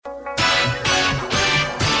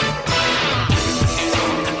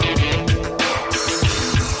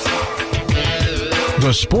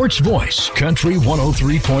The Sports Voice, Country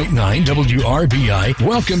 103.9 WRBI,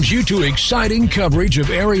 welcomes you to exciting coverage of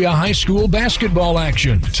area high school basketball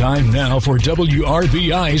action. Time now for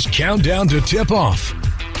WRBI's Countdown to Tip-Off.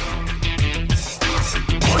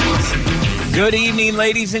 Good evening,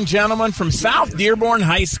 ladies and gentlemen, from South Dearborn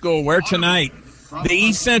High School, where tonight the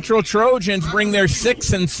East Central Trojans bring their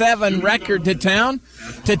 6-7 record to town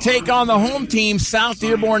to take on the home team, South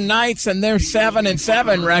Dearborn Knights, and their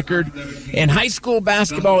 7-7 record in high school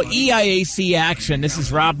basketball EIAC action. This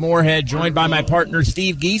is Rob Moorhead, joined by my partner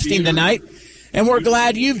Steve Geesting tonight, and we're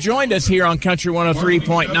glad you've joined us here on Country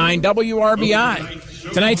 103.9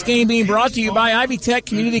 WRBI. Tonight's game being brought to you by Ivy Tech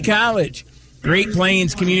Community College, Great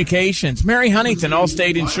Plains Communications, Mary Huntington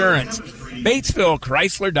Allstate Insurance, Batesville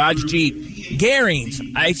Chrysler Dodge Jeep, Garings,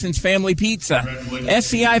 Ison's Family Pizza,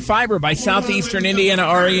 SCI Fiber by Southeastern Indiana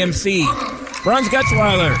REMC, Bruns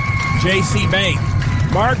Gutzweiler, JC Bank,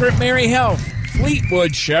 Margaret Mary Health,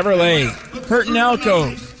 Fleetwood Chevrolet, Hurton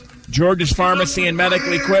Elko, George's Pharmacy and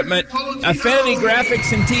Medical Equipment, Affinity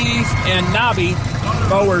Graphics and Tees, and Nobby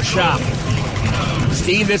Mower Shop.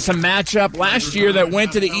 Steve, this is a matchup last year that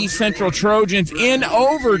went to the East Central Trojans in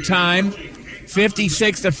overtime,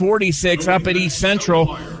 56-46 up at East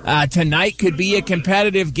Central. Tonight could be a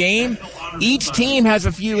competitive game. Each team has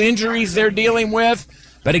a few injuries they're dealing with,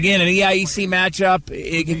 but again, an EIEC matchup,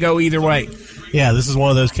 it can go either way. Yeah, this is one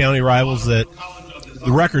of those county rivals that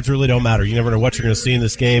the records really don't matter. You never know what you're going to see in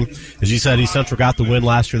this game. As you said, East Central got the win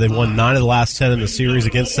last year. They won 9 of the last 10 in the series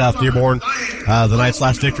against South Dearborn. The Knights'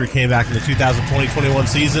 last victory came back in the 2020-21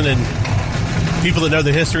 season, and people that know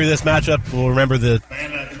the history of this matchup will remember the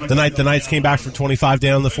night the Knights came back from 25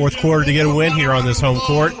 down in the fourth quarter to get a win here on this home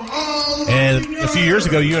court. And a few years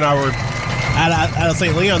ago, you and I were at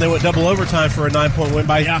St. Leon. They went double overtime for a 9-point win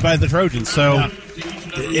by the Trojans. So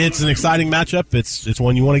it's an exciting matchup. It's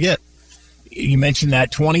one you want to get. You mentioned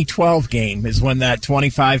that 2012 game is when that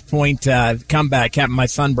 25-point comeback happened. My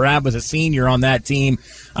son Brad was a senior on that team.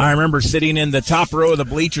 I remember sitting in the top row of the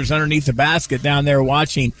bleachers underneath the basket down there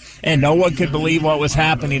watching, and no one could believe what was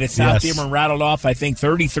happening. South Dearborn rattled off, I think,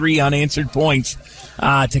 33 unanswered points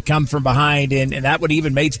to come from behind, and that would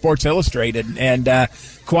even made Sports Illustrated. And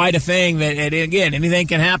quite a thing. That, and again, anything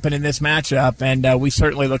can happen in this matchup, and we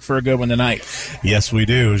certainly look for a good one tonight. Yes, we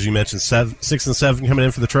do. As you mentioned, 6-7 coming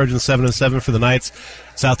in for the Trojans, 7-7 for the Knights.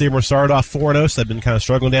 South Dearborn started off 4-0, so they've been kind of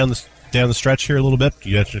struggling down the stretch here a little bit.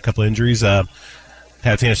 You mentioned a couple of injuries. Had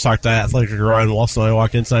a chance to talk to athletic Ryan Walson. I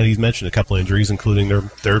walked in tonight. He's mentioned a couple of injuries, including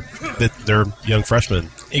their young freshmen.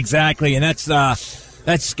 Exactly, and that's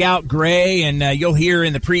Scout Gray, and you'll hear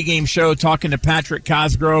in the pregame show talking to Patrick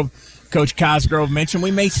Cosgrove. Coach Cosgrove mentioned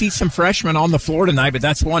we may see some freshmen on the floor tonight, but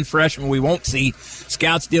that's one freshman we won't see.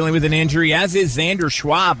 Scout's dealing with an injury, as is Xander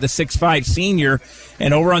Schwab, the 6'5 senior.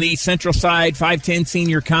 And over on the East Central side, 5'10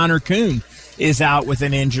 senior Connor Kuhn is out with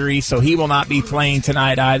an injury, so he will not be playing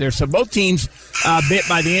tonight either. So both teams bit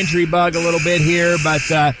by the injury bug a little bit here, but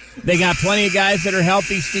they got plenty of guys that are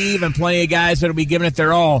healthy, Steve, and plenty of guys that will be giving it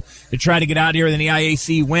their all to try to get out here with an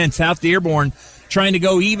EIAC win. South Dearborn trying to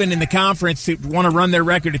go even in the conference, want to run their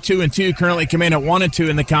record to 2-2, currently come in at 1-2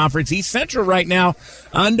 in the conference. East Central right now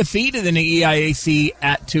undefeated in the EIAC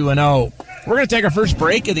at 2-0. We're going to take our first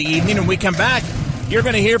break of the evening, and when we come back, you're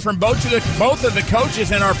going to hear from both of the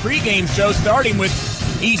coaches in our pregame show, starting with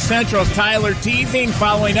East Central's Tyler Teasing,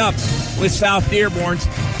 following up with South Dearborn's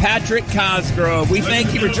Patrick Cosgrove. We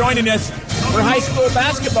thank you for joining us for high school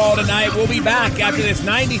basketball tonight. We'll be back after this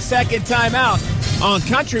 90-second timeout on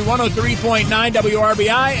Country 103.9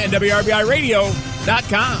 WRBI and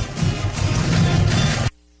WRBIRadio.com.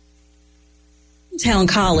 Town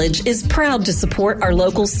College is proud to support our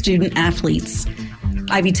local student athletes.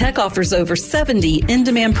 Ivy Tech offers over 70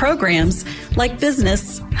 in-demand programs like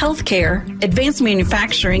business, healthcare, advanced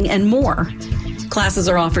manufacturing, and more. Classes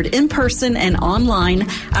are offered in person and online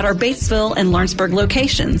at our Batesville and Lawrenceburg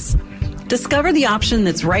locations. Discover the option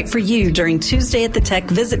that's right for you during Tuesday at the Tech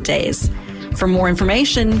Visit Days. For more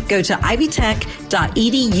information, go to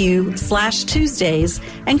ivytech.edu/Tuesdays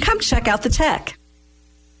and come check out the Tech.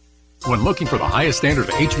 When looking for the highest standard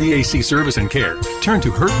of HVAC service and care, turn to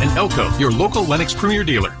Hurt & Elko, your local Lennox Premier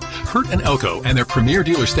Dealer. Hurt & Elko and their Premier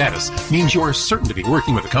Dealer status means you are certain to be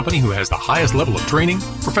working with a company who has the highest level of training,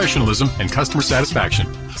 professionalism, and customer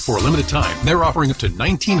satisfaction. For a limited time, they're offering up to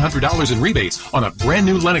 $1,900 in rebates on a brand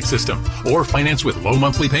new Lennox system or finance with low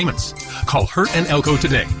monthly payments. Call Hurt & Elko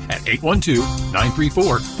today at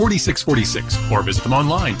 812-934-4646 or visit them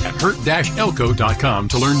online at hurt-elko.com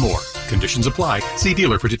to learn more. Conditions apply. See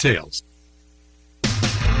dealer for details.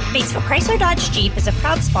 Batesville Chrysler Dodge Jeep is a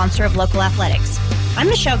proud sponsor of local athletics. I'm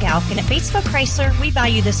Michelle Galk, and at Batesville Chrysler, we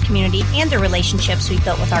value this community and the relationships we've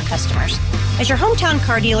built with our customers. As your hometown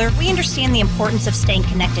car dealer, we understand the importance of staying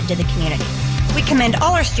connected to the community. We commend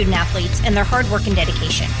all our student athletes and their hard work and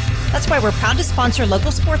dedication. That's why we're proud to sponsor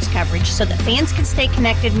local sports coverage so that fans can stay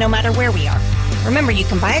connected no matter where we are. Remember, you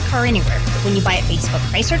can buy a car anywhere, but when you buy at Batesville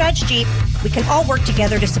Chrysler Dodge Jeep, we can all work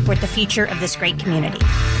together to support the future of this great community.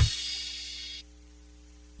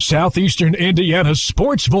 Southeastern Indiana's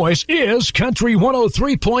sports voice is Country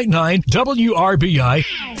 103.9 WRBI.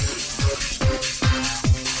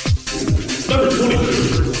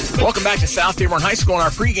 Welcome back to South Dearborn High School on our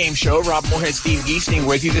pregame show. Rob Moorhead, Steve Giesting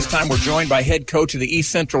with you. This time we're joined by head coach of the East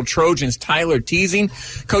Central Trojans, Tyler Teasing.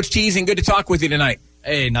 Coach Teasing, good to talk with you tonight.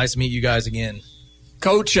 Hey, nice to meet you guys again.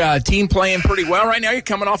 Coach, team playing pretty well right now. You're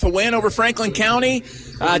coming off a win over Franklin County.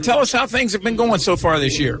 Tell us how things have been going so far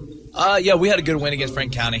this year. Yeah, we had a good win against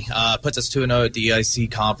Franklin County. Puts us 2-0 at the EIC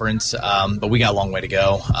conference, but we got a long way to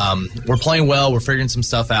go. We're playing well. We're figuring some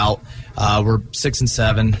stuff out. We're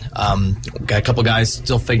 6-7. Got a couple guys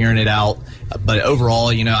still figuring it out. But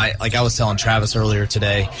overall, you know, I was telling Travis earlier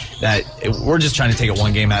today that we're just trying to take it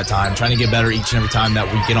one game at a time, trying to get better each and every time that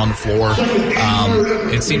we get on the floor.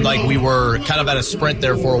 It seemed like we were kind of at a sprint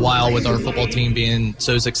there for a while with our football team being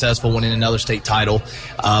so successful, winning another state title.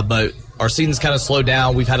 But our season's kind of slowed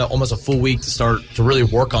down. We've had almost a full week to start to really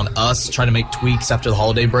work on us, trying to make tweaks after the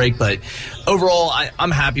holiday break. But overall,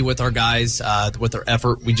 I'm happy with our guys, with their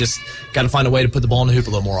effort. We just got to find a way to put the ball in the hoop a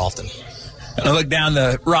little more often. I look down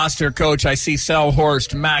the roster, Coach. I see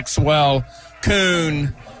Selhorst, Maxwell,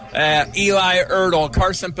 Kuhn, Eli Erdl,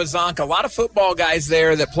 Carson Pazanka. A lot of football guys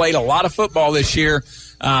there that played a lot of football this year.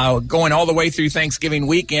 Going all the way through Thanksgiving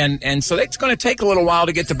weekend. And so it's going to take a little while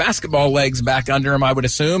to get the basketball legs back under them, I would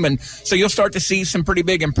assume. And so you'll start to see some pretty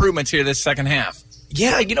big improvements here this second half.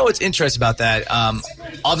 Yeah, you know what's interesting about that?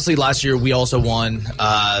 Obviously, last year we also won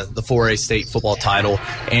the 4A state football title,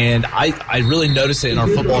 and I really noticed it in our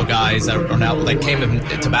football guys that came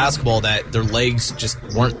to basketball that their legs just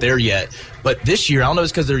weren't there yet. But this year, I don't know if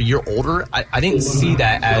it's because they're a year older, I didn't see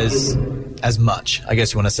that as much, I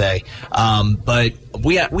guess you want to say. But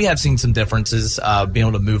we have seen some differences, being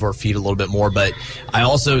able to move our feet a little bit more. But I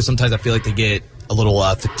also sometimes I feel like they get a little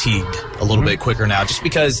fatigued a little bit quicker now, just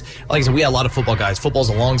because, like I said, we had a lot of football guys. Football's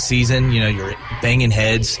a long season. You know, you're banging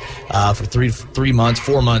heads for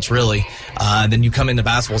 4 months, really. And then you come into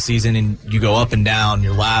basketball season and you go up and down,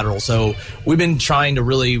 you're lateral. So we've been trying to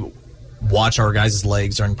really watch our guys'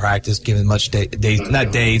 legs during practice, give them much days,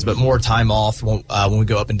 not days, but more time off when we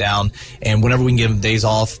go up and down. And whenever we can give them days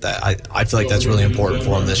off, I feel like that's really important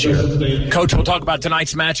for them this year. Coach, we'll talk about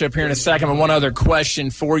tonight's matchup here in a second, but one other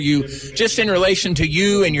question for you, just in relation to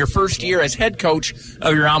you and your first year as head coach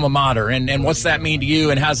of your alma mater, and what's that mean to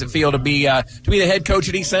you, and how does it feel to be the head coach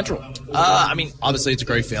at East Central? I mean, obviously it's a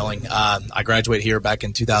great feeling. I graduated here back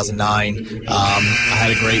in 2009. I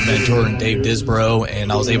had a great mentor in Dave Disborough,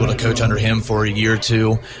 and I was able to coach under him for a year or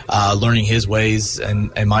two, learning his ways.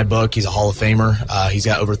 And in my book, he's a Hall of Famer. He's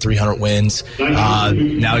got over 300 wins.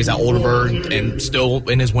 Now he's at Oldenburg and still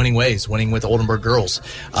in his winning ways, winning with the Oldenburg girls.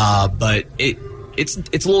 But it's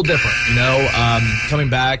a little different, you know, coming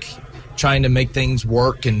back, trying to make things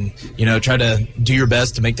work and, you know, try to do your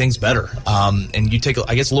best to make things better. And you take,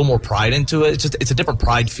 I guess, a little more pride into it. It's a different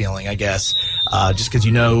pride feeling, I guess, just because,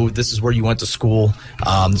 you know, this is where you went to school.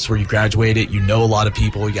 This is where you graduated. You know a lot of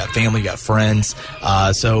people. You got family. You got friends.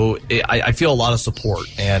 So I feel a lot of support,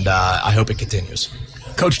 and I hope it continues.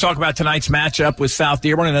 Coach, talk about tonight's matchup with South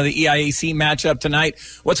Dearborn, another EIAC matchup tonight.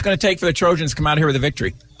 What's going to take for the Trojans to come out here with a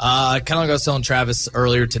victory? Kind of like I was telling Travis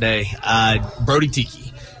earlier today, Brody Tiki.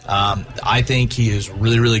 I think he is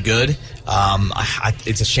really, really good.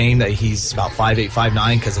 It's a shame that he's about 5'8",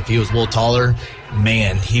 5'9", because if he was a little taller,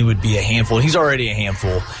 man, he would be a handful. He's already a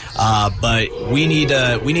handful. But we need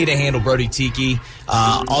to handle Brody Tiki.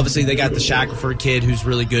 Obviously, they got the Shackelford kid who's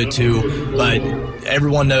really good too. But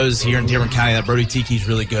everyone knows here in Dearborn County that Brody Tiki is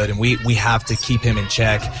really good, and we have to keep him in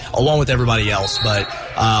check along with everybody else. But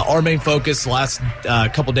our main focus the last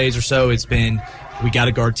couple days or so has been, we got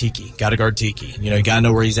to guard Tiki. You know, you got to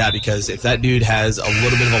know where he's at, because if that dude has a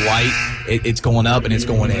little bit of a light, it's going up and it's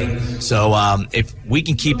going in. So if we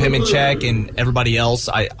can keep him in check and everybody else,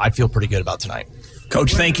 I feel pretty good about tonight.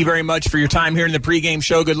 Coach, thank you very much for your time here in the pregame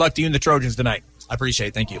show. Good luck to you and the Trojans tonight. I appreciate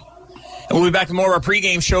it. Thank you. And we'll be back with more of our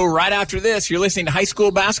pregame show right after this. You're listening to high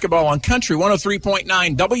school basketball on Country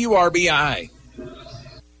 103.9 WRBI.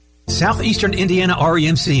 Southeastern Indiana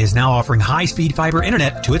REMC is now offering high-speed fiber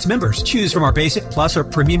internet to its members. Choose from our basic, plus, or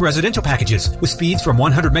premium residential packages with speeds from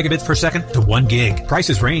 100 megabits per second to 1 gig.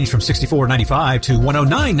 Prices range from $64.95 to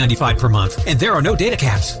 $109.95 per month, and there are no data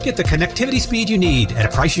caps. Get the connectivity speed you need at a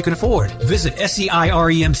price you can afford. Visit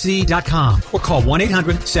SCIREMC.com or call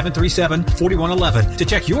 1-800-737-4111 to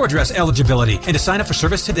check your address eligibility and to sign up for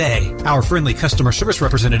service today. Our friendly customer service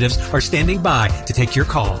representatives are standing by to take your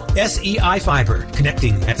call. SEI Fiber,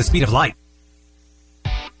 connecting at the speed of light.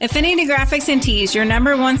 Affinity Graphics and Tees, your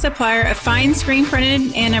 #1 supplier of fine screen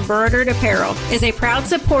printed and embroidered apparel, is a proud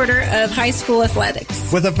supporter of high school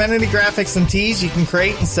athletics. With Affinity Graphics and Tees, you can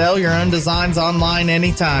create and sell your own designs online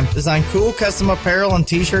anytime. Design cool custom apparel and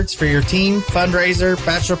t-shirts for your team, fundraiser,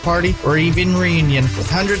 bachelor party, or even reunion. With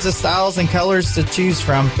hundreds of styles and colors to choose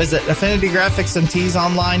from, visit Affinity Graphics and Tees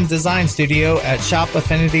online design studio at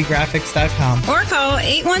shopaffinitygraphics.com. Or call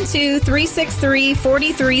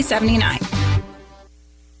 812-363-4379.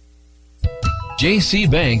 JC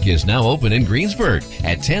Bank is now open in Greensburg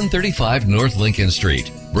at 1035 North Lincoln Street,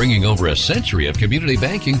 bringing over a century of community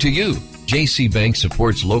banking to you. JC Bank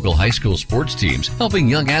supports local high school sports teams, helping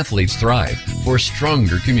young athletes thrive for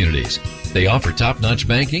stronger communities. They offer top-notch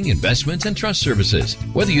banking, investments, and trust services.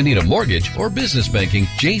 Whether you need a mortgage or business banking,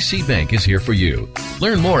 JC Bank is here for you.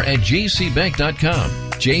 Learn more at jcbank.com.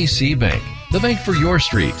 JC Bank, the bank for your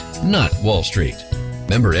street, not Wall Street.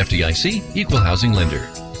 Member FDIC, Equal Housing Lender.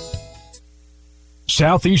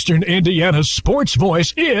 Southeastern Indiana's sports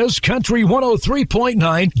voice is Country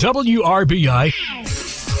 103.9 WRBI.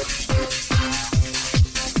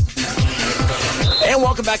 And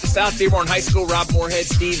welcome back to South Dearborn High School. Rob Moorhead,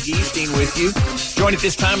 Steve Geestein with you. Joined at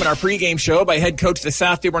this time in our pregame show by head coach of the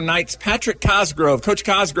South Dearborn Knights, Patrick Cosgrove. Coach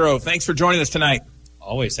Cosgrove, thanks for joining us tonight.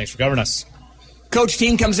 Always. Thanks for covering us. Coach,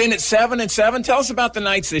 team comes in at 7-7. Tell us about the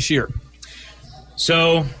Knights this year.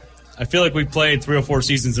 So, I feel like we played 3 or 4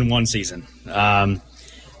 seasons in one season. A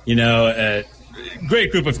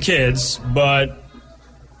great group of kids, but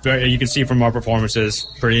you can see from our performances,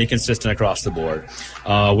 pretty inconsistent across the board.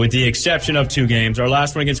 With the exception of 2 games, our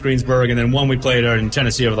last one against Greensburg and then one we played in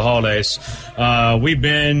Tennessee over the holidays, we've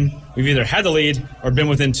either had the lead or been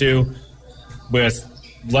within 2 with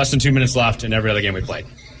less than 2 minutes left in every other game we played.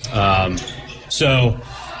 We're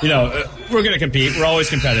going to compete. We're always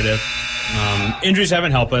competitive. Injuries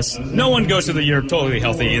haven't helped us. No one goes through the year totally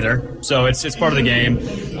healthy either, so it's part of the game.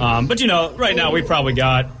 But right now we probably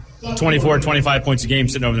got 24, 25 points a game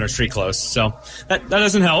sitting over there street close, so that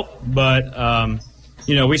doesn't help. But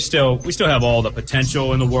we still have all the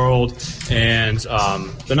potential in the world, and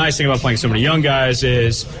the nice thing about playing so many young guys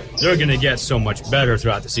is they're going to get so much better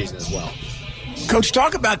throughout the season as well. Coach,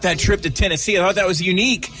 talk about that trip to Tennessee. I thought that was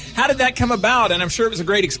unique. How did that come about? And I'm sure it was a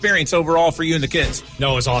great experience overall for you and the kids.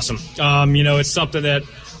 No, it was awesome. It's something that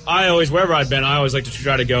wherever I've been, I always like to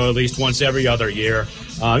try to go at least once every other year.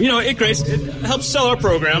 It helps sell our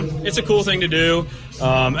program. It's a cool thing to do.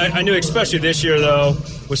 I knew especially this year, though,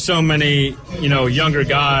 with so many, younger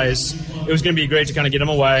guys, it was going to be great to kind of get them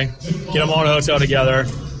away, get them all in a hotel together,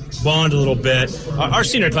 bond a little bit. Our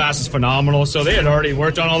senior class is phenomenal, so they had already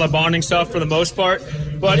worked on all the bonding stuff for the most part,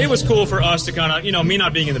 but it was cool for us to kind of, me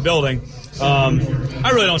not being in the building,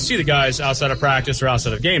 I really don't see the guys outside of practice or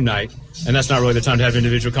outside of game night, and that's not really the time to have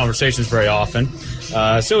individual conversations very often.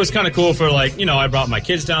 So it was kind of cool for, I brought my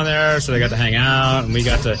kids down there, so they got to hang out, and we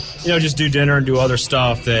got to, just do dinner and do other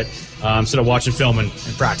stuff that instead of watching film and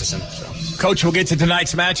practicing. So. Coach, we'll get to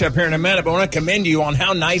tonight's matchup here in a minute, but I want to commend you on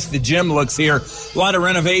how nice the gym looks here. A lot of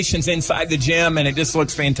renovations inside the gym, and it just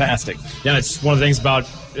looks fantastic. Yeah, it's one of the things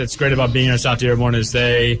that's great about being here in South Dearborn is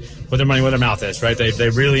they put their money where their mouth is, right? They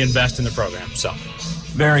really invest in the program. So,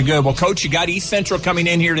 very good. Well, Coach, you got East Central coming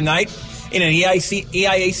in here tonight in an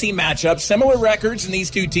EIAC matchup. Similar records in these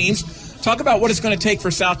two teams. Talk about what it's going to take for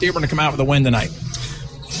South Dearborn to come out with a win tonight.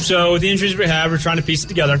 So, with the injuries we have, we're trying to piece it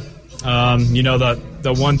together.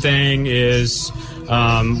 The one thing is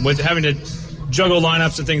with having to juggle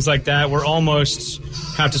lineups and things like that, we're almost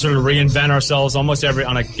have to sort of reinvent ourselves almost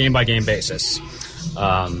on a game-by-game basis.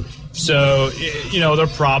 They're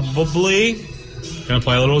probably going to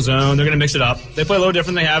play a little zone. They're going to mix it up. They play a little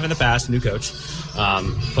different than they have in the past, new coach. Play a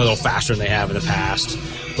little faster than they have in the past.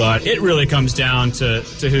 But it really comes down to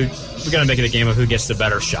who – we've got to make it a game of who gets the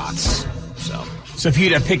better shots. So if you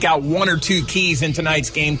had to pick out 1 or 2 keys in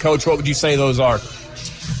tonight's game, Coach, what would you say those are?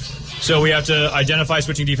 So we have to identify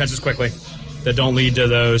switching defenses quickly that don't lead to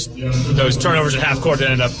those turnovers at half court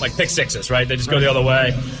that end up like pick sixes, right? They just go the other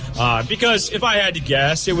way. Because if I had to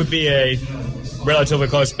guess, it would be a relatively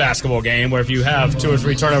close basketball game where if you have 2 or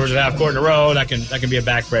 3 turnovers at half court in a row, that can be a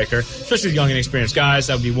backbreaker, especially with young and experienced guys.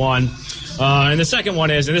 That would be one. And the second one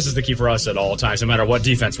is, and this is the key for us at all times, no matter what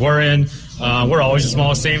defense we're in, we're always the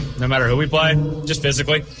smallest team, no matter who we play, just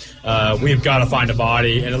physically. We've got to find a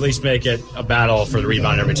body and at least make it a battle for the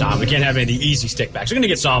rebound every time. We can't have any of the easy stickbacks. We're going to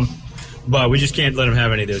get some, but we just can't let them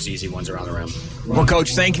have any of those easy ones around the rim. Well,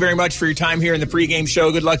 Coach, thank you very much for your time here in the pregame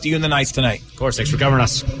show. Good luck to you and the Knights tonight. Of course, thanks for covering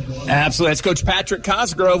us. Absolutely. That's Coach Patrick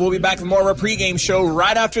Cosgrove. We'll be back with more of our pregame show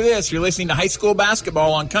right after this. You're listening to High School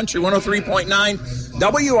Basketball on Country 103.9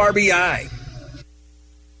 WRBI.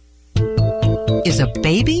 Is a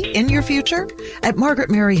baby in your future? At Margaret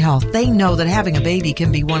Mary Health, they know that having a baby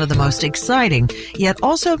can be one of the most exciting, yet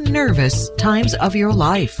also nervous times of your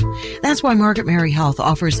life. That's why Margaret Mary Health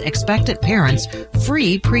offers expectant parents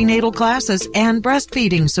free prenatal classes and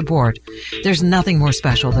breastfeeding support. There's nothing more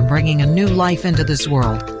special than bringing a new life into this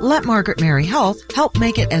world. Let Margaret Mary Health help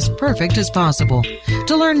make it as perfect as possible.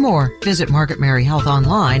 To learn more, visit Margaret Mary Health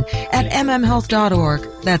online at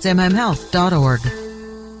mmhealth.org. That's mmhealth.org.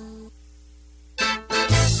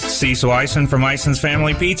 Cecil Eisen from Eisen's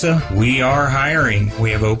Family Pizza. We are hiring.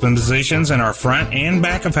 We have open positions in our front and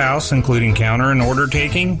back of house, including counter and order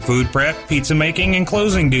taking, food prep, pizza making, and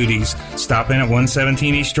closing duties. Stop in at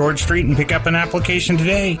 117 East George Street and pick up an application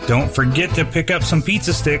today. Don't forget to pick up some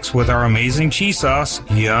pizza sticks with our amazing cheese sauce.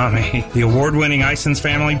 Yummy. The award-winning Eisen's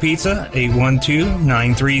Family Pizza,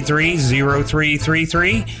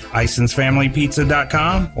 812-933-0333,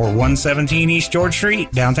 eisensfamilypizza.com, or 117 East George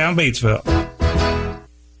Street, downtown Batesville.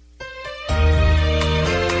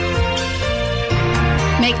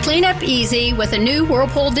 Make cleanup easy with a new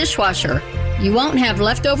Whirlpool dishwasher. You won't have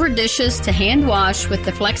leftover dishes to hand wash with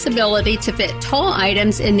the flexibility to fit tall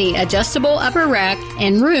items in the adjustable upper rack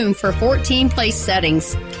and room for 14 place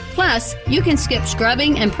settings. Plus, you can skip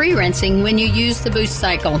scrubbing and pre-rinsing when you use the boost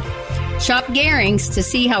cycle. Shop Gehring's to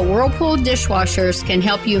see how Whirlpool dishwashers can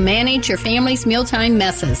help you manage your family's mealtime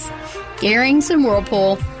messes. Gehring's and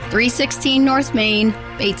Whirlpool, 316 North Main,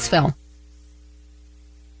 Batesville.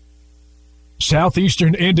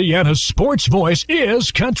 Southeastern Indiana's sports voice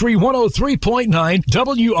is Country 103.9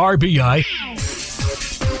 WRBI.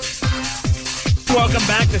 Welcome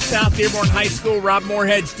back to South Dearborn High School. Rob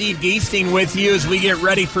Moorhead, Steve Geesting with you as we get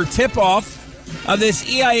ready for tip-off of this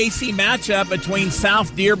EIAC matchup between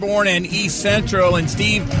South Dearborn and East Central. And,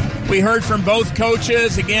 Steve, we heard from both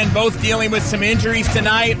coaches, again, both dealing with some injuries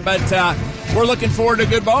tonight, but we're looking forward to a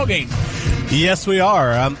good ball game. Yes, we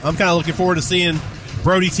are. I'm kind of looking forward to seeing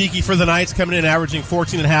Brody Tiki for the Knights, coming in averaging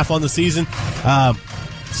 14.5 on the season.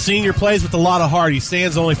 Senior plays with a lot of heart. He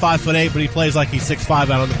stands only 5'8", but he plays like he's 6'5" out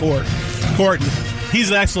on the court. He's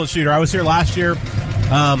an excellent shooter. I was here last year.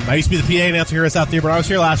 I used to be the PA announcer here at South Dearborn. I was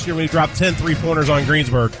here last year when he dropped 10 3-pointers on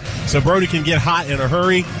Greensburg. So Brody can get hot in a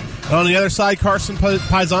hurry. On the other side, Carson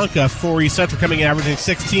Pizanka for East Central, coming in averaging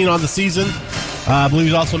 16 on the season. I believe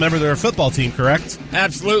he's also a member of their football team, correct?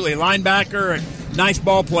 Absolutely. Linebacker, nice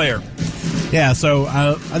ball player. Yeah, so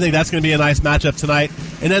I think that's going to be a nice matchup tonight.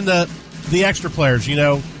 And then the extra players,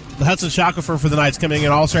 the Hudson Shackelford for the Knights coming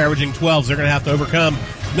in, also averaging 12s. They're going to have to overcome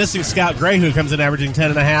missing Scout Gray, who comes in averaging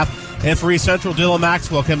 10.5. And for East Central, Dylan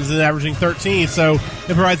Maxwell comes in averaging 13. So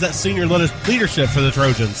it provides that senior leadership for the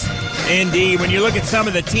Trojans. Indeed. When you look at some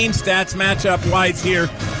of the team stats matchup-wise here,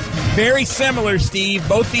 very similar, Steve.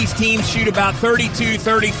 Both these teams shoot about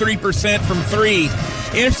 32-33% from three.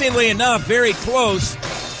 Interestingly enough, very close.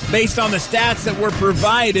 Based on the stats that were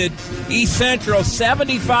provided, East Central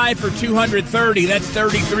 75 for 230, that's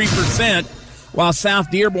 33%, while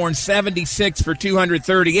South Dearborn 76 for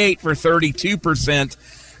 238 for 32%.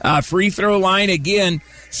 Free throw line, again,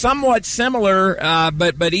 somewhat similar,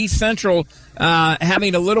 but East Central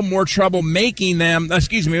having a little more trouble make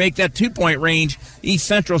that 2-point range. East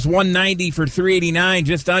Central's 190 for 389,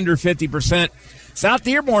 just under 50%. South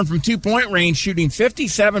Dearborn from 2-point range shooting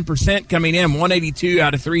 57% coming in, 182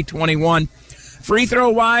 out of 321. Free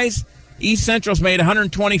throw-wise, East Central's made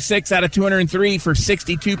 126 out of 203 for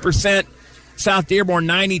 62%. South Dearborn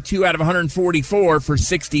 92 out of 144 for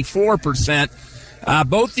 64%.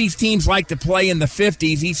 Both these teams like to play in the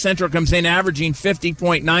 50s. East Central comes in averaging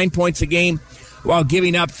 50.9 points a game while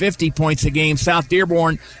giving up 50 points a game. South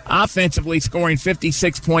Dearborn offensively scoring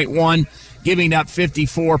 56.1, giving up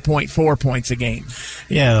 54.4 points a game.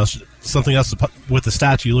 Yeah, something else with the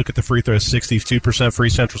stats, you look at the free throws, 62% for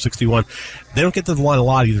East Central, 61. They don't get to the line a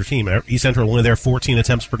lot, either team. East Central only there 14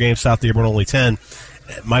 attempts per game, South Dearborn only 10.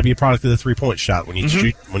 It might be a product of the three-point shot. When you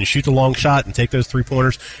shoot the long shot and take those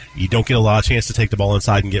three-pointers, you don't get a lot of chance to take the ball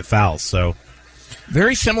inside and get fouls. So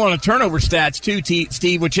very similar to turnover stats, too,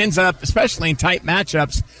 Steve, which ends up, especially in tight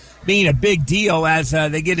matchups, being a big deal as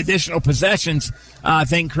they get additional possessions,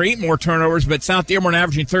 create more turnovers. But South Dearborn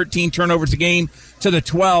averaging 13 turnovers a game to the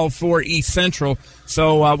 12 for East Central.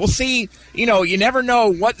 So we'll see. You never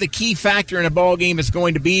know what the key factor in a ball game is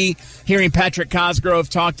going to be. Hearing Patrick Cosgrove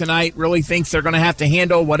talk tonight, really thinks they're going to have to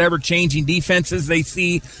handle whatever changing defenses they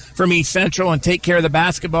see from East Central and take care of the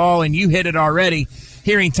basketball. And you hit it already.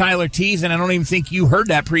 Hearing Tyler Tees, and I don't even think you heard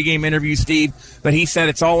that pregame interview, Steve, but he said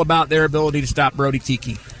it's all about their ability to stop Brody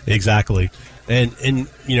Tiki. Exactly. And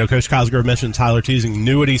Coach Cosgrove mentioned Tyler Teasing,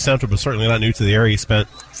 new at East Central, but certainly not new to the area. He spent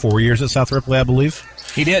 4 years at South Ripley, I believe.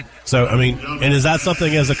 He did. So, and is that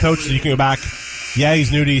something as a coach that you can go back, yeah,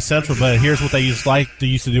 he's new to East Central, but here's what they used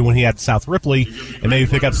to do when he had South Ripley, and maybe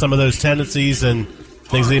pick up some of those tendencies and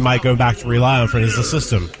things that he might go back to rely on for his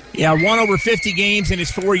system. Yeah, won over 50 games in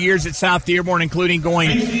his 4 years at South Dearborn, including going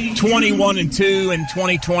 21-2 in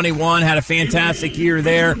 2021. Had a fantastic year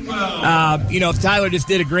there. Tyler just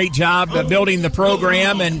did a great job building the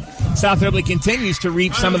program, and South Ripley continues to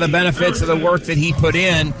reap some of the benefits of the work that he put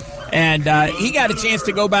in. And he got a chance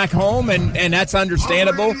to go back home, and that's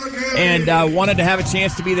understandable, and wanted to have a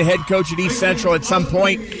chance to be the head coach at East Central at some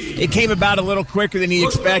point. It came about a little quicker than he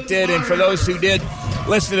expected, and for those who did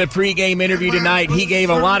listen to the pregame interview tonight, he gave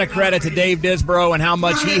a lot of credit to Dave Disborough and how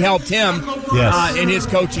much he helped him in his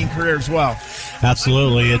coaching career as well.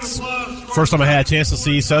 Absolutely. It's first time I had a chance to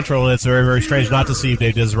see East Central, and it's very, very strange not to see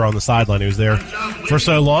Dave Disborough on the sideline. He was there for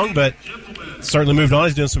so long, but certainly moved on.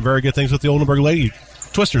 He's doing some very good things with the Oldenburg Lady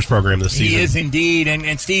Twisters program this season. He is indeed.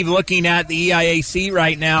 And Steve, looking at the EIAC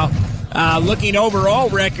right now, looking overall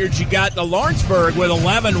records, you got the Lawrenceburg with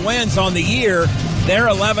 11 wins on the year. They're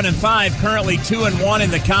 11-5, currently 2-1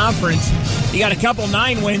 in the conference. You got a couple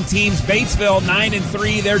 9-win teams. Batesville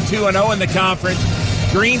 9-3, they're 2-0 in the conference.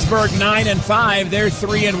 Greensburg 9-5, they're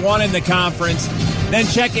 3-1 in the conference. Then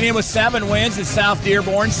checking in with 7 wins is South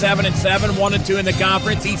Dearborn, 7-7, 1-2 in the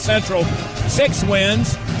conference. East Central 6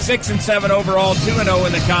 wins, 6-7 overall, 2-0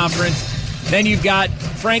 in the conference. Then you've got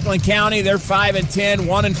Franklin County, they're 5-10,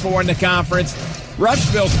 1-4 in the conference.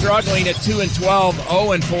 Rushville struggling at 2-12,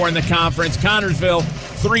 0-4 in the conference. Connorsville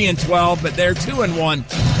 3-12, but they're 2-1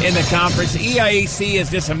 in the conference. EIAC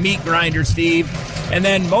is just a meat grinder, Steve. And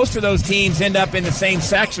then most of those teams end up in the same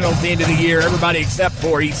sectional at the end of the year, everybody except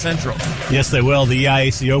for East Central. Yes, they will. The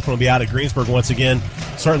EIAC Open will be out at Greensburg once again.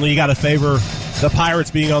 Certainly you got to favor the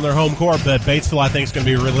Pirates being on their home court, but Batesville, I think, is going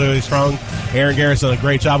to be really, really strong. Aaron Garrett's done a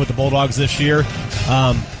great job with the Bulldogs this year.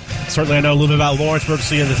 Certainly I know a little bit about Lawrenceburg,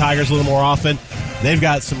 seeing the Tigers a little more often. They've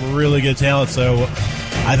got some really good talent, so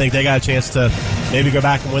I think they got a chance to maybe go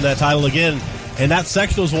back and win that title again. And that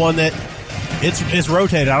sectional is one that it's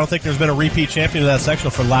rotated. I don't think there's been a repeat champion of that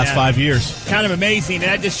sectional for the last 5 years. Kind of amazing. And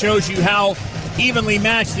that just shows you how evenly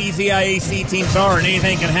matched these EIAC teams are, and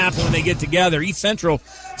anything can happen when they get together. East Central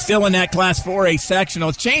still in that Class 4A sectional.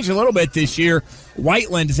 It's changed a little bit this year.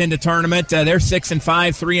 Whiteland is in the tournament. They're 6-5,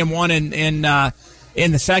 3-1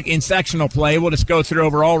 in sectional play. We'll just go through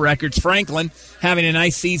overall records. Franklin having a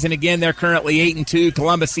nice season again. They're currently 8-2.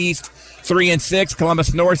 Columbus East 3-6.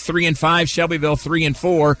 Columbus North 3-5. Shelbyville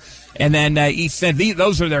 3-4. And then East Central.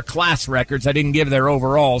 Those are their class records. I didn't give their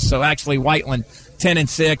overall. So actually Whiteland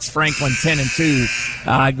 10-6, Franklin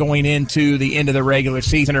 10-2 going into the end of the regular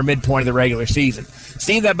season or midpoint of the regular season.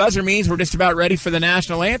 Steve, that buzzer means we're just about ready for the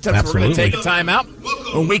national anthem. So we're going to take a timeout.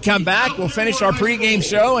 When we come back, we'll finish our pregame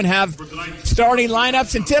show and have starting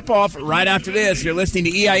lineups and tip-off right after this. You're listening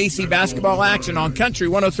to EIAC basketball action on Country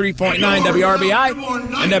 103.9 WRBI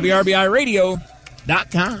and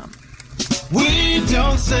WRBIRadio.com. We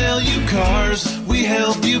don't sell you cars, we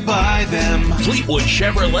help you buy them. Fleetwood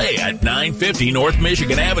Chevrolet at 950 North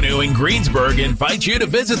Michigan Avenue in Greensburg invites you to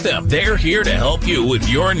visit them. They're here to help you with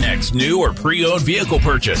your next new or pre-owned vehicle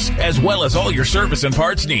purchase, as well as all your service and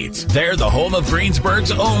parts needs. They're the home of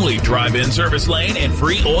Greensburg's only drive-in service lane and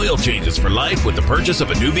free oil changes for life with the purchase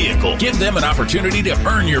of a new vehicle. Give them an opportunity to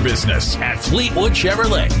earn your business at Fleetwood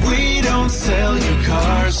Chevrolet. We don't sell you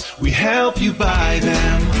cars, we help you buy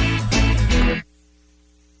them.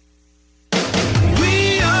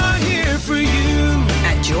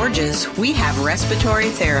 At George's, we have respiratory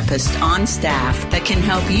therapists on staff that can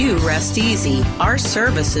help you rest easy. Our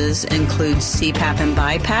services include CPAP and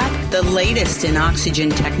BiPAP, the latest in oxygen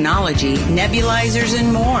technology, nebulizers,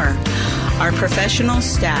 and more. Our professional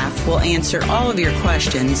staff will answer all of your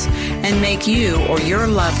questions and make you or your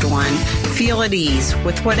loved one feel at ease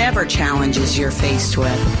with whatever challenges you're faced with.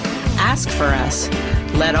 Ask for us.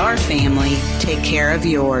 Let our family take care of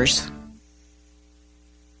yours.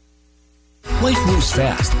 Life moves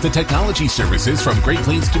fast. The technology services from Great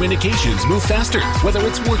Plains Communications move faster. Whether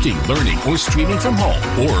it's working, learning, or streaming from home,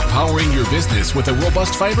 or powering your business with a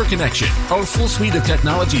robust fiber connection, our full suite of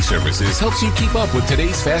technology services helps you keep up with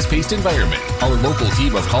today's fast-paced environment. Our local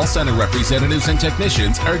team of call center representatives and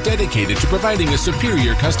technicians are dedicated to providing a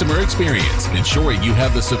superior customer experience, ensuring you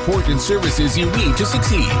have the support and services you need to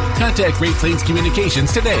succeed. Contact Great Plains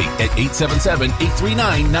Communications today at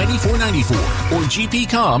 877-839-9494 or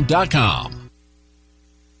gpcom.com.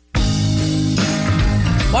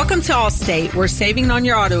 Welcome to Allstate, where saving on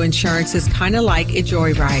your auto insurance is kind of like a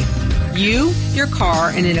joyride. You, your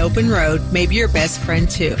car, and an open road may be your best friend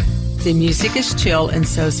too. The music is chill and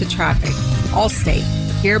so's the traffic. Allstate.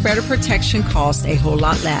 Here, better protection costs a whole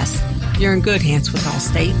lot less. You're in good hands with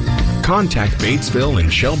Allstate. Contact Batesville and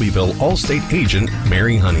Shelbyville Allstate agent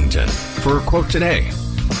Mary Huntington for a quote today.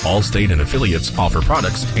 Allstate and affiliates offer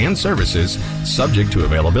products and services subject to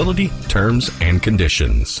availability, terms, and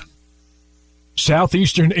conditions.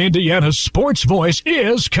 Southeastern Indiana's sports voice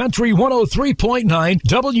is Country 103.9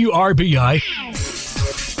 WRBI.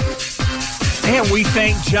 And we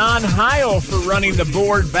thank John Heil for running the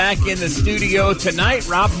board back in the studio tonight.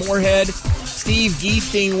 Rob Moorhead, Steve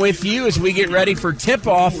Geesting with you as we get ready for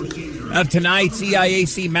tip-off of tonight's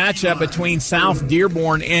EIAC matchup between South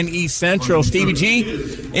Dearborn and East Central. Stevie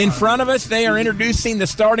G, in front of us, they are introducing the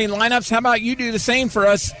starting lineups. How about you do the same for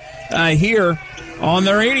us here on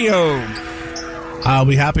the radio? I'll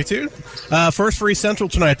be happy to. First for East Central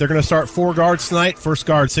tonight, they're going to start 4 guards tonight. First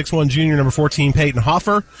guard, 6'1", junior, number 14, Peyton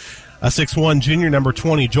Hoffer. A 6'1", junior, number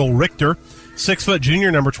 20, Joel Richter. 6-foot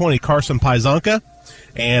junior, number 20, Carson Pizanka.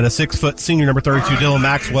 And a 6-foot senior, number 32, Dylan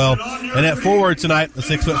Maxwell. And at forward tonight, a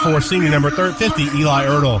 6'4", senior, number 50, Eli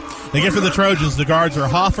Ertl. Again, for the Trojans, the guards are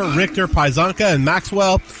Hoffer, Richter, Pizanka, and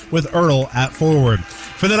Maxwell, with Ertl at forward.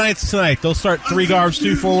 For the Knights tonight, they'll start 3 guards,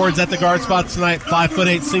 2 forwards at the guard spots tonight.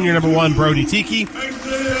 5'8", senior, number 1, Brody Tiki.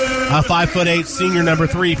 A 5'8", senior, number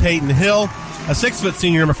 3, Peyton Hill. A 6-foot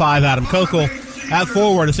senior, number 5, Adam Kokel. At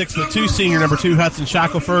forward, a 6'2", senior, number 2, Hudson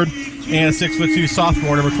Shackelford. And a 6'2",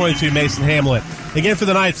 sophomore, number 22, Mason Hamlet. Again, for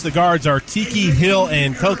the Knights, the guards are Tiki, Hill,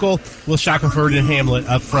 and Kokel, with Shackelford and Hamlet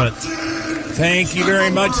up front. Thank you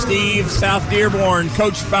very much, Steve. South Dearborn,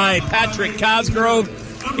 coached by Patrick Cosgrove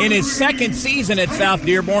in his second season at South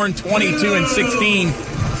Dearborn, 22-16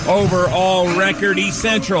 overall record. East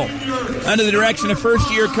Central, under the direction of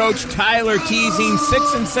first-year coach Tyler Teasing,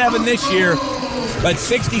 6-7 this year, but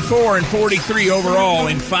 64-43 overall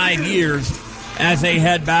in 5 years as a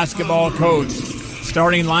head basketball coach.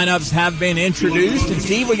 Starting lineups have been introduced, and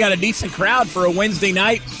Steve, we got a decent crowd for a Wednesday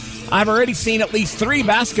night. I've already seen at least 3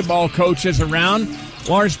 basketball coaches around.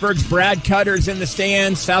 Lawrenceburg's Brad Cutter's in the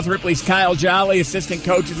stands. South Ripley's Kyle Jolly, assistant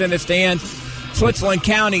coaches in the stands. Switzerland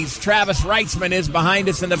County's Travis Reitzman is behind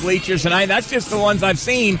us in the bleachers tonight. That's just the ones I've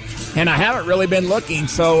seen, and I haven't really been looking.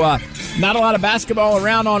 So not a lot of basketball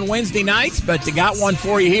around on Wednesday nights, but they got one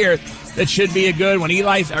for you here that should be a good one.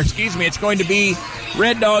 It's going to be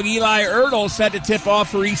Red Dog Eli Ertl set to tip off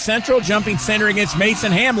for East Central, jumping center against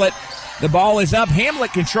Mason Hamlet. The ball is up.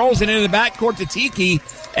 Hamlet controls it into the backcourt to Tiki,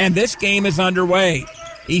 and this game is underway.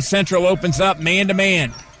 East Central opens up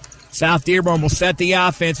man-to-man. South Dearborn will set the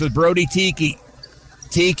offense with Brody Tiki.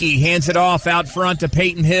 Tiki hands it off out front to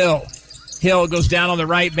Peyton Hill. Hill goes down on the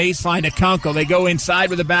right baseline to Kunkel. They go inside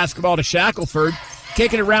with the basketball to Shackelford.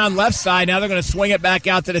 Kick it around left side. Now they're going to swing it back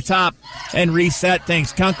out to the top and reset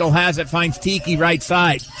things. Kunkel has it, finds Tiki right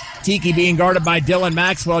side. Tiki being guarded by Dylan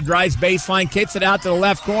Maxwell, drives baseline, kicks it out to the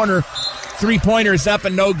left corner. Three-pointer is up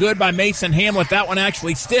and no good by Mason Hamlet. That one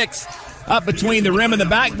actually sticks up between the rim and the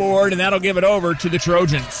backboard, and that'll give it over to the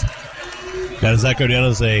Trojans. Now, does that go down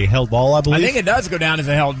as a held ball, I believe? I think it does go down as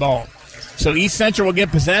a held ball. So East Central will get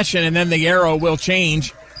possession, and then the arrow will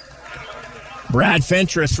change. Brad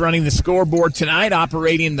Fentress running the scoreboard tonight,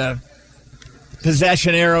 operating the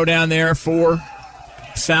possession arrow down there for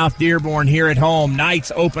South Dearborn here at home.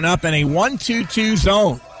 Knights open up in a 1-2-2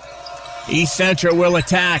 zone. East Central will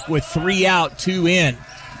attack with 3 out, 2 in.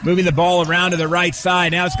 Moving the ball around to the right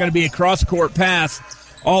side. Now it's going to be a cross-court pass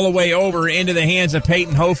all the way over into the hands of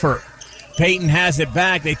Peyton Hofer. Peyton has it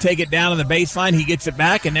back. They take it down on the baseline. He gets it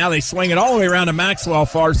back, and now they swing it all the way around to Maxwell,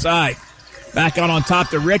 far side. Back on top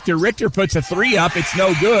to Richter. Richter puts a 3 up. It's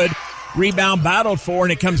no good. Rebound battled for,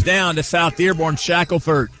 and it comes down to South Dearborn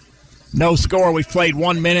Shackelford. No score. We've played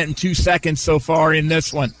 1 minute and 2 seconds so far in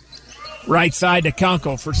this one. Right side to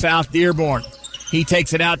Kunkel for South Dearborn. He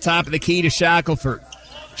takes it out top of the key to Shackelford.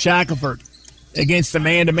 Shackelford against the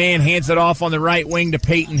man-to-man, hands it off on the right wing to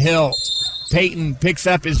Peyton Hill. Peyton picks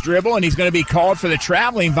up his dribble, and he's going to be called for the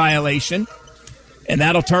traveling violation, and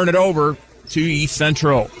that'll turn it over to East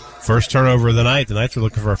Central. First turnover of the night. The Knights were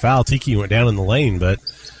looking for a foul. Tiki went down in the lane, but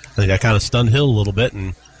I think that kind of stunned Hill a little bit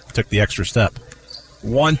and took the extra step.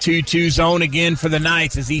 1-2-2 zone again for the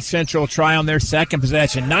Knights as East Central try on their second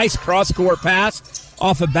possession. Nice cross-court pass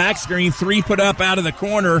off a back screen. 3 put up out of the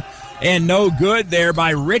corner and no good there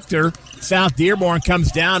by Richter. South Dearborn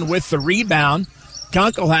comes down with the rebound.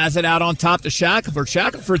 Kunkel has it out on top to Shackelford.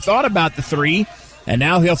 Shackelford thought about the 3, and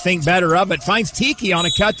now he'll think better of it. Finds Tiki on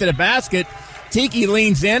a cut to the basket. Tiki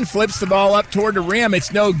leans in, flips the ball up toward the rim.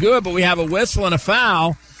 It's no good, but we have a whistle and a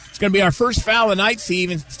foul. It's going to be our first foul of the night,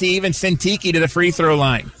 Steve, and send Tiki to the free throw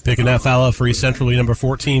line. Picking that foul up for East Central, number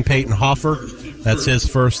 14, Peyton Hoffer. That's his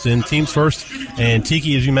first and team's first. And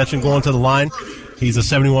Tiki, as you mentioned, going to the line. He's a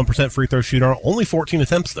 71% free throw shooter. Only 14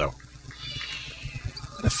 attempts, though.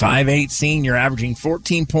 The 5'8 senior averaging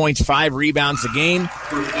 14 points, 5 rebounds a game.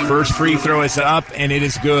 First free throw is up, and it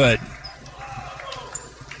is good.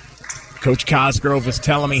 Coach Cosgrove is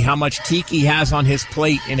telling me how much Tiki has on his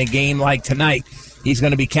plate in a game like tonight. He's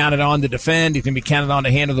going to be counted on to defend. He's going to be counted on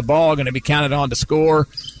to handle the ball, going to be counted on to score.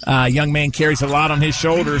 Young man carries a lot on his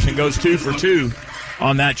shoulders and goes 2 for 2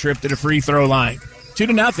 on that trip to the free throw line.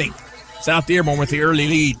 2-0. South Dearborn with the early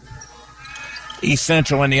lead. East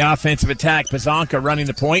Central in the offensive attack. Pazanka running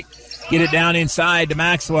the point. Get it down inside to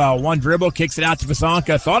Maxwell. One dribble, kicks it out to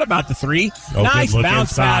Pazanka. Thought about the 3. Nice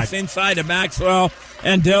bounce pass inside to Maxwell.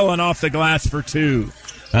 And Dillon off the glass for 2.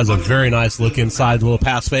 That was a very nice look inside, little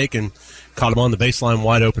pass fake, and caught him on the baseline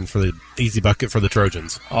wide open for the easy bucket for the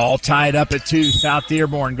Trojans. All tied up at 2. South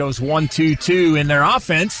Dearborn goes 1-2-2 in their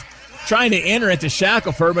offense. Trying to enter it to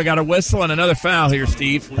Shackelford, but got a whistle and another foul here,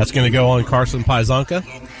 Steve. That's going to go on Carson Pazanka.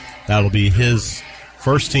 That'll be his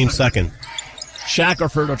first, team second.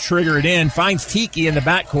 Shackelford will trigger it in, finds Tiki in the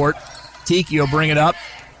backcourt. Tiki will bring it up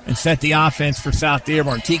and set the offense for South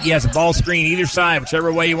Dearborn. Tiki has a ball screen either side,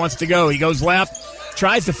 whichever way he wants to go. He goes left,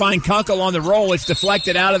 tries to find Kunkel on the roll. It's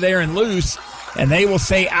deflected out of there and loose, and they will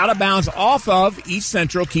say out of bounds off of East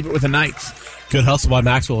Central. Keep it with the Knights. Good hustle by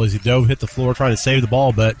Maxwell as he dove, hit the floor trying to save the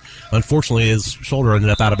ball, but unfortunately his shoulder ended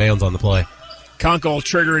up out of bounds on the play. Kunkel will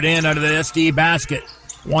trigger it in under the SD basket.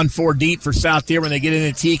 1-4 deep for South Dearborn. They get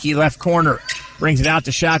into Tiki, left corner. Brings it out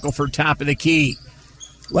to Shackelford, top of the key.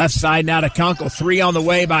 Left side now to Kunkel. 3 on the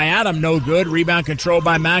way by Adam, no good. Rebound controlled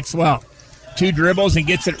by Maxwell. 2 dribbles and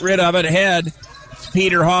gets it rid of it ahead.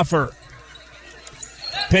 Peter Hoffer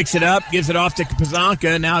picks it up, gives it off to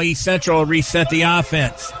Pazanka. Now East Central will reset the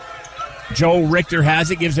offense. Joel Richter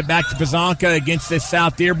has it, gives it back to Pazanka against this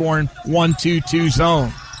South Dearborn 1-2-2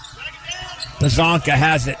 zone. Pazanka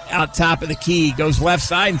has it out top of the key, goes left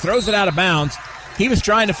side and throws it out of bounds. He was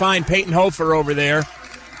trying to find Peyton Hofer over there.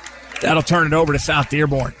 That'll turn it over to South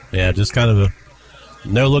Dearborn. Yeah, just kind of a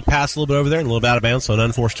no-look pass a little bit over there and a little bit out of bounds, so an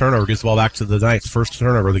unforced turnover gets the ball back to the Knights. First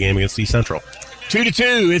turnover of the game against East Central.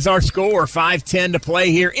 2-2 is our score. 5:10 to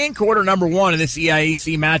play here in quarter number 1 of this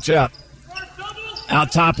EIAC matchup.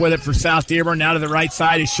 Out top with it for South Dearborn. Now to the right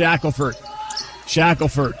side is Shackelford.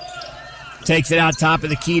 Shackelford takes it out top of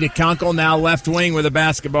the key to Kunkel. Now left wing with a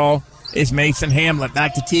basketball is Mason Hamlet.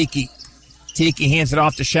 Back to Tiki. Tiki hands it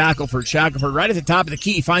off to Shackelford. Shackelford right at the top of the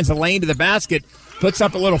key. Finds a lane to the basket. Puts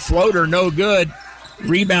up a little floater. No good.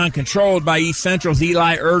 Rebound controlled by East Central's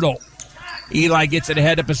Eli Erdl. Eli gets it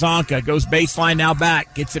ahead to Pazanka. Goes baseline now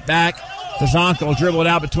back. Gets it back. Pazanka will dribble it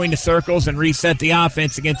out between the circles and reset the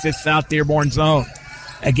offense against this South Dearborn zone.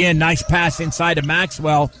 Again, nice pass inside to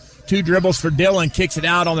Maxwell. 2 dribbles for Dillon. Kicks it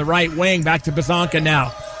out on the right wing. Back to Pazanka now.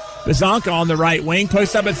 Pazanka on the right wing.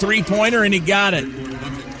 Posts up a 3-pointer, and he got it.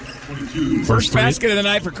 First basket of the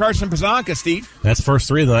night for Carson Pazanka, Steve. That's the first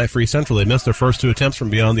 3 of the night for East Central. They missed their first 2 attempts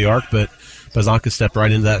from beyond the arc, but Pazanka stepped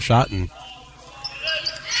right into that shot, and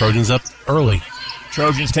Trojans up early.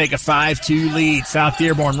 Trojans take a 5-2 lead. South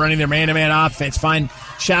Dearborn running their man-to-man offense. Find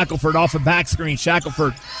Shackelford off a back screen.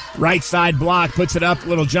 Shackelford, right side block, puts it up,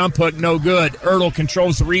 little jump hook, no good. Erdl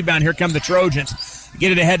controls the rebound. Here come the Trojans.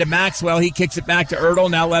 Get it ahead to Maxwell. He kicks it back to Erdl.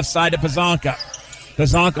 Now left side to Pazanka.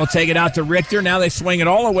 Pazanka will take it out to Richter. Now they swing it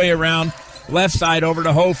all the way around. Left side over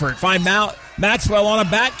to Hofer. Find Maxwell on a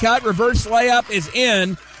back cut. Reverse layup is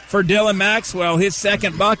in for Dylan Maxwell. His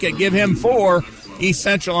second bucket. Give him 4. East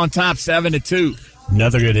Central on top 7-2.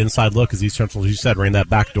 Another good inside look as East Central, as you said, ran that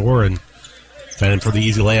back door and fed for the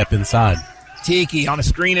easy layup inside. Tiki on a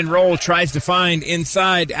screen and roll tries to find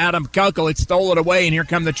inside Adam Kunkel. It stole it away, and here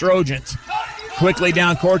come the Trojans. Quickly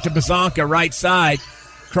down court to Pazanka, right side.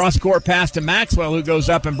 Cross-court pass to Maxwell, who goes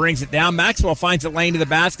up and brings it down. Maxwell finds a lane to the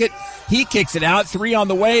basket. He kicks it out. 3 on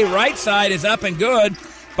the way. Right side is up and good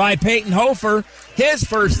by Peyton Hofer. His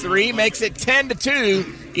first 3 makes it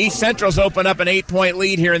 10-2. East Central's open up an 8-point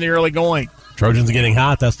lead here in the early going. Trojans are getting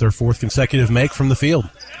hot. That's their 4th consecutive make from the field.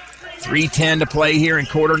 3:10 to play here in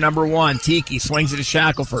quarter number 1. Tiki swings it to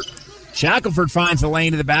Shackelford. Shackelford finds the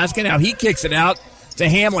lane to the basket. Now he kicks it out to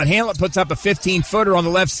Hamlet. Hamlet puts up a 15-footer on the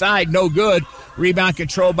left side. No good. Rebound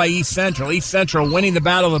controlled by East Central. East Central winning the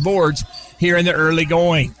battle of the boards here in the early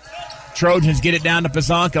going. Trojans get it down to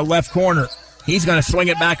Pazanka, left corner. He's going to swing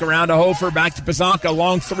it back around to Hofer. Back to Pazanka.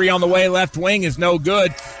 Long three on the way. Left wing is no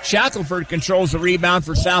good. Shackelford controls the rebound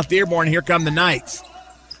for South Dearborn. Here come the Knights.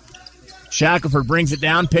 Shackelford brings it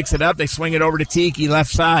down, picks it up. They swing it over to Tiki,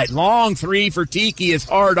 left side. Long three for Tiki is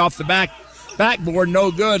hard off the backboard.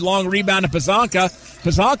 No good. Long rebound to Pazanka.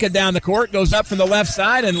 Pazanka down the court, goes up from the left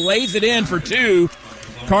side and lays it in for 2.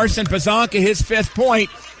 Carson Pazanka, his 5th point,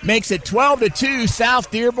 makes it 12-2 South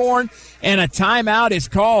Dearborn, and a timeout is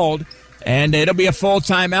called. And it'll be a full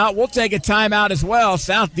timeout. We'll take a timeout as well.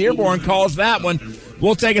 South Dearborn calls that one.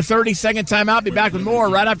 We'll take a 30-second timeout. Be back with more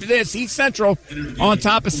right after this. East Central on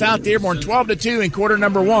top of South Dearborn, 12-2 in quarter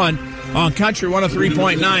number 1 on Country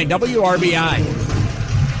 103.9 WRBI.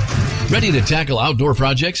 Ready to tackle outdoor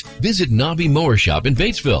projects? Visit Nobby Mower Shop in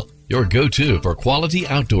Batesville, your go-to for quality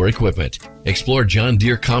outdoor equipment. Explore John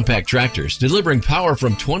Deere compact tractors, delivering power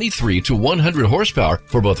from 23 to 100 horsepower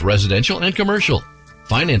for both residential and commercial.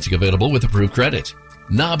 Financing available with approved credit.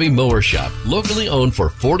 Nobby Mower Shop, locally owned for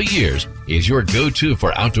 40 years, is your go-to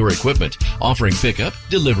for outdoor equipment, offering pickup,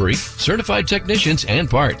 delivery, certified technicians, and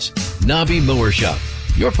parts. Nobby Mower Shop,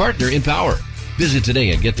 your partner in power. Visit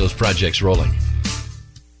today and get those projects rolling.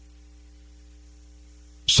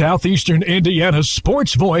 Southeastern Indiana's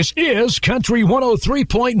sports voice is Country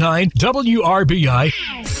 103.9 WRBI.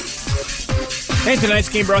 And tonight's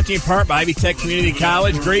game brought to you in part by Ivy Tech Community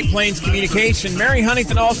College, Great Plains Communication, Mary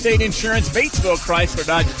Huntington Allstate Insurance, Batesville, Chrysler,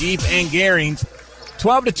 Dodge Jeep, and Garings.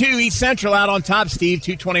 12-2, East Central out on top, Steve.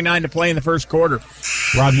 2:29 to play in the first quarter.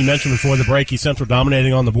 Rob, you mentioned before the break, East Central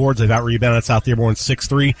dominating on the boards. They've out-rebounded South Dearborn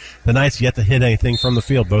 6-3. The Knights yet to hit anything from the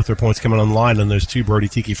field. Both their points coming on the line on those 2 Brody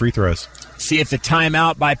Tiki free throws. See if the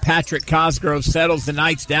timeout by Patrick Cosgrove settles the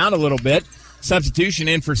Knights down a little bit. Substitution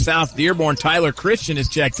in for South Dearborn. Tyler Christian is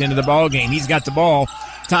checked into the ball game. He's got the ball,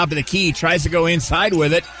 top of the key, tries to go inside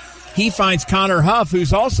with it. He finds Connor Huff,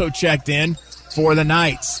 who's also checked in for the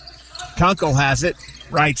Knights. Kunkel has it,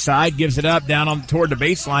 right side, gives it up down toward the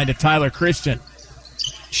baseline to Tyler Christian.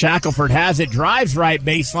 Shackelford has it, drives right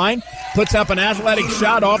baseline, puts up an athletic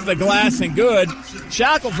shot off the glass and good.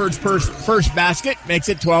 Shackelford's first basket makes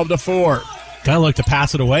it 12-4. Kind of looked to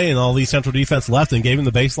pass it away, and all the Central defense left and gave him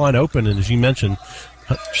the baseline open. And as you mentioned,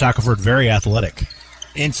 Shackelford very athletic.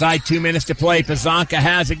 Inside 2 minutes to play. Pazanka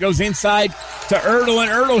has it. Goes inside to Ertl,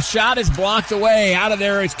 and Ertl's shot is blocked away. Out of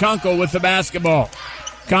there is Kunkel with the basketball.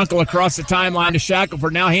 Kunkel across the timeline to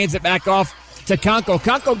Shackelford. Now hands it back off to Kunkel.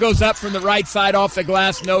 Kunkel goes up from the right side off the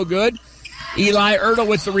glass. No good. Eli Ertl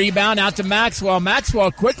with the rebound out to Maxwell.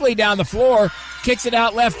 Maxwell quickly down the floor. Kicks it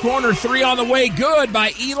out left corner. 3 on the way. Good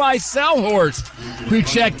by Eli Selhorst, who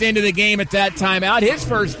checked into the game at that timeout. His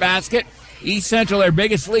first basket. East Central, their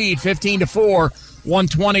biggest lead, 15-4.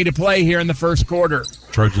 1:20 to play here in the first quarter.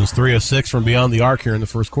 Trojans 3 of 6 from beyond the arc here in the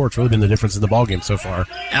first quarter. It's really been the difference in the ballgame so far.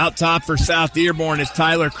 Out top for South Dearborn is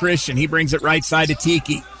Tyler Christian. He brings it right side to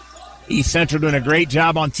Tiki. East Central doing a great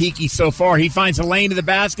job on Tiki so far. He finds a lane to the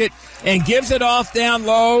basket and gives it off down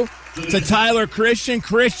low to Tyler Christian.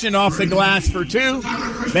 Christian off the glass for 2.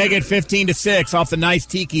 Make it 15-6 off the nice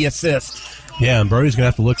Tiki assist. Yeah, and Brody's going to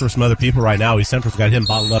have to look for some other people right now. East Central's got him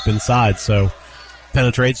bottled up inside, so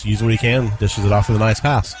penetrates, using what he can, dishes it off with a nice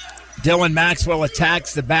pass. Dylan Maxwell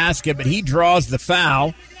attacks the basket, but he draws the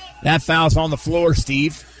foul. That foul's on the floor,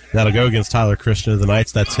 Steve. That'll go against Tyler Christian of the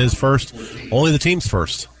Knights. That's his first, only the team's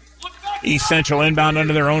first. East Central inbound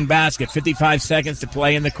under their own basket. 55 seconds to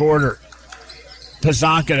play in the quarter.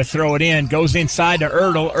 Pazanka to throw it in. Goes inside to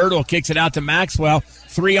Ertl. Ertl kicks it out to Maxwell.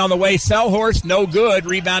 3 on the way. Selhorst, no good.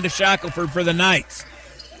 Rebound to Shackelford for the Knights.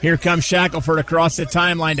 Here comes Shackelford across the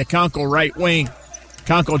timeline to Kunkel, right wing.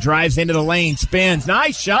 Kunkel drives into the lane, spins.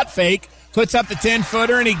 Nice shot fake. Puts up the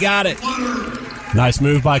 10-footer, and he got it. Nice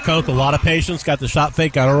move by Kunkel. A lot of patience. Got the shot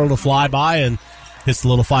fake. Got Ertl to fly by and hits the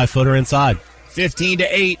little 5-footer inside.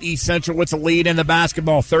 15-8. East Central with the lead in the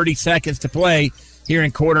basketball. 30 seconds to play here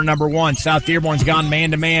in quarter number 1. South Dearborn's gone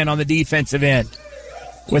man-to-man on the defensive end.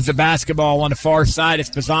 With the basketball on the far side, it's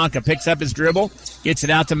Pazanka. Picks up his dribble, gets it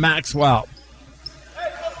out to Maxwell.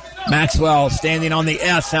 Maxwell standing on the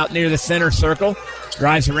S out near the center circle.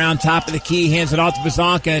 Drives around top of the key, hands it off to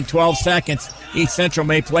Pazanka in 12 seconds. East Central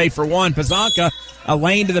may play for 1. Pazanka, a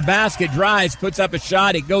lane to the basket, drives, puts up a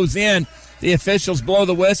shot. It goes in. The officials blow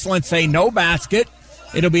the whistle and say no basket.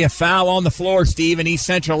 It'll be a foul on the floor, Steve, and East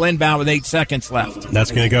Central inbound with 8 seconds left.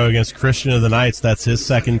 That's going to go against Christian of the Knights. That's his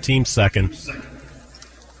second, team second.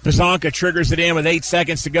 Pizanka triggers it in with 8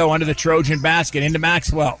 seconds to go under the Trojan basket into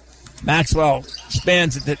Maxwell. Maxwell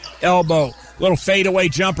spins at the elbow. Little fadeaway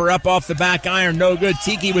jumper up off the back iron. No good.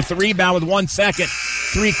 Tiki with the rebound with 1 second.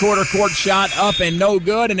 Three-quarter court shot up and no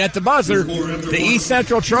good. And at the buzzer, the East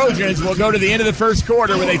Central Trojans will go to the end of the first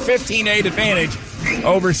quarter with a 15-8 advantage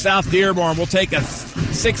over South Dearborn. We'll take a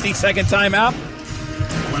 60-second timeout.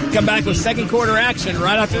 Come back with second quarter action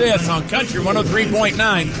right after this on Country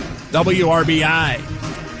 103.9 WRBI.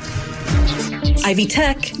 Ivy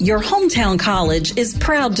Tech, your hometown college, is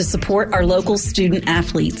proud to support our local student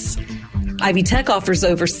athletes. Ivy Tech offers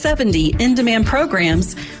over 70 in-demand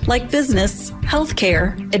programs like business,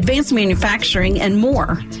 healthcare, advanced manufacturing, and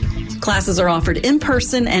more. Classes are offered in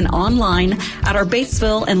person and online at our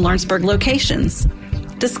Batesville and Lawrenceburg locations.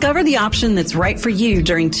 Discover the option that's right for you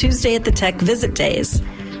during Tuesday at the Tech Visit Days.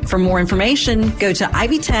 For more information, go to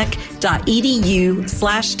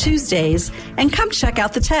ivytech.edu/Tuesdays and come check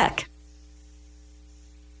out the Tech.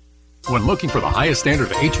 When looking for the highest standard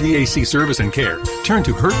of HVAC service and care, turn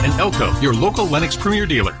to Hurt & Elko, your local Lennox Premier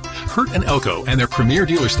dealer. Hurt & Elko and their Premier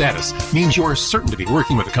dealer status means you're certain to be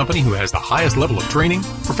working with a company who has the highest level of training,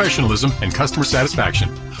 professionalism, and customer satisfaction.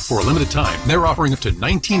 For a limited time, they're offering up to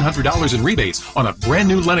 $1,900 in rebates on a brand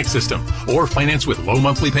new Lennox system or finance with low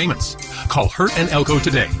monthly payments. Call Hurt & Elko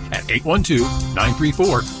today at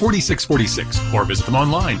 812-934-4646 or visit them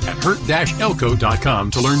online at hurt-elko.com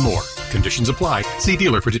to learn more. Conditions apply. See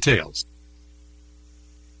dealer for details.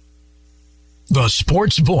 The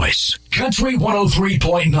Sports Voice, Country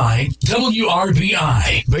 103.9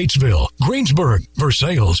 WRBI, Batesville, Greensburg,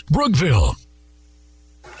 Versailles, Brookville.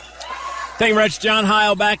 Thank you very much, John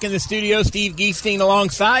Heil back in the studio. Steve Geesting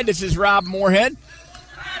alongside. This is Rob Moorhead.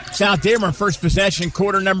 South Dearborn, first possession,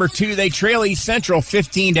 quarter number 2. They trail East Central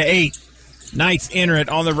 15-8. Knights enter it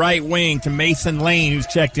on the right wing to Mason Lane, who's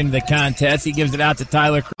checked into the contest. He gives it out to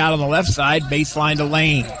Tyler Crowd on the left side, baseline to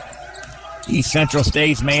Lane. East Central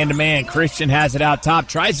stays man-to-man. Christian has it out top,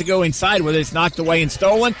 tries to go inside with it. It's knocked away and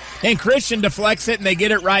stolen, and Christian deflects it, and they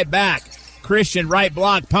get it right back. Christian, right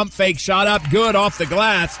block, pump fake, shot up, good off the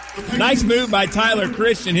glass. Nice move by Tyler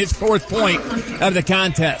Christian, his 4th point of the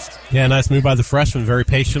contest. Yeah, nice move by the freshman. Very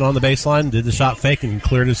patient on the baseline, did the shot fake, and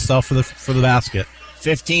cleared himself for the basket.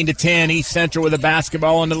 15-10, East Central with a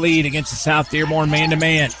basketball in the lead against the South Dearborn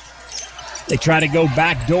man-to-man. They try to go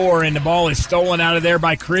back door, and the ball is stolen out of there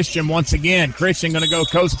by Christian once again. Christian going to go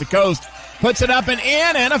coast to coast, puts it up and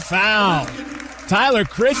in, and a foul. Tyler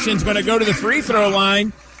Christian's going to go to the free throw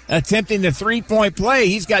line, attempting the three-point play.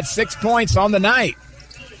 He's got 6 points on the night.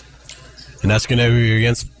 And that's going to be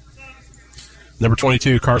against number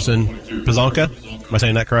 22, Carson Pizanka. Am I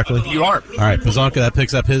saying that correctly? You are. All right, Pizanka, that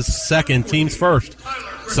picks up his second, team's first.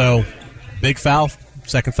 So, big foul,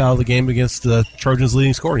 second foul of the game against the Trojans'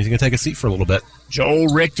 leading scorer. He's going to take a seat for a little bit. Joel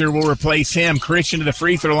Richter will replace him. Christian to the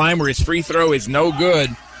free throw line where his free throw is no good.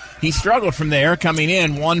 He struggled from there, coming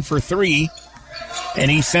in 1 for 3. And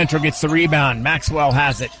East Central gets the rebound. Maxwell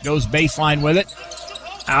has it. Goes baseline with it.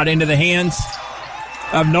 Out into the hands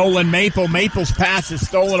of Nolan Maple. Maple's pass is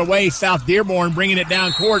stolen away. South Dearborn bringing it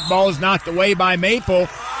down court. Ball is knocked away by Maple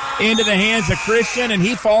into the hands of Christian, and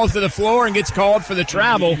he falls to the floor and gets called for the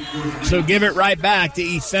travel. So give it right back to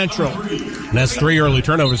East Central. And that's 3 early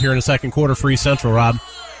turnovers here in the second quarter for East Central, Rob.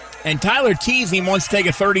 And Tyler Teasing wants to take a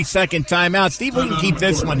 30-second timeout. Steve, we can keep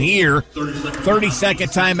this one here. 30-second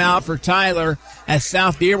timeout for Tyler as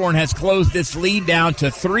South Dearborn has closed this lead down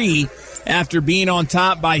to 3 after being on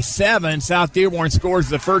top by 7. South Dearborn scores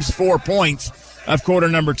the first 4 points of quarter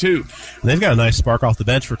number 2. And they've got a nice spark off the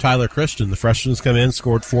bench for Tyler Christian. The freshman's come in,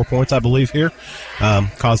 scored 4 points, I believe, here.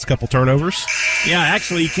 Caused a couple turnovers. Yeah,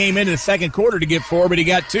 actually, he came into the second quarter to get 4, but he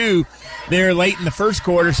got 2 there late in the first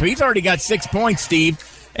quarter. So he's already got 6 points, Steve,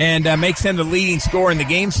 and makes him the leading scorer in the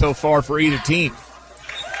game so far for either team.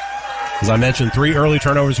 As I mentioned, 3 early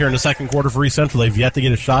turnovers here in the second quarter for East Central. They've yet to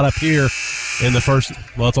get a shot up here in the first,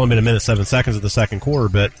 well, it's only been a minute, 7 seconds of the second quarter,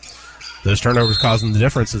 but those turnovers causing the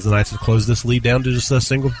difference as the Knights have closed this lead down to just a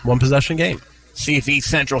single one-possession game. See if East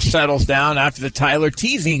Central settles down after the Tyler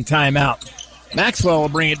Teasing timeout. Maxwell will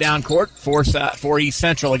bring it down court for East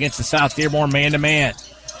Central against the South Dearborn man-to-man.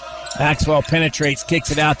 Maxwell penetrates,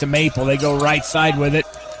 kicks it out to Maple. They go right side with it.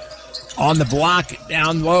 On the block,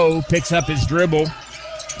 down low, picks up his dribble.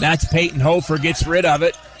 That's Peyton Hofer, gets rid of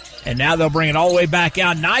it. And now they'll bring it all the way back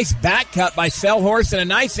out. Nice back cut by Selhorst and a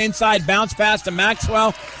nice inside bounce pass to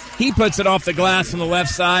Maxwell. He puts it off the glass on the left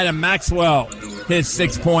side, and Maxwell, his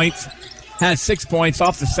 6 points, has 6 points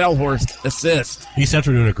off the Selhorst assist. East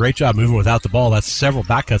Central doing a great job moving without the ball. That's several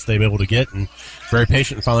back cuts they've been able to get, and very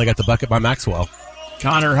patient and finally got the bucket by Maxwell.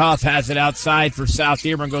 Connor Huff has it outside for South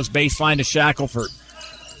Dearborn, goes baseline to Shackelford.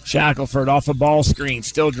 Shackelford off a ball screen,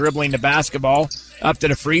 still dribbling the basketball up to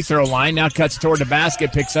the free throw line. Now cuts toward the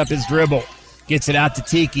basket, picks up his dribble. Gets it out to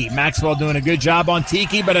Tiki. Maxwell doing a good job on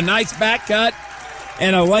Tiki, but a nice back cut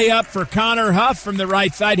and a layup for Connor Huff from the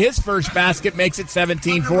right side. His first basket makes it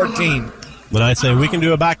 17-14. The Knights say we can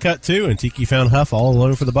do a back cut too, and Tiki found Huff all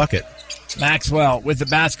alone for the bucket. Maxwell with the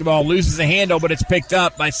basketball, loses a handle, but it's picked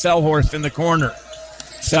up by Selhorst in the corner.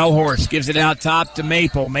 Selhorst gives it out top to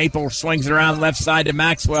Maple. Maple swings it around left side to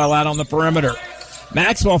Maxwell out on the perimeter.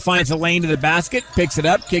 Maxwell finds a lane to the basket, picks it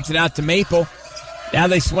up, kicks it out to Maple. Now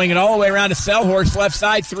they swing it all the way around to Selhorst, left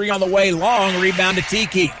side, 3 on the way, long, rebound to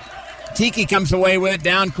Tiki. Tiki comes away with it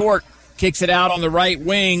down court, kicks it out on the right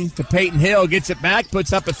wing to Peyton Hill, gets it back,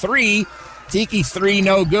 puts up a 3. Tiki's 3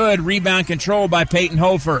 no good, rebound controlled by Peyton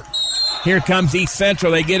Hofer. Here comes East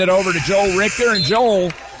Central. They get it over to Joel Richter, and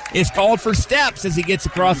Joel is called for steps as he gets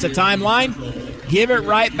across the timeline. Give it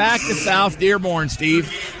right back to South Dearborn,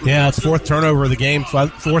 Steve. Yeah, it's 4th turnover of the game,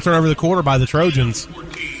 4th turnover of the quarter by the Trojans.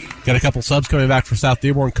 Got a couple subs coming back for South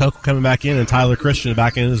Dearborn. Coke coming back in, and Tyler Christian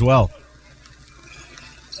back in as well.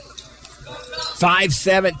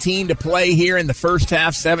 5:17 to play here in the first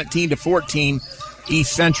half, 17-14,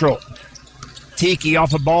 East Central. Tiki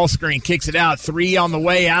off a ball screen, kicks it out. 3 on the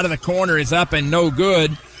way, out of the corner is up and no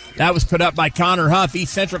good. That was put up by Connor Huff.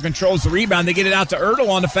 East Central controls the rebound. They get it out to Ertl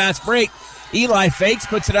on the fast break. Eli fakes,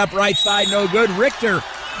 puts it up right side, no good. Richter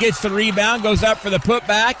gets the rebound, goes up for the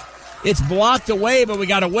putback. It's blocked away, but we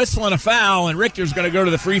got a whistle and a foul, and Richter's going to go to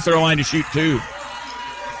the free throw line to shoot 2.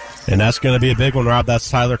 And that's going to be a big one, Rob. That's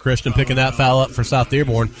Tyler Christian picking that foul up for South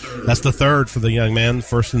Dearborn. That's the 3rd for the young man,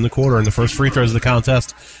 first in the quarter, and the first free throws of the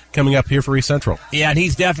contest coming up here for East Central. Yeah, and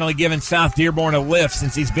he's definitely given South Dearborn a lift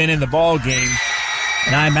since he's been in the ball game.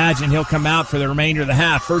 And I imagine he'll come out for the remainder of the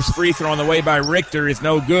half. First free throw on the way by Richter is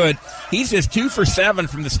no good. He's just 2 for 7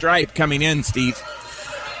 from the stripe coming in, Steve.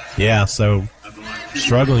 Yeah, so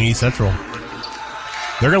struggling East Central.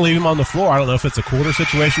 They're going to leave him on the floor. I don't know if it's a quarter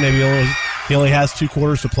situation. Maybe he only has 2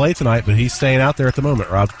 quarters to play tonight, but he's staying out there at the moment,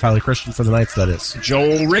 Rob. Tyler Christian for the Knights, that is.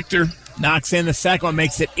 Joel Richter knocks in the second one,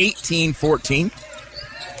 makes it 18-14.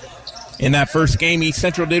 In that first game, East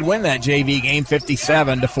Central did win that JV game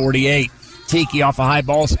 57-48. Tiki off a high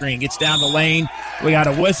ball screen, gets down the lane. We got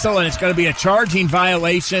a whistle, and it's going to be a charging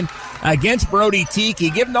violation against Brody Tiki.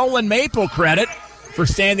 Give Nolan Maple credit for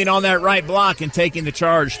standing on that right block and taking the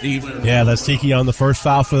charge, Steve. Yeah, that's Tiki on the first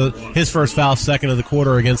foul for his first foul, second of the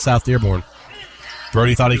quarter against South Dearborn.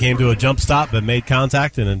 Brody thought he came to a jump stop, but made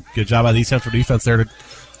contact, and a good job by the East Central defense there to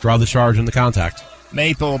draw the charge in the contact.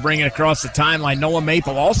 Maple will bring it across the timeline. Noah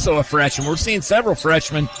Maple, also a freshman. We're seeing several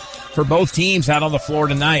freshmen for both teams out on the floor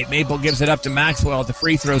tonight. Maple gives it up to Maxwell at the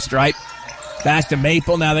free throw stripe. Back to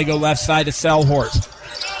Maple. Now they go left side to Selhorst.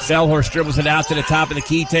 Selhorst dribbles it out to the top of the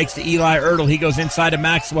key, takes to Eli Ertl. He goes inside to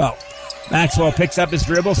Maxwell. Maxwell picks up his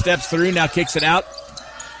dribble, steps through, now kicks it out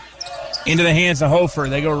into the hands of Hofer.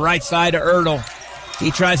 They go right side to Ertl. He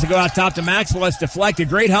tries to go out top to Maxwell. It's deflected.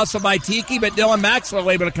 Great hustle by Tiki, but Dylan Maxwell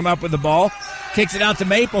able to come up with the ball. Kicks it out to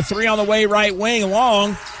Maple. 3 on the way, right wing,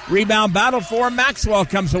 long. Rebound battle for him. Maxwell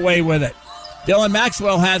comes away with it. Dylan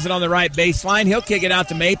Maxwell has it on the right baseline. He'll kick it out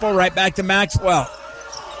to Maple, right back to Maxwell.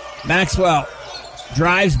 Maxwell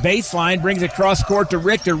drives baseline, brings it cross court to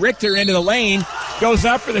Richter. Richter into the lane, goes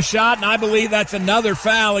up for the shot, and I believe that's another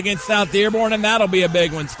foul against South Dearborn, and that'll be a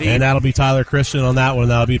big one, Steve. And that'll be Tyler Christian on that one.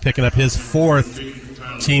 That'll be picking up his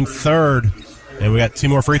 4th, team 3rd. And we got 2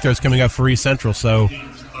 more free throws coming up for East Central, so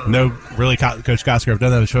no, really, Coach Cosgrove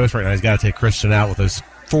doesn't have a choice right now. He's got to take Christian out with those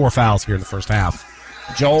 4 fouls here in the first half.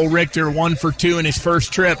 Joel Richter 1 for 2 in his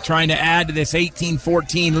first trip, trying to add to this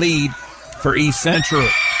 18-14 lead for East Central.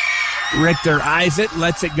 Richter eyes it,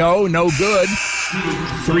 lets it go, no good.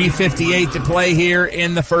 3:58 to play here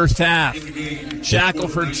in the first half.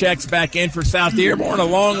 Shackelford checks back in for South Dearborn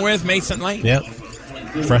along with Mason Lane. Yep.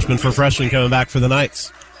 Freshman for freshman coming back for the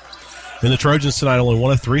Knights. And the Trojans tonight only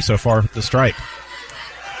 1 of 3 so far at the stripe.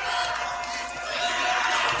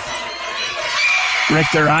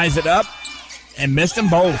 Richter eyes it up and missed them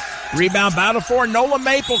both. Rebound battle for Nolan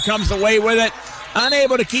Maple comes away with it.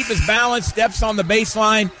 Unable to keep his balance, steps on the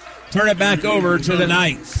baseline, turn it back over to the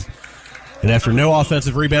Knights. And after no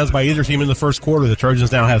offensive rebounds by either team in the first quarter, the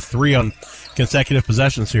Trojans now have 3 on consecutive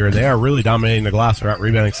possessions here, and they are really dominating the glass. They're out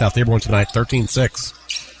rebounding South Dearborn tonight, 13-6.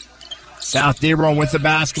 South Dearborn with the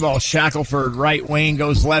basketball. Shackelford, right wing,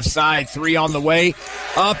 goes left side. 3 on the way.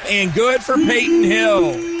 Up and good for Peyton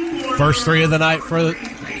Hill. First 3 of the night for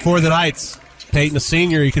the Knights. Peyton, a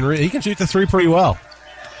senior, he can shoot the 3 pretty well.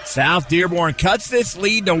 South Dearborn cuts this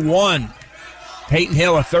lead to 1. Peyton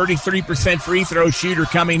Hill, a 33% free throw shooter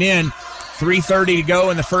coming in. 3:30 to go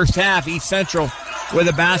in the first half. East Central with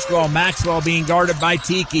a basketball. Maxwell being guarded by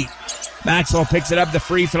Tiki. Maxwell picks it up the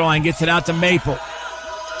free throw line, gets it out to Maple.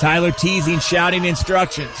 Tyler Teasing shouting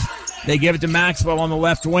instructions. They give it to Maxwell on the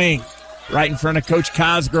left wing, right in front of Coach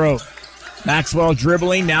Cosgrove. Maxwell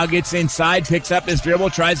dribbling, now gets inside, picks up his dribble,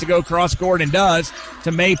 tries to go cross court and does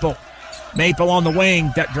to Maple. Maple on the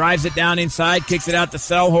wing, drives it down inside, kicks it out to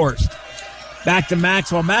Selhorst. Back to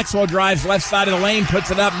Maxwell. Maxwell drives left side of the lane,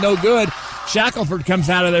 puts it up, no good. Shackelford comes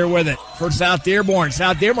out of there with it for South Dearborn.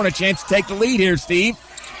 South Dearborn a chance to take the lead here, Steve.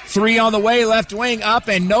 3 on the way, left wing up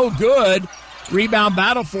and no good. Rebound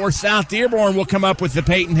battle for South Dearborn will come up with the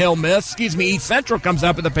Peyton Hill miss. East Central comes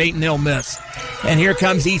up with the Peyton Hill miss. And here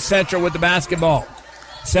comes East Central with the basketball.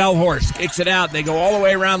 Selhorst kicks it out. They go all the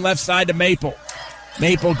way around left side to Maple.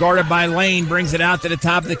 Maple guarded by Lane, brings it out to the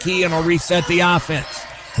top of the key and will reset the offense.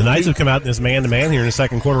 The Knights have come out in this man-to-man here in the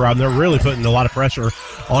second quarter, Rob. They're really putting a lot of pressure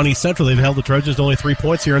on East Central. They've held the Trojans to only 3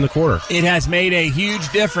 points here in the quarter. It has made a huge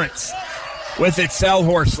difference. With it,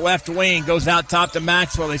 Selhorst, left wing, goes out top to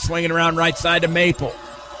Maxwell. They swing it around right side to Maple.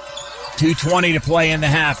 2:20 to play in the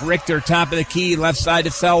half. Richter, top of the key, left side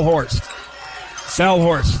to Selhorst.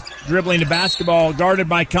 Selhorst dribbling the basketball, guarded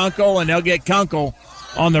by Kunkel, and they'll get Kunkel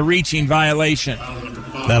on the reaching violation.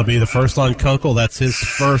 That'll be the first on Kunkel. That's his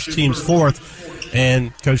first, team's fourth.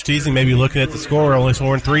 And Coach Teasing may be looking at the score, only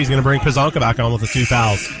scoring 3. He's going to bring Pizanka back on with the 2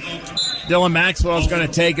 fouls. Dylan Maxwell is going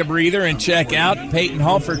to take a breather and check out. Peyton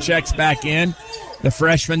Hulfer checks back in. The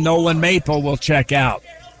freshman Nolan Maple will check out.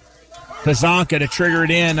 Pizanka to trigger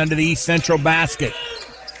it in under the East Central basket.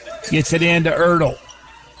 Gets it in to Ertl.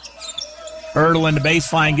 Ertl in the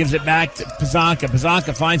baseline gives it back to Pizanka.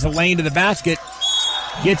 Pizanka finds a lane to the basket.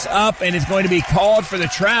 Gets up and is going to be called for the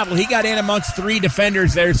travel. He got in amongst 3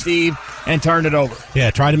 defenders there, Steve, and turned it over.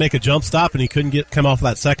 Yeah, tried to make a jump stop, and he couldn't come off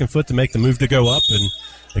that second foot to make the move to go up. And,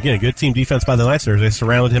 again, good team defense by the Knights there. They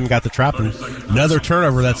surrounded him and got the trap. And another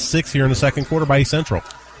turnover. That's 6 here in the second quarter by East Central.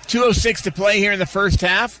 2:06 to play here in the first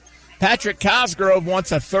half. Patrick Cosgrove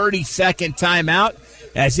wants a 30-second timeout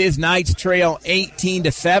as his Knights trail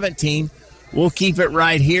 18-17. We'll keep it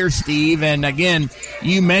right here, Steve. And, again,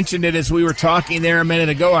 you mentioned it as we were talking there a minute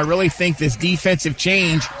ago. I really think this defensive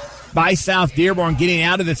change by South Dearborn, getting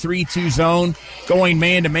out of the 3-2 zone, going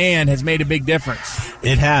man-to-man, has made a big difference.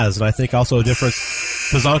 It has, and I think also a difference.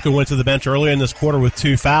 Pizanka went to the bench earlier in this quarter with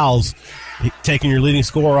 2 fouls, taking your leading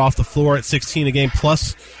scorer off the floor at 16 a game,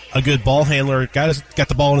 plus a good ball handler. Got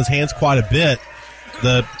the ball in his hands quite a bit.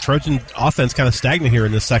 The Trojan offense kind of stagnant here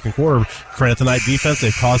in this second quarter. Credit the Knight defense.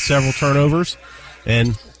 They've caused several turnovers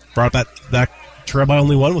and brought that trail by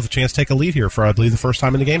only 1 with a chance to take a lead here for, I believe, the first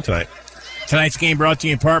time in the game tonight. Tonight's game brought to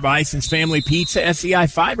you in part by Ison's Family Pizza, SEI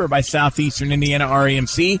Fiber by Southeastern Indiana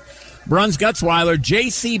REMC, Bruns Gutzweiler,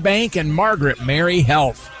 JC Bank, and Margaret Mary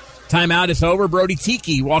Health. Timeout is over. Brody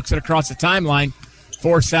Tiki walks it across the timeline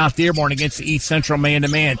for South Dearborn against the East Central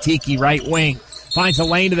man-to-man. Tiki, right wing. Finds a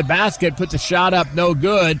lane to the basket, puts a shot up, no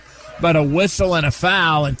good, but a whistle and a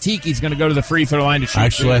foul, and Tiki's going to go to the free throw line to shoot.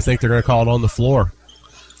 Actually, I think they're going to call it on the floor.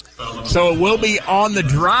 So it will be on the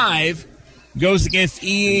drive. Goes against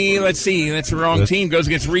that's the wrong team. Goes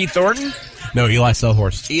against Reed Thornton. No, Eli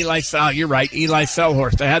Selhorst. You're right, Eli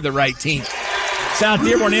Selhorst. I had the right team. South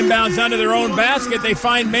Dearborn inbounds under their own basket. They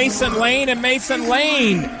find Mason Lane, and Mason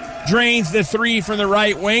Lane drains the 3 from the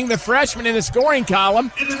right wing. The freshman in the scoring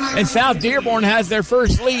column, and South Dearborn has their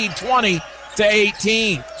first lead,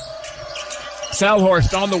 20-18.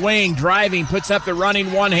 Selhorst on the wing, driving, puts up the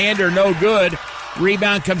running one-hander, no good.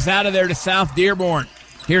 Rebound comes out of there to South Dearborn.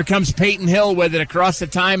 Here comes Peyton Hill with it across the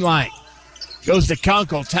timeline. Goes to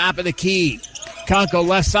Kunkel, top of the key. Kunkel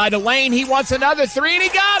left side of lane. He wants another 3, and he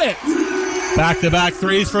got it. Back-to-back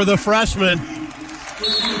 3s for the freshman.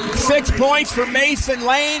 6 points for Mason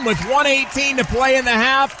Lane with 1:18 to play in the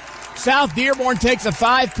half. South Dearborn takes a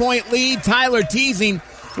 5-point lead. Tyler Teasing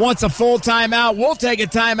wants a full timeout. We'll take a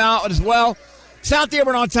timeout as well. South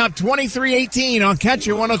Dearborn on top 23-18 on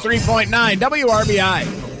Country 103.9 WRBI.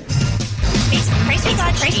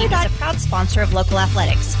 Chrysler Dodge is a proud sponsor of local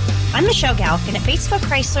athletics. I'm Michelle Galk, and at Batesville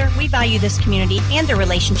Chrysler, we value this community and the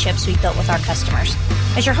relationships we've built with our customers.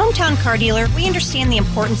 As your hometown car dealer, we understand the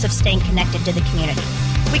importance of staying connected to the community.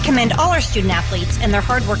 We commend all our student athletes and their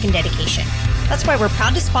hard work and dedication. That's why we're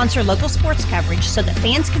proud to sponsor local sports coverage so that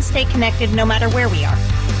fans can stay connected no matter where we are.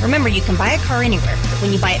 Remember, you can buy a car anywhere, but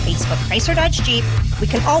when you buy at Batesville Chrysler Dodge Jeep, we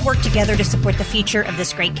can all work together to support the future of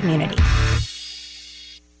this great community.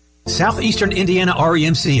 Southeastern Indiana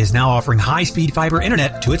REMC is now offering high-speed fiber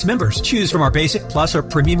internet to its members. Choose from our basic, plus, or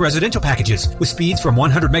premium residential packages with speeds from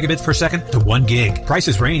 100 megabits per second to 1 gig.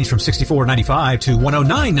 Prices range from $64.95 to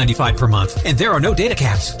 $109.95 per month, and there are no data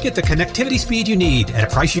caps. Get the connectivity speed you need at a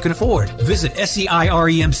price you can afford. Visit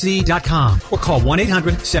SCIREMC.com or call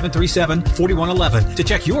 1-800-737-4111 to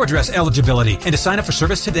check your address eligibility and to sign up for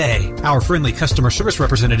service today. Our friendly customer service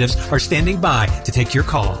representatives are standing by to take your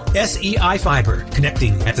call. SEI Fiber,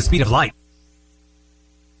 connecting at the speed of light.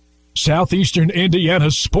 Southeastern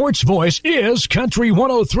Indiana's sports voice is Country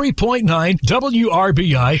 103.9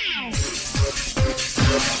 WRBI.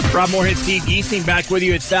 Rob Moorhead, Steve Geesting back with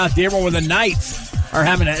you at South Dearborn, where the Knights are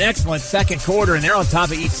having an excellent second quarter, and they're on top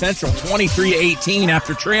of East Central 23-18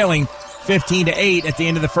 after trailing 15-8 at the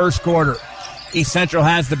end of the first quarter. East Central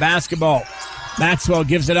has the basketball. Maxwell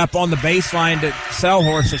gives it up on the baseline to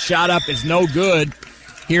Selhorst. The shot up is no good.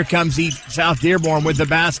 Here comes South Dearborn with the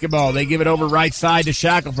basketball. They give it over right side to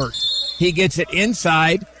Shackelford. He gets it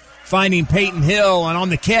inside, finding Peyton Hill, and on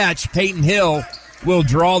the catch, Peyton Hill will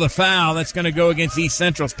draw the foul. That's going to go against East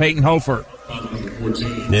Central's Peyton Hofer.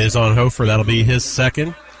 It is on Hofer. That'll be his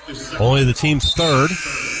second. Only the team's third.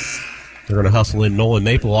 They're going to hustle in Nolan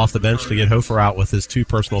Maple off the bench to get Hofer out with his 2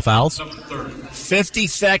 personal fouls. 50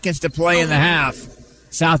 seconds to play in the half.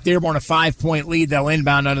 South Dearborn a 5-point lead. They'll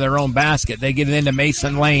inbound under their own basket. They get it into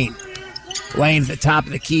Mason Lane. Lane's at the top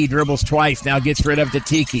of the key, dribbles twice, now gets rid of it to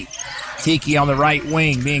Tiki. Tiki on the right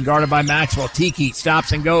wing, being guarded by Maxwell. Tiki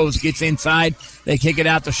stops and goes, gets inside. They kick it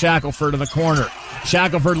out to Shackelford to the corner.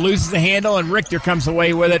 Shackelford loses the handle, and Richter comes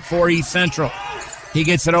away with it for East Central. He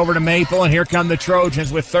gets it over to Maple, and here come the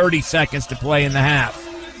Trojans with 30 seconds to play in the half.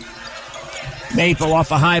 Maple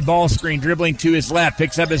off a high ball screen, dribbling to his left,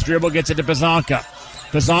 picks up his dribble, gets it to Pazanka.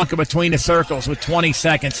 Pazanka between the circles with 20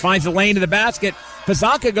 seconds. Finds the lane to the basket.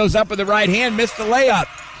 Pazanka goes up with the right hand, missed the layup.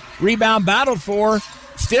 Rebound battled for,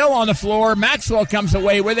 still on the floor. Maxwell comes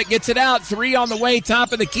away with it, gets it out. 3 on the way,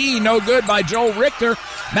 top of the key. No good by Joel Richter.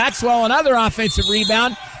 Maxwell, another offensive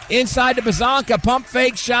rebound. Inside to Pazanka. Pump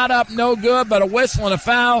fake, shot up, no good, but a whistle and a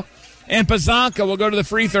foul. And Pazanka will go to the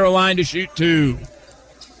free throw line to shoot 2.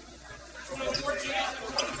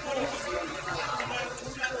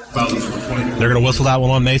 They're going to whistle that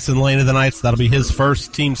one on Mason Lane of the Knights. That'll be his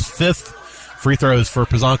first, team's 5th free throws for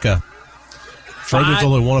Pazanka. Trojans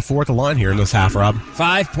only 1 of 4 at the line here in this half, Rob.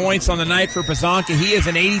 5 points on the night for Pazanka. He is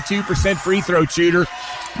an 82% free throw shooter.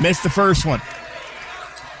 Missed the first one.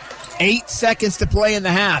 8 seconds to play in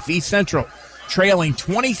the half. East Central trailing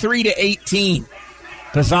 23-18.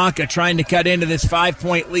 Pazanka trying to cut into this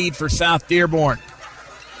 5-point lead for South Dearborn.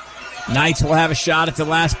 Knights will have a shot at the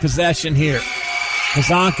last possession here.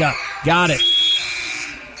 Pazanka got it.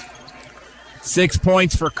 6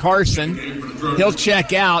 points for Carson. He'll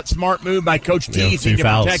check out. Smart move by Coach Teasy to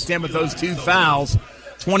protect him with those 2 fouls.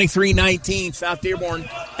 23-19. South Dearborn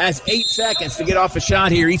has 8 seconds to get off a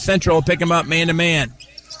shot here. East Central will pick him up man-to-man.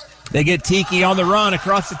 They get Tiki on the run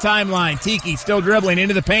across the timeline. Tiki still dribbling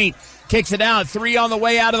into the paint. Kicks it out. 3 on the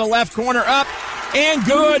way out of the left corner. Up and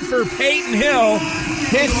good for Peyton Hill.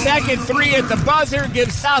 His second 3 at the buzzer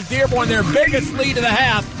gives South Dearborn their biggest lead of the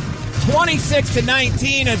half.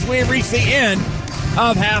 26-19 as we reach the end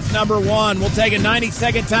of half number 1. We'll take a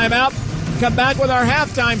 90-second timeout. Come back with our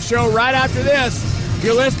halftime show right after this.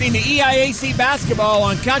 You're listening to EIAC Basketball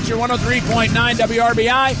on Country 103.9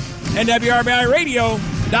 WRBI and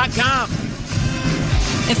WRBIRadio.com.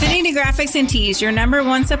 Affinity Graphics and Tees, your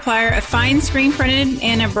 #1 supplier of fine screen printed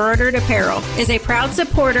and embroidered apparel, is a proud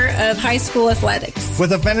supporter of high school athletics.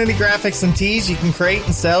 With Affinity Graphics and Tees, you can create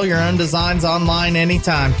and sell your own designs online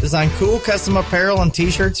anytime. Design cool custom apparel and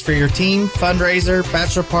t-shirts for your team, fundraiser,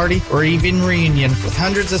 bachelor party, or even reunion. With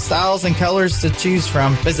hundreds of styles and colors to choose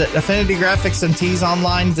from, visit Affinity Graphics and Tees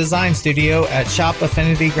online design studio at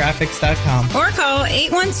shopaffinitygraphics.com. Or call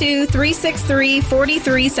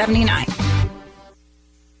 812-363-4379.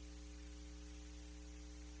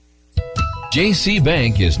 JC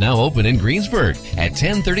Bank is now open in Greensburg at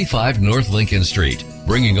 1035 North Lincoln Street,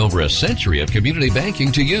 bringing over a century of community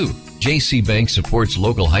banking to you. JC Bank supports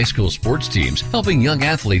local high school sports teams, helping young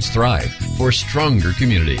athletes thrive for stronger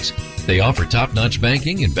communities. They offer top-notch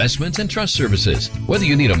banking, investments, and trust services. Whether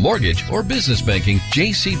you need a mortgage or business banking,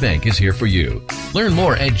 JC Bank is here for you. Learn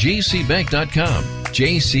more at jcbank.com.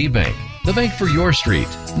 JC Bank, the bank for your street,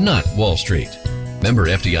 not Wall Street. Member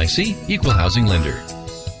FDIC, Equal Housing Lender.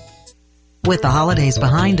 With the holidays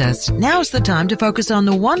behind us, now's the time to focus on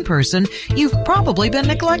the one person you've probably been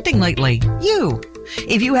neglecting lately, you.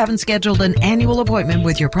 If you haven't scheduled an annual appointment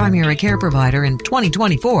with your primary care provider in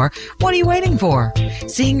 2024, what are you waiting for?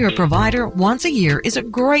 Seeing your provider once a year is a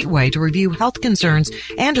great way to review health concerns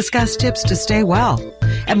and discuss tips to stay well.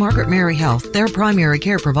 At Margaret Mary Health, their primary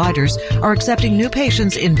care providers are accepting new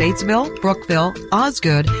patients in Batesville, Brookville,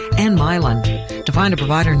 Osgood, and Milan. To find a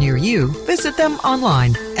provider near you, visit them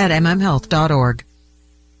online at mmhealth.org.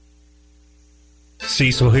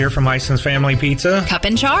 Cecil here from Ison's Family Pizza. Cup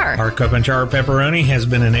and Char. Our Cup and Char pepperoni has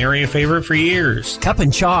been an area favorite for years. Cup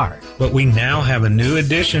and Char. But we now have a new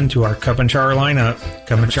addition to our Cup and Char lineup,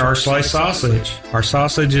 Cup and Char sliced sausage. Our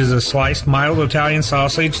sausage is a sliced mild Italian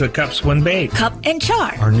sausage that cups when baked. Cup and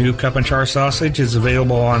Char. Our new Cup and Char sausage is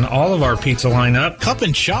available on all of our pizza lineup. Cup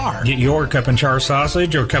and Char. Get your Cup and Char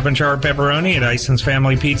sausage or Cup and Char pepperoni at Ison's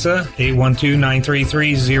Family Pizza,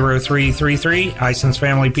 812-933-0333,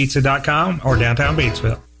 IsonsFamilyPizza.com, or downtown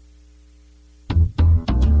Batesville.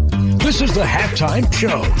 This is the Halftime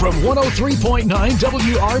Show from 103.9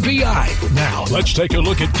 WRBI. Now, let's take a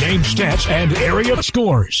look at game stats and area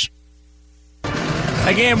scores.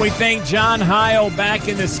 Again, we thank John Heil back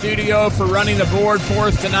in the studio for running the board for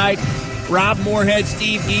us tonight. Rob Moorhead,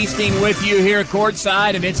 Steve Geesting with you here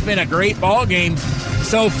courtside, and it's been a great ball game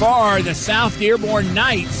so far. The South Dearborn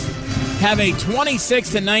Knights have a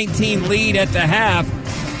 26-19 lead at the half.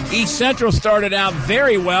 East Central started out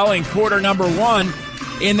very well in quarter number one.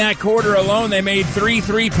 In that quarter alone, they made 3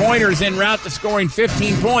 3-pointers en route to scoring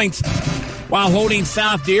 15 points while holding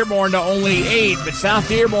South Dearborn to only 8. But South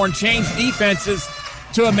Dearborn changed defenses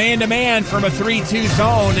to a man-to-man from a 3-2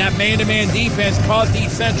 zone. That man-to-man defense caused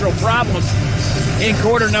East Central problems in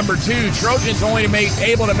quarter number two. Trojans only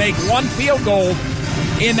able to make one field goal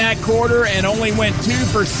in that quarter and only went 2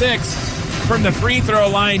 for 6 from the free throw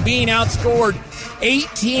line, being outscored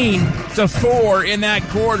 18-4 in that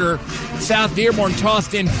quarter. South Dearborn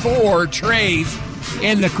tossed in 4 trays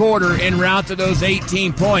in the quarter en route to those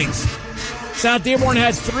 18 points. South Dearborn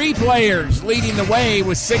has 3 players leading the way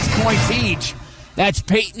with 6 points each. That's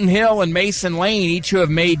Peyton Hill and Mason Lane, each who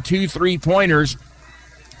have made 2 3-pointers,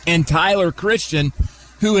 and Tyler Christian,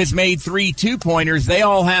 who has made 3 2-pointers. They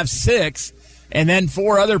all have 6, and then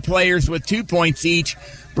 4 other players with 2 points each.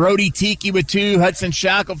 Brody Tiki with 2, Hudson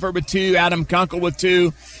Shackelford with 2, Adam Kunkel with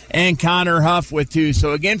 2, and Connor Huff with 2.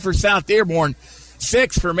 So again for South Dearborn,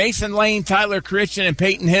 6 for Mason Lane, Tyler Christian, and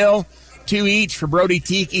Peyton Hill, 2 each for Brody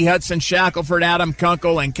Tiki, Hudson Shackelford, Adam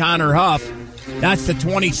Kunkel, and Connor Huff. That's the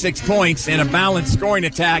 26 points in a balanced scoring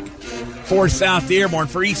attack for South Dearborn.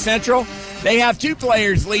 For East Central, they have 2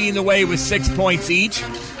 players leading the way with 6 points each.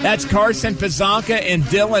 That's Carson Pizanka and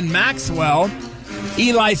Dylan Maxwell.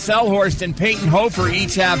 Eli Selhorst and Peyton Hofer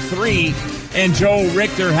each have 3, and Joel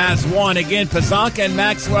Richter has 1. Again, Pizanka and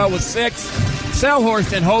Maxwell with 6,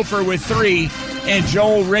 Selhorst and Hofer with 3, and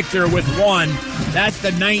Joel Richter with 1. That's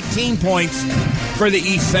the 19 points for the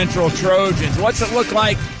East Central Trojans. What's it look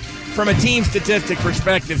like from a team statistic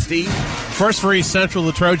perspective, Steve? First for East Central,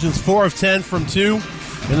 the Trojans 4 of 10 from 2.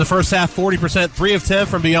 In the first half, 40%, 3 of 10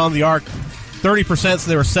 from beyond the arc. 30%, so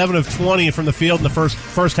they were 7 of 20 from the field in the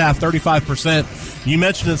first half, 35%. You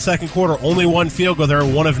mentioned in the second quarter, only 1 field goal. They were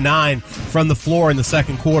 1 of 9 from the floor in the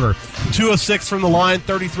second quarter. 2 of 6 from the line,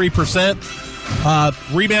 33%.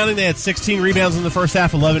 Rebounding, they had 16 rebounds in the first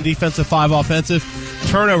half, 11 defensive, 5 offensive.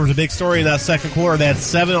 Turnovers, a big story in that second quarter. They had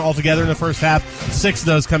 7 altogether in the first half, 6 of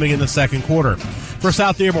those coming in the second quarter. For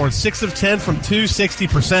South Dearborn, 6 of 10 from 2,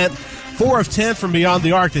 60%. 4 of 10 from beyond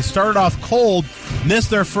the arc. They started off cold, missed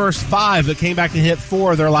their first 5, but came back to hit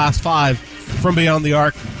 4 of their last 5 from beyond the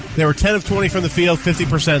arc. They were 10 of 20 from the field,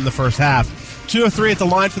 50% in the first half. 2 of 3 at the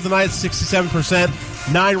line for the Knights, 67%.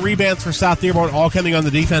 9 rebounds for South Dearborn, all coming on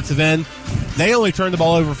the defensive end. They only turned the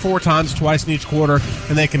ball over 4 times, twice in each quarter,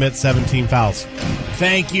 and they commit 17 fouls.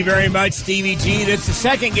 Thank you very much, Stevie G. That's the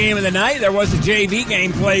second game of the night. There was a JV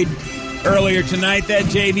game played earlier tonight. That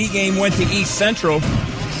JV game went to East Central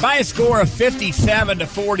by a score of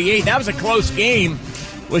 57-48. That was a close game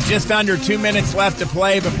with just under 2 minutes left to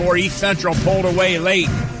play before East Central pulled away late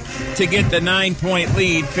to get the 9-point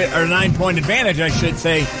lead, or 9-point advantage, I should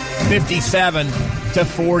say,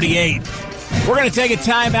 57-48. We're going to take a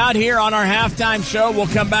timeout here on our halftime show. We'll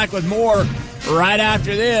come back with more right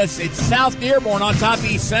after this. It's South Dearborn on top of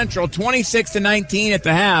East Central, 26-19 at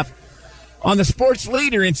the half. On the sports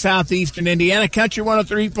leader in southeastern Indiana, Country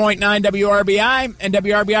 103.9 WRBI and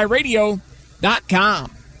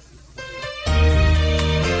WRBIRadio.com.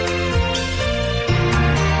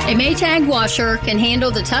 A Maytag washer can handle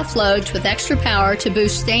the tough loads with extra power to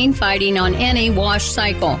boost stain fighting on any wash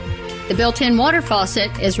cycle. The built-in water faucet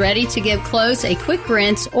is ready to give clothes a quick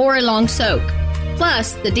rinse or a long soak.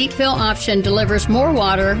 Plus, the deep fill option delivers more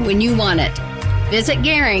water when you want it. Visit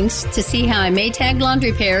Gehring's to see how a Maytag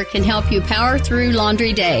laundry pair can help you power through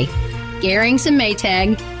laundry day. Gehring's and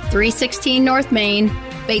Maytag, 316 North Main,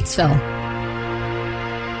 Batesville.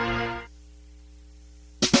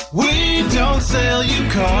 We don't sell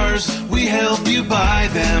you cars, we help you buy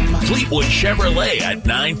them. Fleetwood Chevrolet at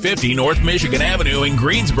 950 North Michigan Avenue in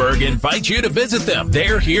Greensburg invites you to visit them.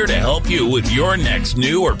 They're here to help you with your next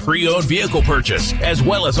new or pre-owned vehicle purchase, as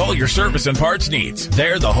well as all your service and parts needs.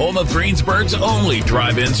 They're the home of Greensburg's only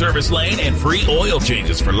drive-in service lane and free oil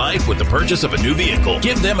changes for life with the purchase of a new vehicle.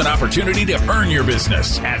 Give them an opportunity to earn your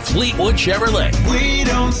business at Fleetwood Chevrolet. We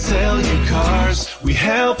don't sell you cars, we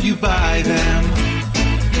help you buy them.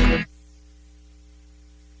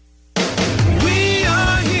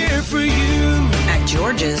 For you. At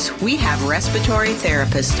George's, we have respiratory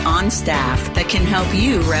therapists on staff that can help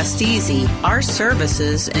you rest easy. Our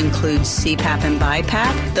services include CPAP and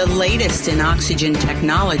BiPAP, the latest in oxygen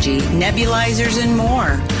technology, nebulizers, and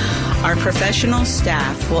more. Our professional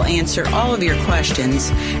staff will answer all of your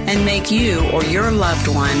questions and make you or your loved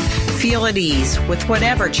one feel at ease with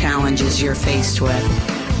whatever challenges you're faced with.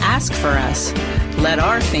 Ask for us. Let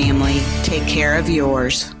our family take care of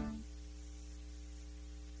yours.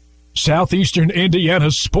 Southeastern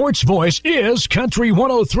Indiana's sports voice is Country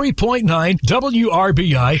 103.9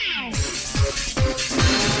 WRBI.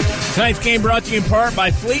 Tonight's game brought to you in part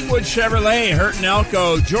by Fleetwood Chevrolet, Hurt and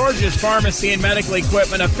Elko, George's Pharmacy and Medical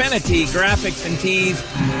Equipment, Affinity Graphics and Tees,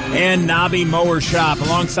 and Nobby Mower Shop.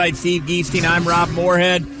 Alongside Steve Geesting, I'm Rob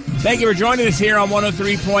Moorhead. Thank you for joining us here on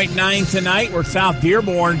 103.9 tonight, where South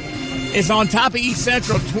Dearborn is on top of East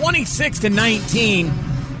Central, 26-19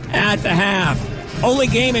 at the half. Only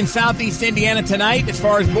game in Southeast Indiana tonight, as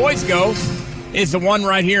far as boys go, is the one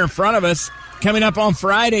right here in front of us. Coming up on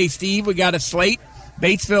Friday, Steve, we got a slate.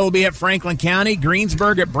 Batesville will be at Franklin County,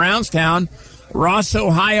 Greensburg at Brownstown, Ross,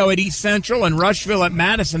 Ohio at East Central, and Rushville at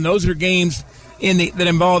Madison. Those are games that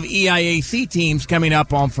involve EIAC teams coming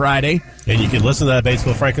up on Friday. And you can listen to that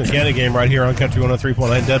Batesville-Franklin County game right here on Country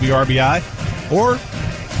 103.9 WRBI or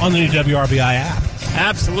on the new WRBI app.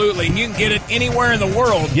 Absolutely. And you can get it anywhere in the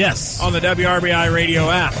world. Yes. On the WRBI radio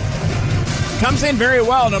app. Comes in very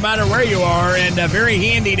well no matter where you are, and very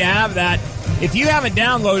handy to have that. If you haven't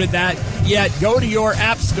downloaded that yet, go to your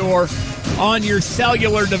app store on your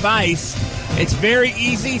cellular device. It's very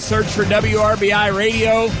easy. Search for WRBI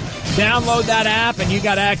radio. Download that app, and you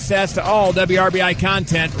got access to all WRBI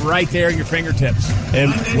content right there at your fingertips.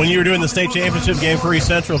 And when you were doing the state championship game for East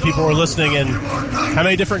Central, people were listening, and how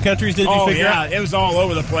many different countries did you figure out? It was all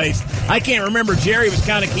over the place. I can't remember. Jerry was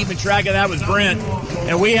kind of keeping track of that with Brent,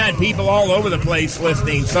 and we had people all over the place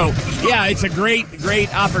listening. So, yeah, it's a great,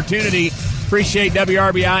 great opportunity. Appreciate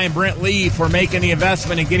WRBI and Brent Lee for making the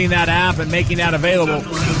investment and getting that app and making that available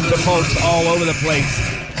to folks all over the place.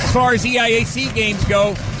 As far as EIAC games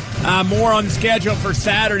go, more on the schedule for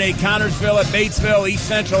Saturday. Connorsville at Batesville, East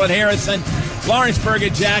Central at Harrison, Lawrenceburg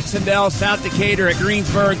at Jacksonville, South Decatur at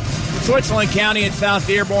Greensburg, Switzerland County at South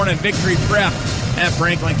Dearborn, and Victory Prep at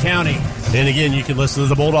Franklin County. And again, you can listen to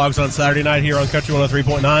the Bulldogs on Saturday night here on Country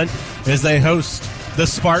 103.9 as they host the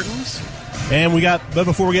Spartans. And but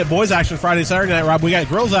before we get boys action Friday and Saturday night, Rob, we got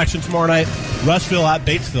girls action tomorrow night, Rushville at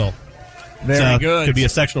Batesville. Very good. Could be a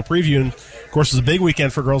sectional preview. And of course, it's a big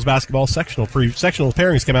weekend for girls basketball. Sectional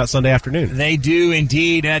pairings come out Sunday afternoon. They do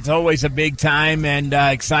indeed. That's always a big time and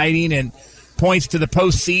exciting, and points to the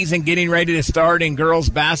postseason getting ready to start in girls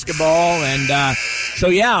basketball. And so,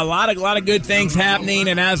 yeah, a lot of good things happening.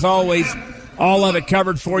 And as always, all of it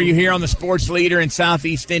covered for you here on the Sports Leader in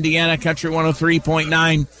Southeast Indiana, Country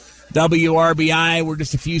 103.9 WRBI. We're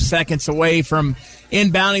just a few seconds away from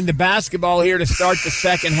inbounding the basketball here to start the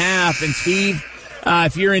second half. And Steve,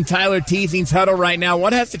 if you're in Tyler Teasing's huddle right now,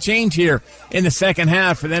 what has to change here in the second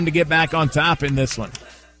half for them to get back on top in this one?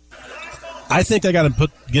 I think they got to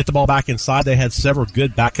get the ball back inside. They had several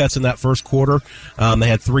good back cuts in that first quarter. They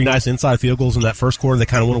had 3 nice inside field goals in that first quarter. They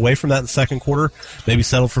kind of went away from that in the second quarter, maybe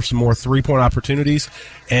settled for some more three-point opportunities,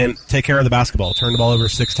 and take care of the basketball. Turn the ball over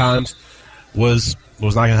 6 times was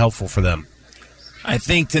not going to be helpful for them. I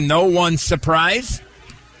think to no one's surprise,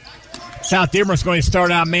 South Dearborn's going to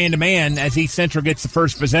start out man-to-man as East Central gets the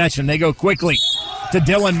first possession. They go quickly to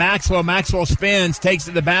Dylan Maxwell. Maxwell spins, takes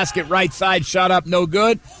it to the basket, right side, shot up, no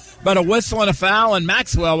good. But a whistle and a foul, and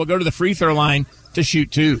Maxwell will go to the free throw line to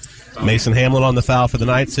shoot 2. Mason Hamlin on the foul for the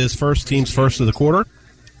Knights, his team's first of the quarter.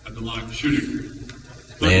 At the line, shooting.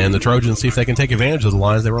 And the Trojans see if they can take advantage of the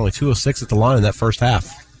lines. They were only 2 of 6 at the line in that first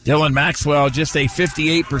half. Dylan Maxwell, just a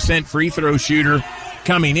 58% free throw shooter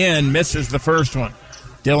coming in, misses the first one.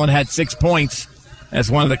 Dylan had 6 points as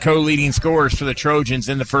one of the co-leading scorers for the Trojans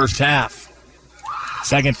in the first half.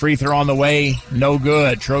 Second free throw on the way, no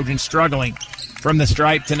good. Trojans struggling from the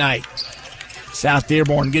stripe tonight. South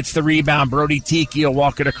Dearborn gets the rebound. Brody Tiki will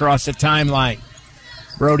walk it across the timeline.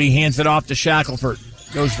 Brody hands it off to Shackelford.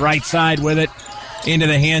 Goes right side with it into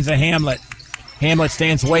the hands of Hamlet. Hamlet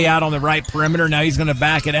stands way out on the right perimeter. Now he's going to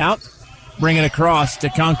back it out. Bring it across to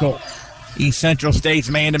Kunkel. East Central stays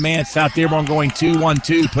man-to-man. South Dearborn going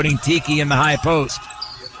 2-1-2, putting Tiki in the high post.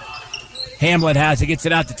 Hamlet has it, gets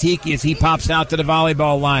it out to Tiki as he pops out to the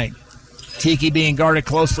volleyball line. Tiki being guarded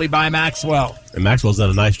closely by Maxwell. And Maxwell's done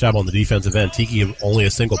a nice job on the defensive end. Tiki only a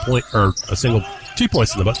single 2 points in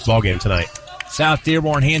the ball game tonight. South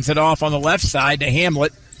Dearborn hands it off on the left side to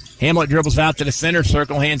Hamlet. Hamlet dribbles out to the center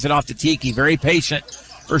circle, hands it off to Tiki. Very patient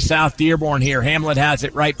for South Dearborn here. Hamlet has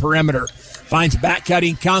it right perimeter. Finds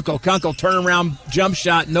back-cutting Kunkel. Kunkel turnaround jump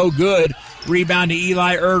shot, no good. Rebound to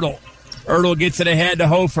Eli Ertl. Ertl gets it ahead to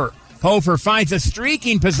Hofer. Hofer finds a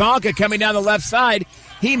streaking Pazanka coming down the left side.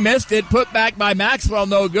 He missed it. Put back by Maxwell,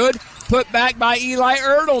 no good. Put back by Eli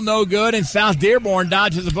Ertl, no good. And South Dearborn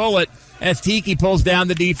dodges a bullet as Tiki pulls down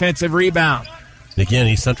the defensive rebound. Again,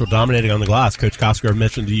 East Central dominating on the glass. Coach Cosgrove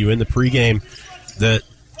mentioned to you in the pregame that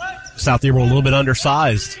South Dearborn a little bit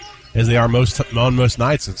undersized as they are on most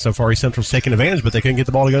nights. And so far, East Central's taken advantage, but they couldn't get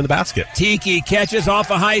the ball to go in the basket. Tiki catches off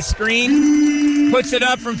a high screen, puts it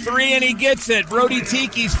up from three, and he gets it. Brody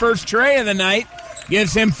Tiki's first tray of the night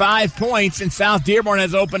gives him 5 points, and South Dearborn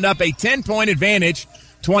has opened up a 10-point advantage,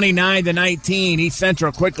 29-19. East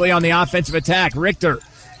Central quickly on the offensive attack. Richter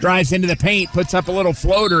drives into the paint, puts up a little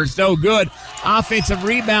floater. It's no good. Offensive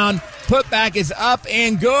rebound. Putback is up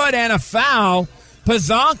and good, and a foul.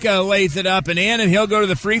 Pazanka lays it up and in, and he'll go to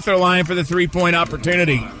the free throw line for the 3-point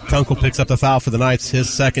opportunity. Kunkel picks up the foul for the Knights,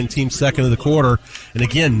 his team second of the quarter. And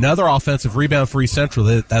again, another offensive rebound for East Central.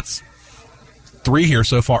 That's 3 here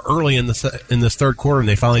so far early in this third quarter, and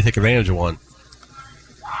they finally take advantage of one.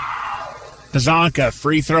 Pazanka,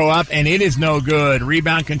 free throw up, and it is no good.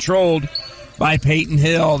 Rebound controlled by Peyton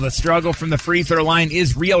Hill. The struggle from the free throw line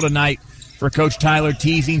is real tonight for Coach Tyler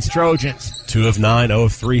Teasing's Trojans. 2 of 9, 0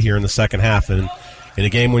 of 3 here in the second half. And in a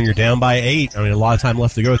game when you're down by 8, a lot of time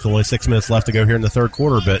left to go. It's only 6 minutes left to go here in the third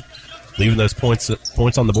quarter, but leaving those points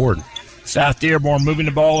on the board. South Dearborn moving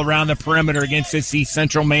the ball around the perimeter against this East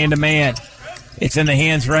Central man-to-man. It's in the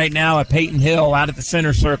hands right now of Peyton Hill out at the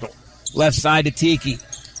center circle. Left side to Tiki.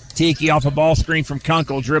 Tiki off a ball screen from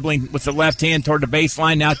Kunkel, dribbling with the left hand toward the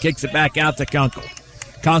baseline, now kicks it back out to Kunkel.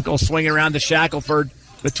 Kunkel swinging around to Shackelford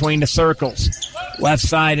between the circles. Left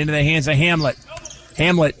side into the hands of Hamlet.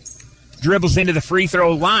 Hamlet dribbles into the free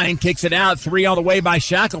throw line, kicks it out, 3 all the way by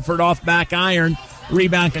Shackelford off back iron.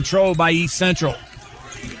 Rebound controlled by East Central.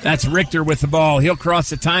 That's Richter with the ball. He'll cross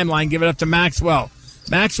the timeline, give it up to Maxwell.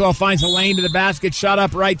 Maxwell finds a lane to the basket, shot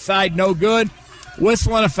up right side, no good.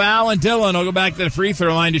 Whistle and a foul, and Dillon will go back to the free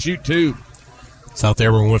throw line to shoot 2. South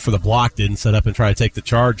Dearborn went for the block, didn't set up and try to take the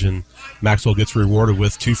charge, and Maxwell gets rewarded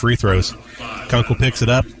with 2 free throws. Kunkel picks it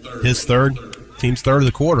up, his third, team's third of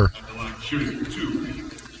the quarter.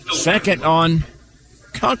 Second on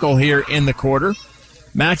Kunkel here in the quarter.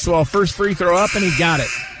 Maxwell first free throw up, and he got it.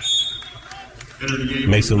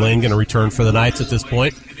 Mason Lane going to return for the Knights at this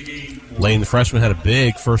point. Lane, the freshman, had a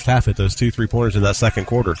big first half at those 2 3-pointers in that second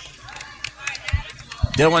quarter.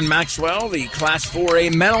 Dylan Maxwell, the Class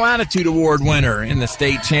 4A Mental Attitude Award winner in the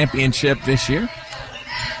state championship this year.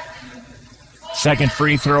 Second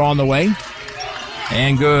free throw on the way.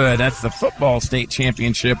 And good. That's the football state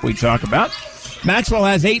championship we talk about. Maxwell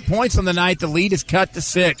has 8 points on the night. The lead is cut to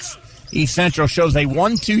 6. East Central shows a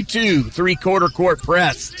 1-2-2 3-quarter court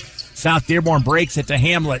press. South Dearborn breaks it to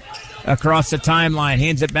Hamlet across the timeline.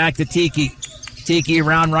 Hands it back to Tiki. Tiki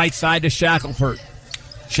around right side to Shackelford.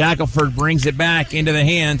 Shackelford brings it back into the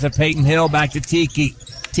hands of Peyton Hill, back to Tiki.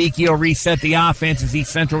 Tiki will reset the offense as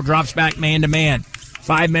East Central drops back man-to-man.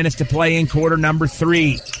 5 minutes to play in quarter number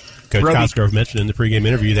 3. Coach Cosgrove mentioned in the pregame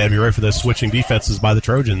interview they had to be ready for those switching defenses by the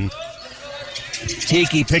Trojans.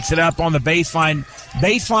 Tiki picks it up on the baseline.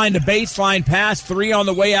 Baseline to baseline pass. 3 on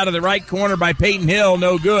the way out of the right corner by Peyton Hill.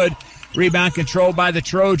 No good. Rebound controlled by the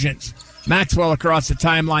Trojans. Maxwell across the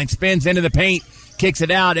timeline. Spins into the paint. Kicks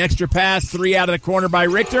it out. Extra pass. 3 out of the corner by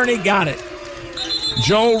Richter, and he got it.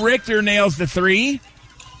 Joel Richter nails the 3,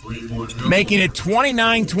 making it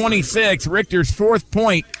 29-26. Richter's 4th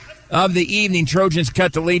point of the evening. Trojans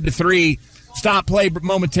cut the lead to 3. Stop play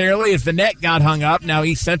momentarily as the net got hung up. Now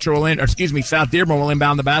South Dearborn will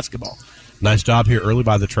inbound the basketball. Nice job here early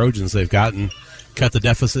by the Trojans. They've cut the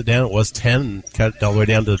deficit down. It was 10, and cut it all the way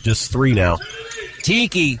down to just 3 now.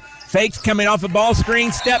 Tiki fakes coming off a ball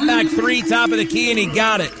screen. Step back 3, top of the key, and he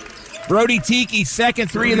got it. Brody Tiki,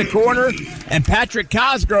 second three in the corner, and Patrick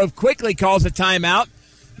Cosgrove quickly calls a timeout.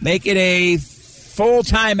 Make it a full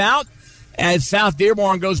timeout as South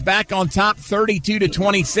Dearborn goes back on top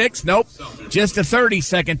 32-26. Nope, just a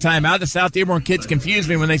 30-second timeout. The South Dearborn kids confused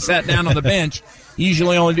me when they sat down on the bench.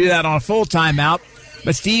 Usually only do that on a full timeout.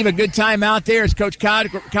 But, Steve, a good timeout there as Coach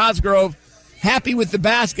Cosgrove happy with the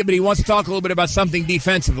basket, but he wants to talk a little bit about something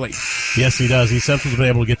defensively. Yes, he does. East Central's been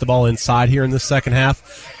able to get the ball inside here in this second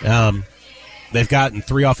half. They've gotten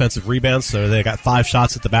 3 offensive rebounds, so they got 5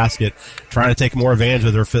 shots at the basket, trying to take more advantage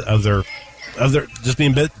of their just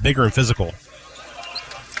being a bit bigger and physical.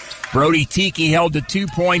 Brody Tiki held to 2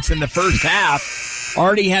 points in the first half.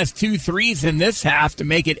 Already has 2 threes in this half to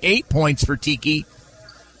make it 8 points for Tiki.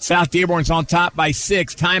 South Dearborn's on top by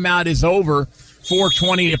 6. Timeout is over.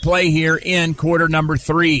 4:20 to play here in quarter number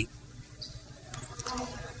 3.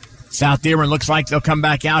 South Dearborn looks like they'll come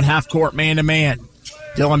back out half court man-to-man.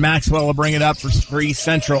 Dylan Maxwell will bring it up for East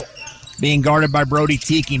Central. Being guarded by Brody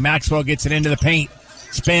Tiki. Maxwell gets it into the paint.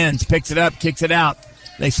 Spins, picks it up, kicks it out.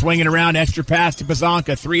 They swing it around, extra pass to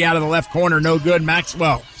Bazanka. 3 out of the left corner, no good.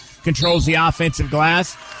 Maxwell controls the offensive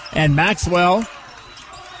glass. And Maxwell,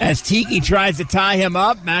 as Tiki tries to tie him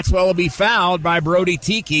up, Maxwell will be fouled by Brody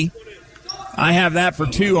Tiki. I have that for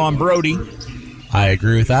 2 on Brody. I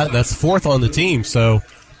agree with that. That's 4th on the team. So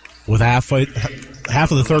with half of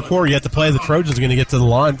the third quarter, you have to play. The Trojans are going to get to the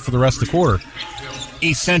line for the rest of the quarter.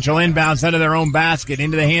 East Central inbounds out of their own basket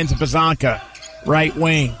into the hands of Bazanka. Right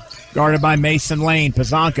wing, guarded by Mason Lane.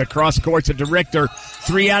 Bazanka cross courts it to Richter.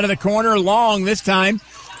 3 out of the corner, long this time.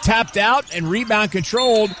 Tapped out and rebound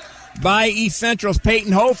controlled by East Central's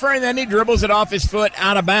Peyton Hofer, and then he dribbles it off his foot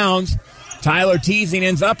out of bounds. Tyler Teasing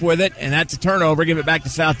ends up with it, and that's a turnover. Give it back to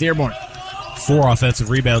South Dearborn. 4 offensive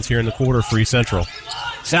rebounds here in the quarter for East Central.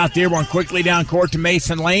 South Dearborn quickly down court to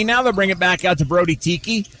Mason Lane. Now they'll bring it back out to Brody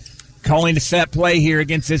Tiki. Calling the set play here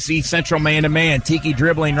against this East Central man-to-man. Tiki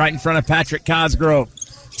dribbling right in front of Patrick Cosgrove.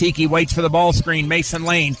 Tiki waits for the ball screen. Mason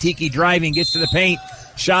Lane. Tiki driving, gets to the paint.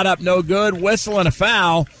 Shot up, no good. Whistle and a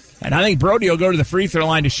foul. And I think Brody will go to the free throw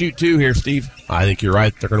line to shoot 2 here, Steve. I think you're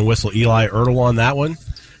right. They're going to whistle Eli Ertl on that one.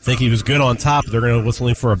 I think he was good on top. They're going to whistle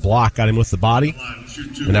him for a block. Got him with the body.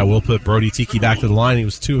 And that will put Brody Tiki back to the line. He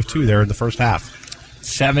was 2 of 2 there in the first half.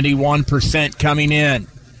 71% coming in.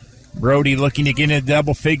 Brody looking to get into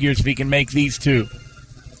double figures if he can make these 2.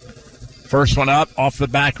 First one up off the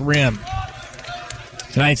back rim.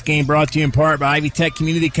 Tonight's game brought to you in part by Ivy Tech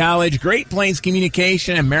Community College, Great Plains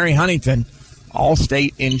Communication, and Mary Huntington,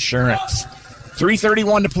 Allstate Insurance.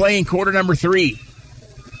 3:31 to play in quarter number 3.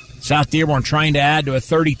 South Dearborn trying to add to a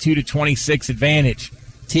 32-26 advantage.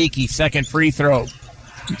 Tiki, second free throw.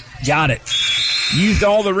 Got it. Used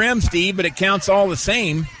all the rim, Steve, but it counts all the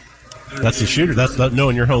same. That's the shooter. That's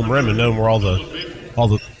knowing your home rim and knowing where all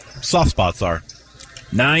the soft spots are.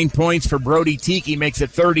 9 points for Brody Tiki makes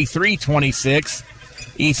it 33-26.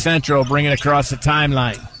 East Central bring it across the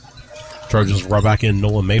timeline. Trojans run back in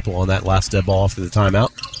Nolan Maple on that last dead ball after the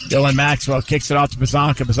timeout. Dylan Maxwell kicks it off to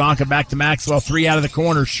Bazanka. Bazanka back to Maxwell. 3 out of the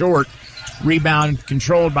corner, short. Rebound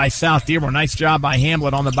controlled by South Dearborn. Nice job by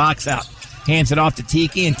Hamlet on the box out. Hands it off to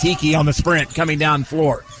Tiki, and Tiki on the sprint coming down the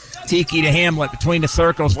floor. Tiki to Hamlet between the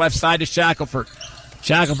circles, left side to Shackelford.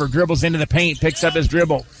 Shackelford dribbles into the paint, picks up his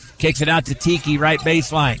dribble, kicks it out to Tiki, right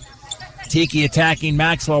baseline. Tiki attacking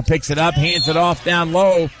Maxwell, picks it up, hands it off down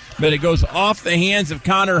low, but it goes off the hands of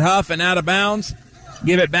Connor Huff and out of bounds.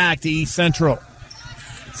 Give it back to East Central.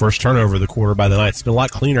 First turnover of the quarter by the Knights. It's been a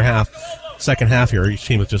lot cleaner second half here. Each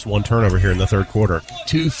team with just 1 turnover here in the third quarter.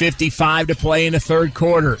 2:55 to play in the third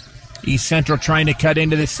quarter. East Central trying to cut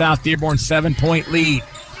into the South Dearborn 7-point lead.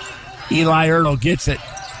 Eli Ertl gets it.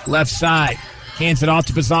 Left side. Hands it off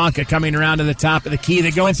to Bazanka coming around to the top of the key. They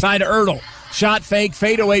go inside to Ertl. Shot fake,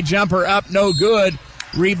 fadeaway jumper up, no good.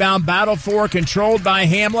 Rebound battle for, controlled by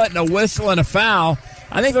Hamlet, and a whistle and a foul.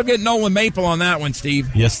 I think they'll get Nolan Maple on that one,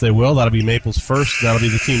 Steve. Yes, they will. That'll be Maple's first. That'll be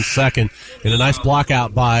the team's second. And a nice block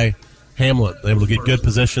out by Hamlet, able to get good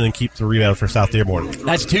position and keep the rebound for South Dearborn.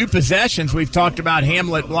 That's 2 possessions. We've talked about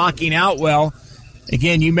Hamlet blocking out well.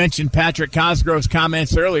 Again, you mentioned Patrick Cosgrove's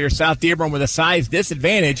comments earlier. South Dearborn with a size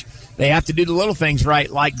disadvantage. They have to do the little things right,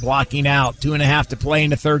 like blocking out. 2.5 to play in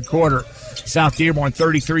the third quarter. South Dearborn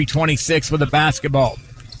 33-26 with the basketball.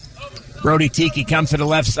 Brody Tiki comes to the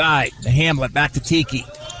left side. The Hamlet back to Tiki.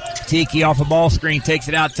 Tiki off a ball screen, takes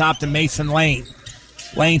it out top to Mason Lane.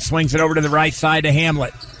 Lane swings it over to the right side to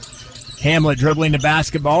Hamlet. Hamlet dribbling the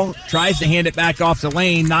basketball, tries to hand it back off the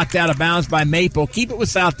lane, knocked out of bounds by Maple. Keep it with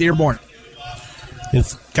South Dearborn.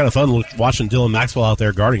 It's kind of fun watching Dylan Maxwell out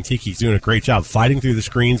there guarding Tiki. He's doing a great job fighting through the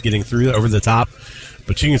screens, getting through over the top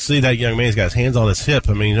But you can see that young man, he's got his hands on his hip.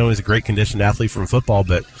 I mean, you know, he's a great conditioned athlete from football,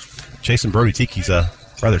 but chasing Brody Tiki's a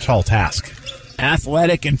rather tall task.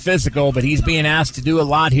 Athletic and physical, but he's being asked to do a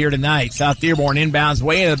lot here tonight. South Dearborn inbounds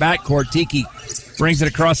way into the backcourt. Tiki brings it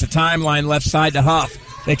across the timeline, left side to Huff.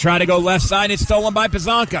 They try to go left side. It's stolen by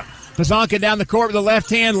Pazanka. Pazanka down the court with the left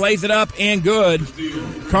hand, lays it up, and good.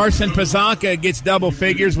 Carson Pazanka gets double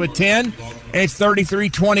figures with 10. It's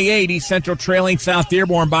 33-28. East Central trailing South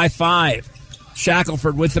Dearborn by 5.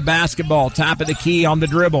 Shackelford with the basketball, top of the key on the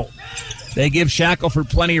dribble. They give Shackelford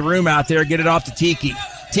plenty of room out there, get it off to Tiki.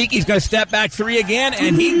 Tiki's going to step back 3 again,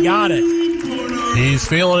 and he got it. He's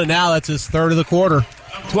feeling it now. That's his third of the quarter.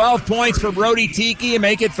 12 points for Brody Tiki and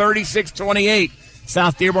make it 36-28.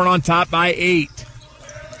 South Dearborn on top by 8.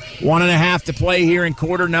 1.5 to play here in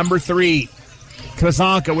quarter number 3.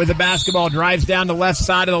 Pazanka with the basketball, drives down the left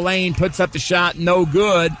side of the lane, puts up the shot, no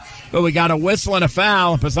good. But we got a whistle and a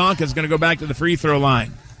foul, and Pazanka's going to go back to the free throw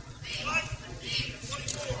line.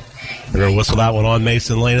 They're going to whistle that one on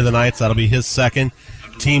Mason Lane of the Knights. That'll be his second.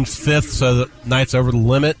 Team's 5th, so the Knights over the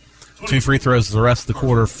limit. 2 free throws the rest of the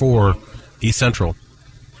quarter for East Central.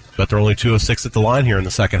 But they're only 2 of 6 at the line here in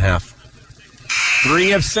the second half.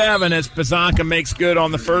 3 of 7 as Pazanka makes good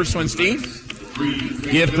on the first one, Steve.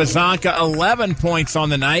 Give Pazanka 11 points on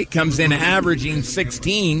the night. Comes in averaging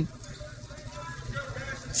 16.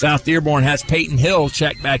 South Dearborn has Peyton Hill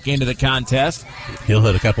check back into the contest. He'll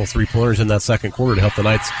hit a couple 3-pointers in that second quarter to help the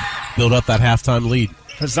Knights build up that halftime lead.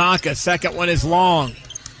 Pazanka, second one is long.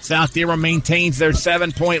 South Dearborn maintains their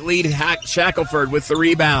 7-point lead. Shackelford with the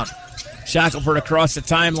rebound. Shackelford across the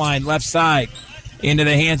timeline, left side. Into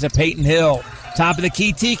the hands of Peyton Hill. Top of the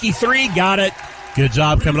key, Tiki 3, got it. Good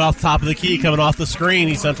job coming off top of the key, coming off the screen.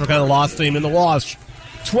 East Central kind of lost him in the wash.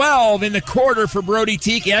 12 in the quarter for Brody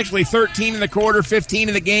Tiki. Actually 13 in the quarter, 15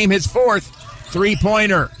 in the game. His 4th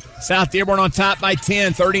 3-pointer. South Dearborn on top by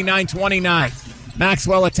 10, 39-29.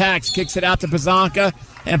 Maxwell attacks, kicks it out to Pazanka,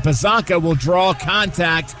 and Pazanka will draw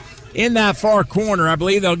contact in that far corner. I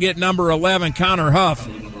believe they'll get number 11, Connor Huff,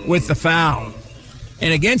 with the foul.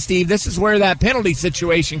 And again, Steve, this is where that penalty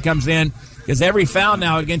situation comes in, because every foul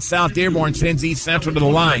now against South Dearborn sends East Central to the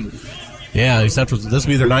line. Yeah, East Central, this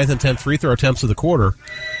will be their 9th and 10th free throw attempts of the quarter.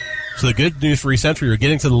 So the good news for East Central, you're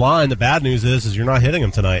getting to the line. The bad news is you're not hitting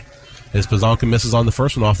them tonight, as Pazanka misses on the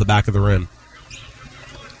first one off the back of the rim.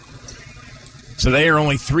 So they are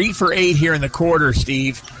only 3 for 8 here in the quarter,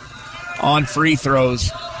 Steve, on free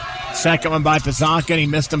throws. Second one by Pazanka, and he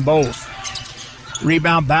missed them both.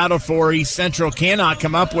 Rebound battle for East Central, cannot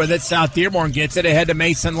come up with it. South Dearborn gets it ahead to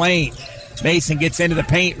Mason Lane. Mason gets into the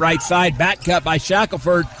paint, right side, back cut by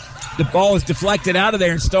Shackelford. The ball is deflected out of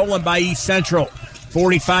there and stolen by East Central.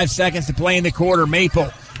 45 seconds to play in the quarter. Maple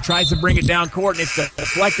tries to bring it down court, and it's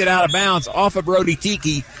deflected out of bounds off of Brody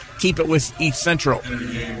Tiki. Keep it with East Central.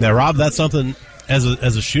 Now, Rob, that's something as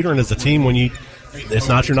a shooter and as a team, when it's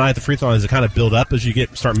not your night at the free throw line, does it kind of build up as you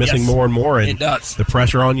start missing more and more, and it does. The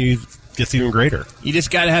pressure on you gets even greater. You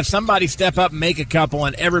just got to have somebody step up and make a couple,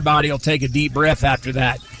 and everybody will take a deep breath after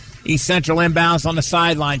that. East Central inbounds on the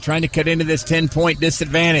sideline, trying to cut into this 10-point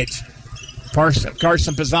disadvantage. Carson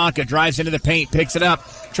Pazanka drives into the paint, picks it up,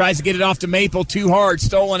 tries to get it off to Maple, too hard,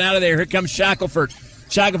 stolen out of there. Here comes Shackelford.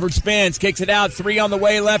 Shackelford spins, kicks it out, 3 on the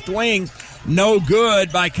way, left wing. No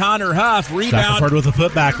good by Connor Huff. Rebound. Shackelford with a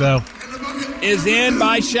putback, though. Is in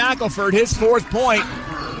by Shackelford, his 4th point.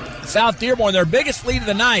 South Dearborn, their biggest lead of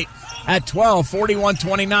the night at 12,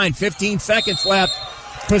 41-29, 15 seconds left.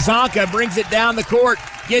 Pazanka brings it down the court,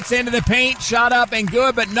 gets into the paint, shot up and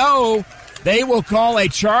good, but no, they will call a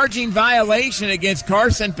charging violation against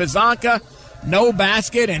Carson Pazanka. No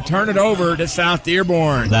basket, and turn it over to South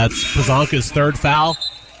Dearborn. That's Pazanka's 3rd foul,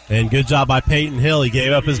 and good job by Peyton Hill. He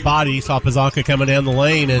gave up his body. He saw Pazanka coming down the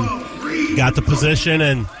lane and got the position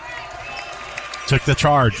and took the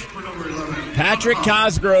charge. Patrick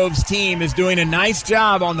Cosgrove's team is doing a nice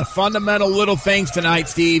job on the fundamental little things tonight,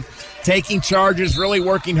 Steve. Taking charges, really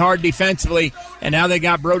working hard defensively, and now they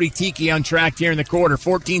got Brody Tiki untracked here in the quarter.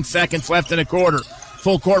 14 seconds left in the quarter.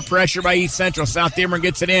 Full court pressure by East Central. South Dearborn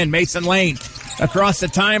gets it in. Mason Lane across the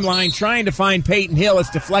timeline trying to find Peyton Hill. It's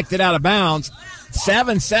deflected out of bounds.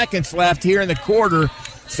 7 seconds left here in the quarter.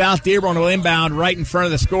 South Dearborn will inbound right in front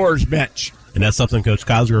of the scorer's bench. And that's something Coach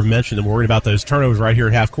Cosgrove mentioned. I'm worried about those turnovers right here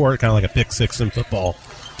at half court, kind of like a pick six in football.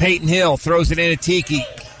 Peyton Hill throws it into Tiki.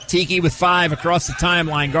 Tiki with 5 across the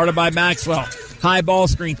timeline, guarded by Maxwell. High ball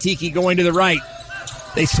screen. Tiki going to the right.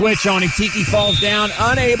 They switch on him. Tiki falls down,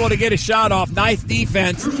 unable to get a shot off. Nice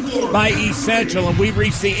defense by East Central, and we've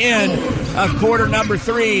reached the end of quarter number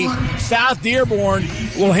 3. South Dearborn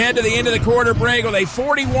will head to the end of the quarter break with a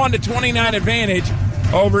 41-29 advantage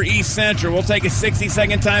over East Central. We'll take a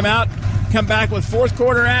 60-second timeout. Come back with fourth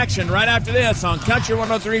quarter action right after this on Country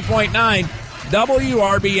 103.9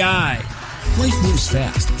 WRBI. Life moves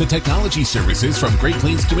fast. The technology services from Great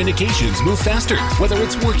Plains Communications move faster. Whether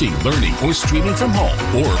it's working, learning, or streaming from home,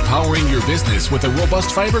 or powering your business with a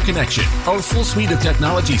robust fiber connection, our full suite of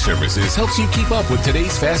technology services helps you keep up with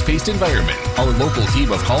today's fast-paced environment. Our local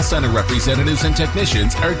team of call center representatives and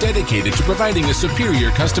technicians are dedicated to providing a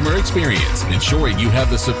superior customer experience, ensuring you have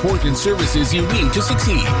the support and services you need to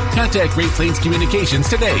succeed. Contact Great Plains Communications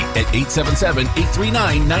today at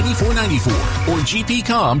 877-839-9494 or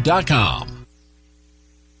gpcom.com.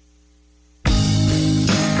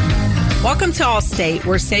 Welcome to Allstate,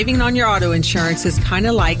 where saving on your auto insurance is kind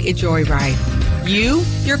of like a joyride. You,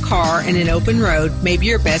 your car, and an open road may be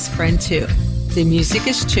your best friend too. The music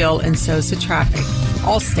is chill and so's the traffic.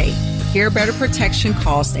 Allstate. Here, better protection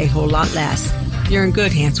costs a whole lot less. You're in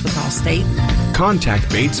good hands with Allstate. Contact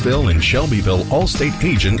Batesville and Shelbyville Allstate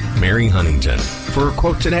agent Mary Huntington for a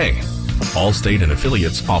quote today. Allstate and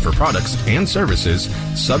affiliates offer products and services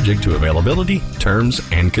subject to availability, terms,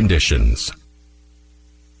 and conditions.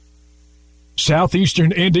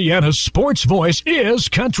 Southeastern Indiana's sports voice is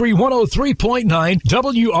Country 103.9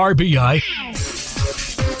 WRBI.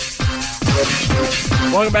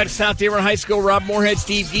 Welcome back to South Dearborn High School. Rob Moorhead,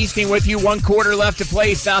 Steve Geesting with you. 1 quarter left to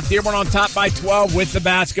play. South Dearborn on top by 12 with the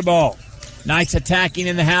basketball. Knights attacking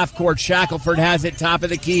in the half court. Shackelford has it top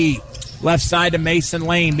of the key. Left side to Mason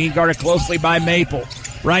Lane, being guarded closely by Maple.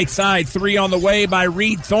 Right side, three on the way by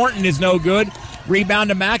Reed Thornton is no good. Rebound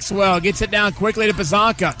to Maxwell, gets it down quickly to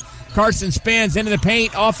Pizanka. Carson spins into the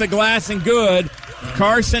paint, off the glass, and good.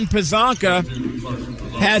 Carson Pizanka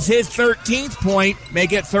has his 13th point,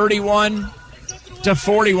 make it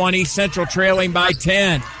 31-41. East Central trailing by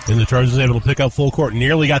 10. And the Trojans able to pick up full court.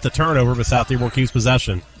 Nearly got the turnover, but South Dearborn keeps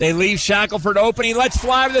possession. They leave Shackelford open. He lets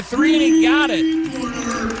fly with the three, and he got it.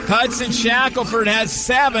 Hudson Shackelford has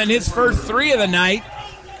 7, his first 3 of the night.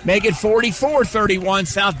 Make it 44-31.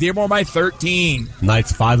 South Dearborn by 13.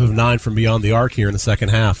 Knights 5 of 9 from beyond the arc here in the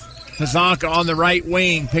second half. Pizanka on the right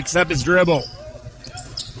wing, picks up his dribble.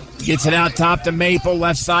 Gets it out top to Maple,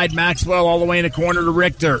 left side Maxwell all the way in the corner to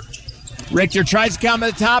Richter. Richter tries to come to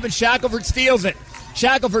the top, and Shackelford steals it.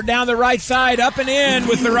 Shackelford down the right side, up and in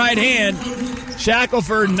with the right hand.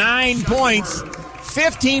 Shackelford 9 points,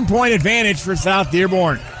 15-point advantage for South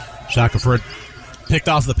Dearborn. Shackelford picked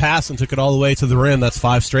off the pass and took it all the way to the rim. That's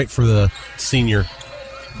 5 straight for the senior.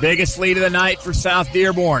 Biggest lead of the night for South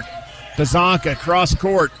Dearborn. Pizanka cross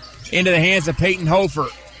court into the hands of Peyton Hofer.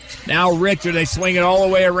 Now Richter, they swing it all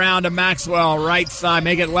the way around to Maxwell, right side,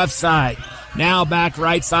 make it left side. Now back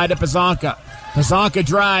right side to Pizanka. Pizanka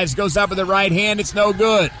drives, goes up with the right hand, it's no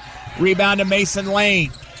good. Rebound to Mason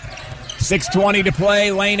Lane. 6:20 to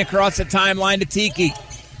play, Lane across the timeline to Tiki.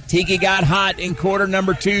 Tiki got hot in quarter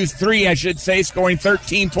number 3, I should say, scoring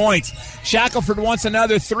 13 points. Shackelford wants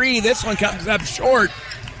another 3. This one comes up short.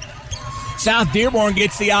 South Dearborn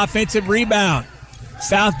gets the offensive rebound.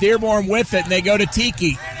 South Dearborn with it, and they go to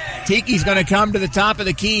Tiki. Tiki's going to come to the top of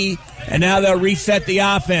the key, and now they'll reset the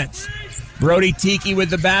offense. Brody Tiki with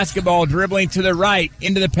the basketball, dribbling to the right,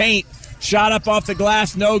 into the paint. Shot up off the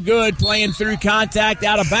glass, no good. Playing through contact,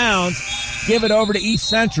 out of bounds. Give it over to East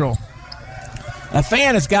Central. A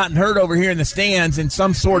fan has gotten hurt over here in the stands in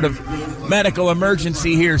some sort of medical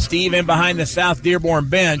emergency here, Steve, in behind the South Dearborn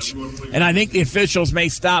bench. And I think the officials may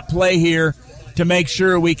stop play here to make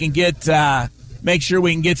sure we can get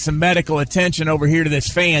some medical attention over here to this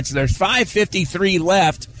fan. So there's 5:53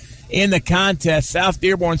 left in the contest. South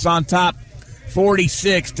Dearborn's on top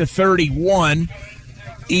 46-31.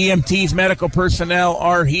 EMT's medical personnel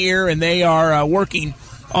are here, and they are working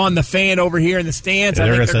on the fan over here in the stands. Yeah,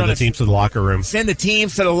 they're going to send the teams to the locker room. Send the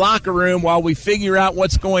teams to the locker room while we figure out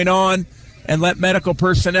what's going on and let medical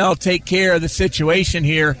personnel take care of the situation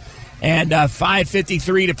here. And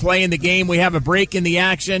 5:53 to play in the game. We have a break in the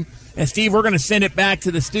action. And, Steve, we're going to send it back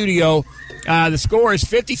to the studio. The score is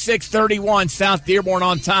 56-31, South Dearborn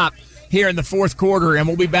on top here in the fourth quarter. And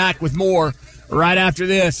we'll be back with more right after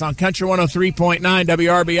this on Country 103.9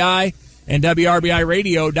 WRBI and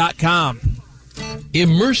WRBIRadio.com.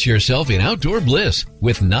 Immerse yourself in outdoor bliss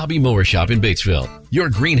with Nobby Mower Shop in Batesville. Your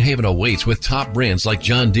green haven awaits with top brands like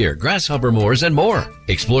John Deere, Grasshopper mowers, and more.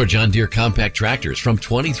 Explore John Deere compact tractors from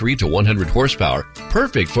 23 to 100 horsepower,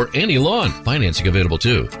 perfect for any lawn. Financing available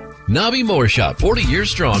too. Nobby Mower Shop, 40 years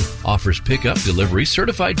strong, offers pickup, delivery,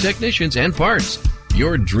 certified technicians, and parts.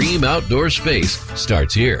 Your dream outdoor space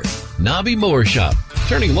starts here. Nobby Mower Shop,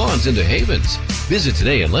 turning lawns into havens. Visit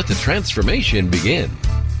today and let the transformation begin.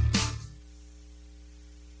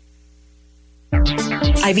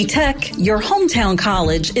 Ivy Tech, your hometown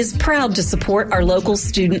college, is proud to support our local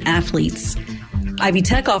student athletes. Ivy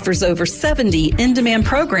Tech offers over 70 in-demand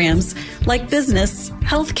programs like business,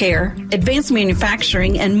 healthcare, advanced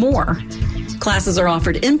manufacturing, and more. Classes are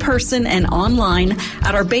offered in person and online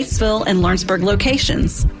at our Batesville and Lawrenceburg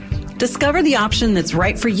locations. Discover the option that's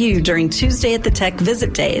right for you during Tuesday at the Tech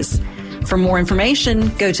Visit Days. For more information,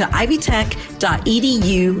 go to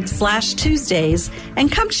ivytech.edu/Tuesdays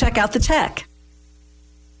and come check out the Tech.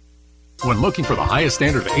 When looking for the highest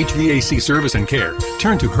standard of HVAC service and care,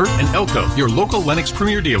 turn to Hurt & Elko, your local Lennox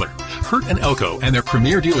Premier dealer. Hurt & Elko and their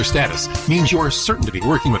Premier dealer status means you're certain to be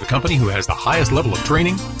working with a company who has the highest level of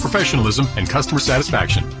training, professionalism, and customer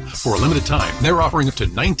satisfaction. For a limited time, they're offering up to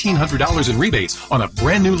 $1,900 in rebates on a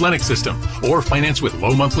brand new Lennox system or finance with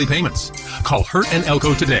low monthly payments. Call Hurt &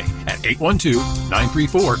 Elko today at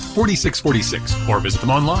 812-934-4646 or visit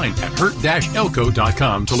them online at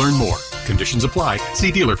hurt-elko.com to learn more. Conditions apply.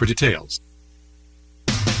 See dealer for details.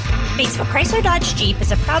 Batesville Chrysler Dodge Jeep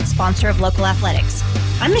is a proud sponsor of local athletics.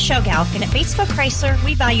 I'm Michelle Galk, and at Batesville Chrysler,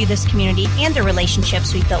 we value this community and the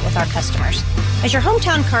relationships we've built with our customers. As your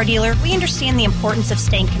hometown car dealer, we understand the importance of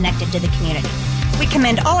staying connected to the community. We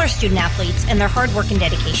commend all our student athletes and their hard work and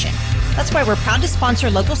dedication. That's why we're proud to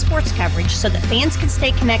sponsor local sports coverage so that fans can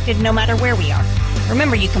stay connected no matter where we are.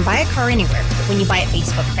 Remember, you can buy a car anywhere, but when you buy at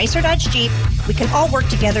Batesville Chrysler Dodge Jeep, we can all work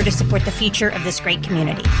together to support the future of this great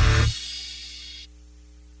community.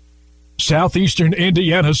 Southeastern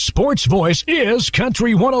Indiana's sports voice is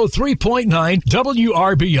Country 103.9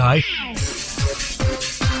 WRBI.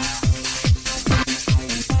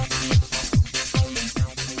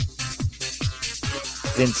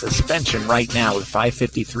 In suspension right now with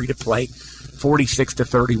 5:53 to play,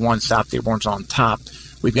 46-31. South Dearborn's on top.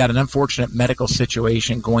 We've got an unfortunate medical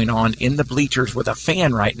situation going on in the bleachers with a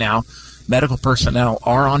fan right now. Medical personnel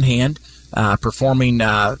are on hand, performing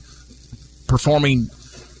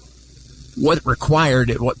what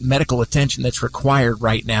medical attention that's required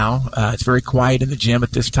right now. It's very quiet in the gym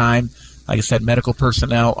at this time. Like I said, medical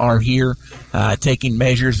personnel are here taking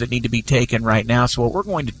measures that need to be taken right now. So what we're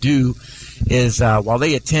going to do is while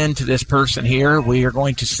they attend to this person here, we are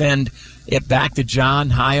going to send it back to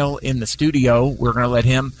John Heil in the studio. We're going to let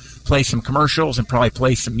him play some commercials and probably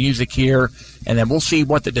play some music here, and then we'll see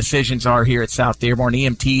what the decisions are here at South Dearborn.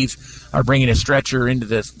 EMTs are bringing a stretcher into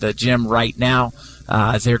the gym right now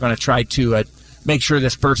as they're going to try to make sure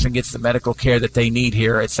this person gets the medical care that they need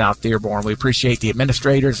here at South Dearborn. We appreciate the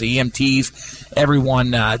administrators, the EMTs,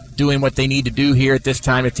 everyone doing what they need to do here at this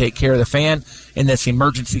time to take care of the fan in this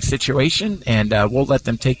emergency situation, and we'll let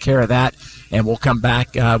them take care of that, and we'll come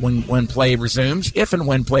back when play resumes, if and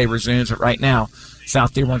when play resumes. But right now,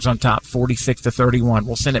 South Dearborn's on top, 46-31.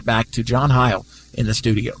 We'll send it back to John Heil in the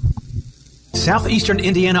studio. Southeastern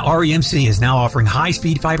Indiana REMC is now offering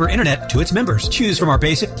high-speed fiber internet to its members. Choose from our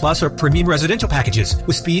basic, plus, or premium residential packages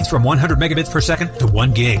with speeds from 100 megabits per second to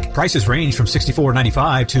 1 gig. Prices range from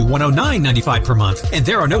 $64.95 to $109.95 per month, and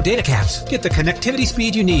there are no data caps. Get the connectivity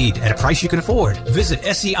speed you need at a price you can afford. Visit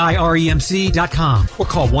SEIREMC.com or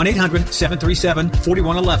call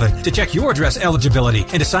 1-800-737-4111 to check your address eligibility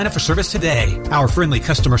and to sign up for service today. Our friendly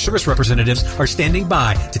customer service representatives are standing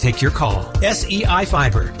by to take your call. SEI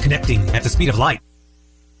Fiber, connecting at the speed of light.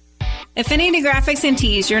 Affinity Graphics and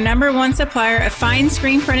Tees, your #1 supplier of fine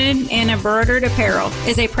screen printed and embroidered apparel,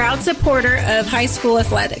 is a proud supporter of high school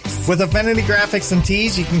athletics. With Affinity Graphics and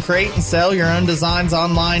Tees, you can create and sell your own designs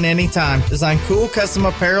online anytime. Design cool custom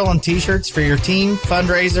apparel and t-shirts for your team,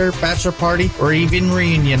 fundraiser, bachelor party, or even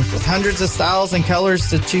reunion. With hundreds of styles and colors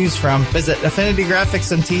to choose from, visit Affinity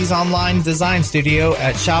Graphics and Tees online design studio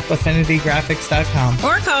at shopaffinitygraphics.com.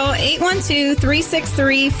 Or call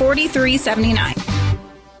 812-363-4379.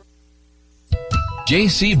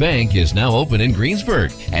 JC Bank is now open in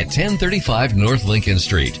Greensburg at 1035 North Lincoln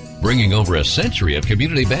Street, bringing over a century of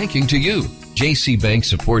community banking to you. JC Bank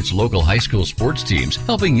supports local high school sports teams,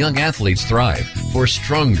 helping young athletes thrive for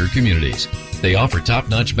stronger communities. They offer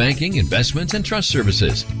top-notch banking, investments, and trust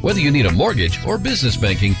services. Whether you need a mortgage or business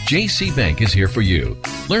banking, JC Bank is here for you.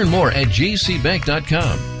 Learn more at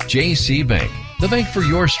jcbank.com. JC Bank, the bank for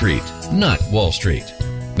your street, not Wall Street.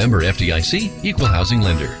 Member FDIC, Equal Housing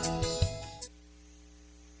Lender.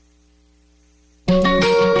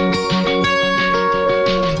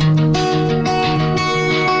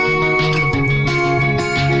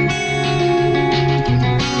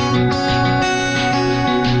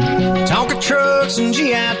 And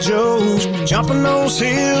G.I. Joes, jumping those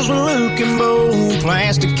hills with Luke and Bo,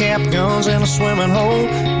 plastic cap guns and a swimming hole.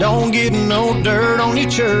 Don't get no dirt on your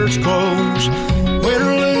church clothes. Win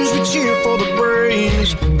or lose, we cheer for the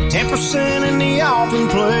Braves. 10% in the offering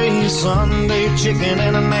place. Sunday chicken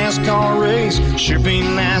and a NASCAR race. Sure be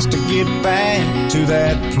nice to get back to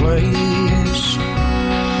that place.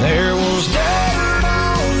 There was dirt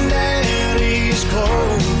on Daddy's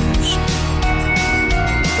clothes.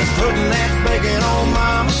 But putting that bacon on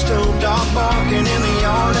Mama's stove. Dog barking in the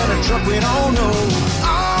yard and a truck we don't know.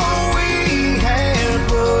 All we had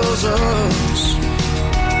was us.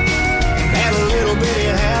 And had a little bitty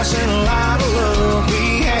house and a lot of love.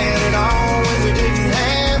 We had it all when we didn't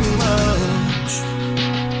have much.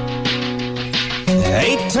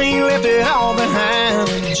 18 left it all behind.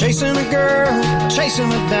 Chasing a girl,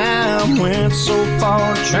 chasing a dime. Went so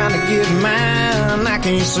far trying to get mine. I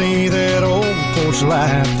can't see that old porch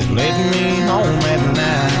light that led me home at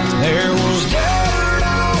night. There was dirt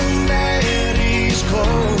on Daddy's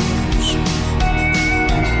clothes.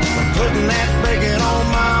 Putting that bacon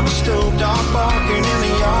on Mama's stove. Dog barking in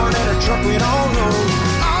the yard and a truck we don't know.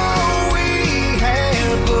 All we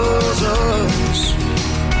had was us.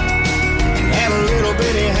 Had a little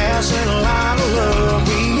bitty house and a lot of love.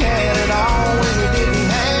 We had it all when we didn't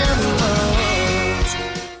have much.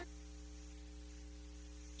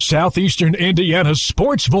 Southeastern Indiana's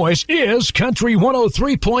sports voice is Country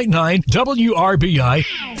 103.9 WRBI.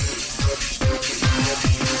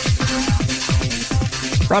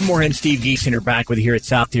 Rob Moore and Steve Giesen are back with you here at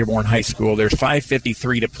South Dearborn High School. There's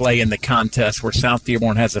 5:53 to play in the contest where South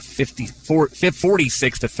Dearborn has a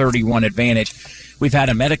 46-31 advantage. We've had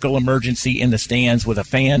a medical emergency in the stands with a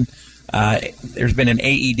fan. There's been an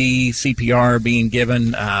AED, CPR being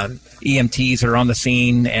given. EMTs are on the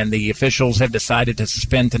scene, and the officials have decided to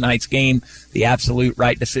suspend tonight's game. The absolute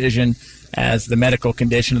right decision, as the medical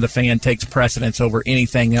condition of the fan takes precedence over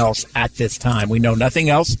anything else at this time. We know nothing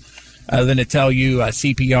else other than to tell you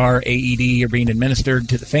CPR, AED are being administered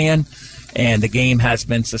to the fan, and the game has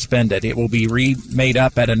been suspended. It will be remade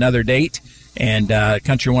up at another date, and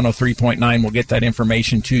Country 103.9 will get that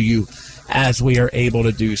information to you as we are able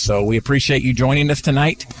to do so. We appreciate you joining us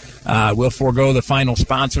tonight. We'll forego the final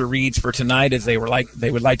sponsor reads for tonight, as they would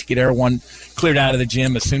like to get everyone cleared out of the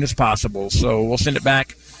gym as soon as possible. So we'll send it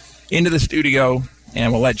back into the studio,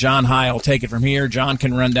 and we'll let John Heil take it from here. John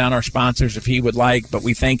can run down our sponsors if he would like, but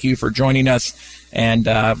we thank you for joining us, and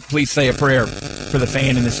please say a prayer for the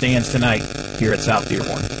fan in the stands tonight here at South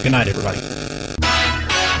Dearborn. Good night, everybody.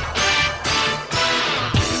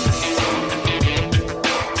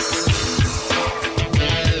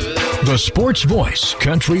 The Sports Voice,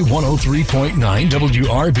 Country 103.9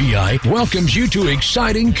 WRBI, welcomes you to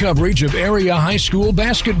exciting coverage of area high school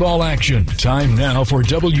basketball action. Time now for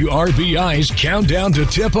WRBI's Countdown to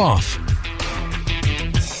Tip-Off.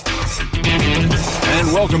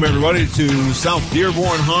 And welcome, everybody, to South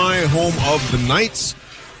Dearborn High, home of the Knights.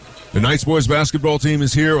 The Knights boys basketball team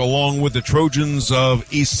is here along with the Trojans of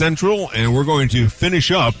East Central, and we're going to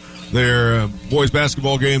finish up their boys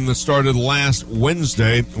basketball game that started last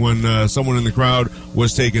Wednesday when someone in the crowd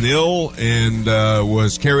was taken ill and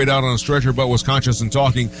was carried out on a stretcher but was conscious and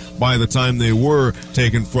talking by the time they were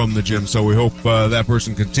taken from the gym. So we hope that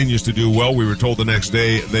person continues to do well. We were told the next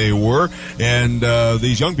day they were. And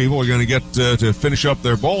these young people are going to get to finish up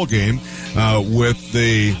their ball game with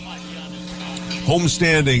the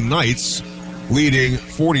homestanding Knights leading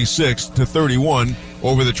 46-31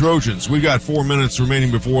 over the Trojans. We've got 4 minutes remaining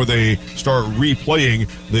before they start replaying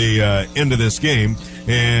the end of this game,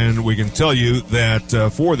 and we can tell you that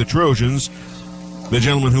for the Trojans, the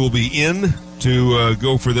gentleman who will be in to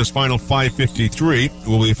go for this final 5:53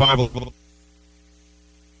 will be 5'11".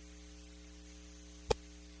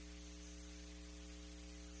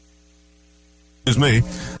 Excuse me.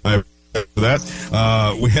 For that,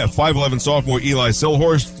 we have 5'11" sophomore Eli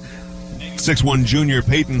Silhorst, 6'1" junior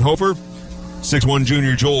Peyton Hofer, 6'1"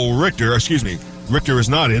 junior Joel Richter. Richter is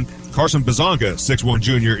not in. Carson Bazanka, 6'1"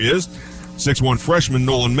 junior is. 6'1" freshman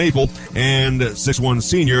Nolan Maple, and 6'1"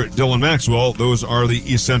 senior Dylan Maxwell. Those are the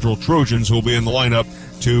East Central Trojans who will be in the lineup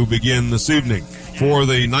to begin this evening. For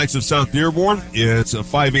the Knights of South Dearborn, it's a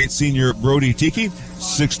 5'8" senior Brody Tiki,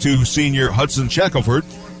 6'2" senior Hudson Shackelford,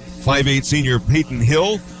 5'8" senior Peyton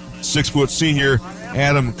Hill, 6' senior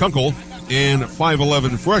Adam Kunkel, and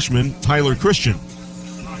 5'11" freshman Tyler Christian.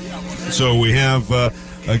 So we have,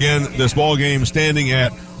 again, this ball game standing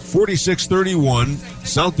at 46-31,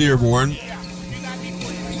 South Dearborn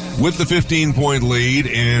with the 15-point lead.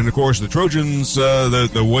 And, of course, the Trojans,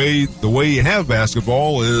 the way you have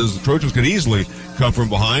basketball is the Trojans could easily come from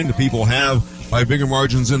behind. The people have by bigger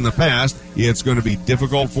margins in the past. It's going to be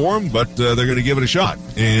difficult for them, but they're going to give it a shot.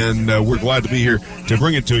 And we're glad to be here to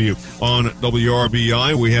bring it to you on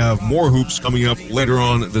WRBI. We have more hoops coming up later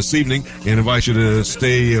on this evening, and invite you to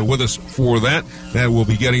stay with us for that. That will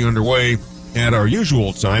be getting underway at our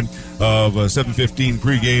usual time of 7:15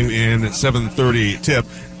 pregame and 7:30 tip.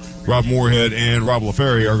 Rob Moorhead and Rob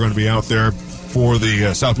LaFerry are going to be out there for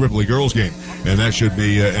the South Ripley girls game, and that should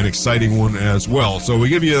be an exciting one as well. So we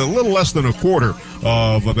give you a little less than a quarter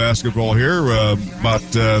of basketball here, about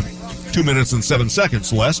 2 minutes and 7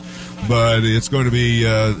 seconds less, but it's going to be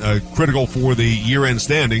critical for the year-end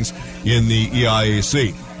standings in the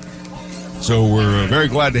EIAC. So we're very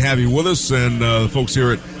glad to have you with us, and the folks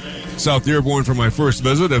here at South Dearborn for my first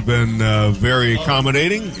visit have been very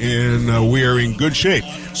accommodating, and we are in good shape.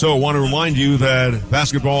 So I want to remind you that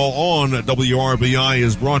basketball on WRBI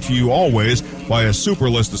is brought to you always by a super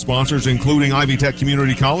list of sponsors, including Ivy Tech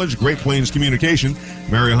Community College, Great Plains Communication,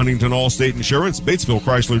 Mary Huntington Allstate Insurance, Batesville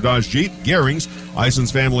Chrysler Dodge Jeep, Gehring's,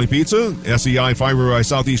 Ison's Family Pizza, SEI Fiber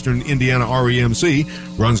Southeastern Indiana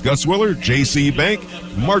REMC, Runs Gutzwiller, JC Bank,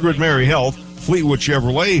 Margaret Mary Health, Fleetwood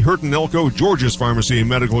Chevrolet, Hurton Elko, George's Pharmacy and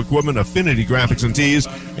Medical Equipment, Affinity Graphics and Tees,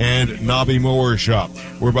 and Nobby Mower Shop.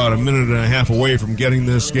 We're about a minute and a half away from getting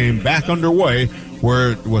this game back underway,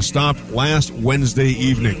 where it was stopped last Wednesday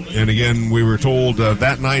evening. And again, we were told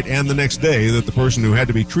that night and the next day that the person who had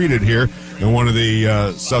to be treated here, and one of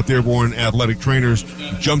the South Dearborn athletic trainers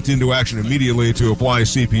jumped into action immediately to apply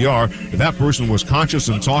CPR. That person was conscious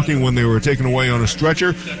and talking when they were taken away on a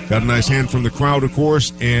stretcher. Got a nice hand from the crowd, of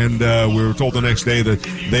course, and we were told the next day that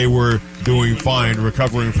they were doing fine,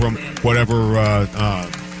 recovering from whatever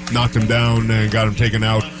knocked him down and got him taken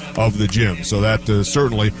out of the gym. So that is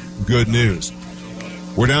certainly good news.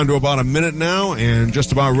 We're down to about a minute now and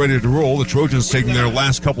just about ready to roll. The Trojans taking their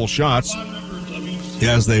last couple shots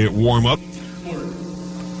as they warm up.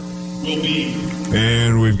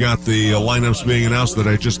 And we've got the lineups being announced that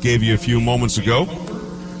I just gave you a few moments ago.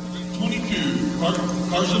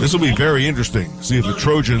 This will be very interesting. See if the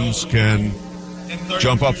Trojans can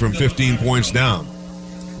jump up from 15 points down.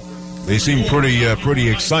 They seem pretty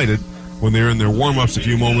excited when they were in their warm-ups a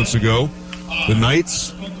few moments ago. The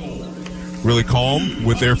Knights really calm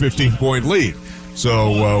with their 15-point lead.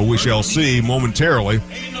 So we shall see momentarily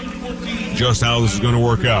just how this is going to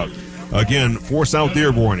work out. Again, for South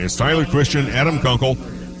Dearborn, it's Tyler Christian, Adam Kunkel,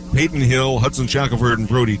 Peyton Hill, Hudson Shackelford, and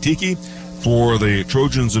Brody Tiki. For the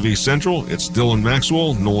Trojans of East Central, it's Dylan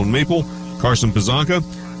Maxwell, Nolan Maple, Carson Pizanka,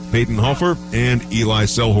 Peyton Hoffer, and Eli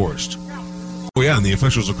Selhorst. Oh, yeah, and the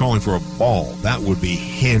officials are calling for a ball. That would be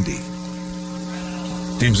handy.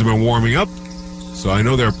 Teams have been warming up, so I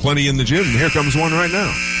know there are plenty in the gym, and here comes one right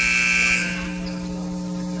now.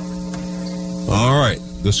 All right,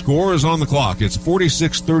 the score is on the clock. It's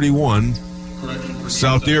 46-31,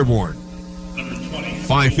 South Dearborn.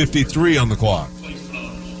 5:53 on the clock.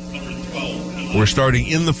 We're starting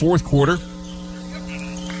in the fourth quarter,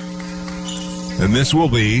 and this will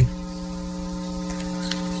be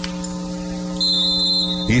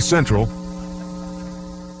East Central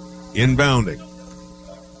inbounding.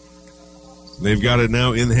 They've got it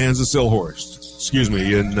now in the hands of Selhorst. Excuse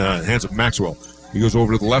me, in the hands of Maxwell. He goes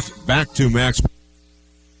over to the left, back to Maxwell.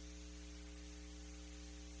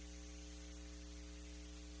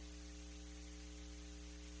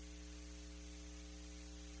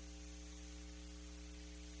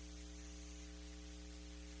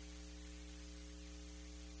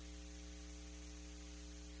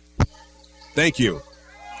 Thank you.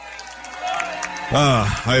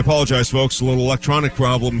 I apologize, folks. A little electronic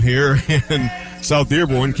problem here, and South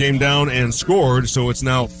Dearborn came down and scored, so it's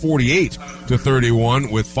now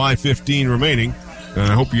 48-31 with 5:15 remaining. And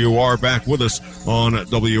I hope you are back with us on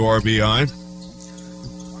WRBI.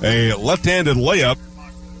 A left-handed layup,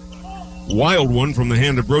 wild one from the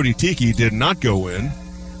hand of Brody Tiki, did not go in.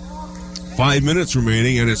 5 minutes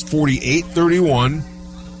remaining, and it's 48-31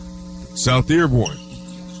 South Dearborn.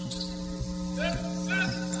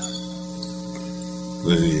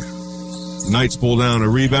 The Knights pull down a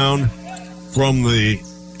rebound from the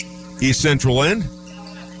East Central end.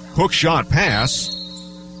 Hook shot pass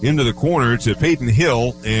into the corner to Peyton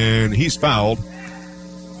Hill, and he's fouled.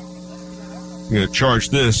 I'm going to charge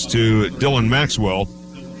this to Dylan Maxwell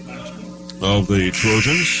of the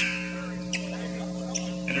Trojans.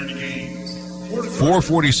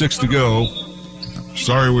 4:46 to go.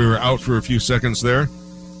 Sorry we were out for a few seconds there.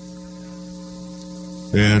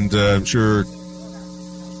 And I'm sure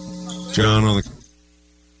John on the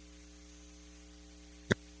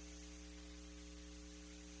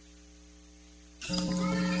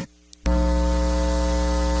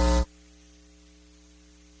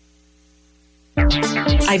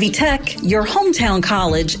Ivy Tech, your hometown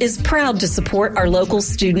college, is proud to support our local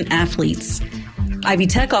student athletes. Ivy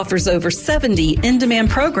Tech offers over 70 in-demand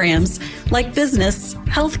programs like business,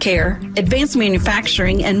 healthcare, advanced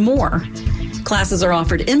manufacturing, and more. Classes are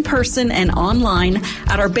offered in person and online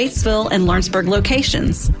at our Batesville and Lawrenceburg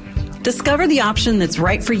locations. Discover the option that's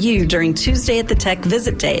right for you during Tuesday at the Tech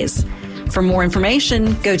Visit Days. For more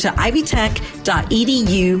information, go to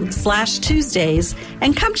ivytech.edu/Tuesdays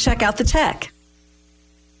and come check out the Tech.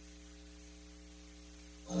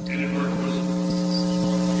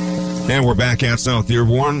 And we're back at South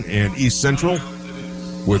Dearborn and East Central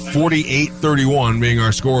with 48-31 being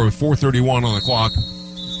our score with 4:31 on the clock.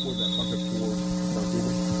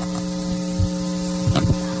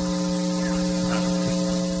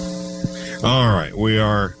 All right, we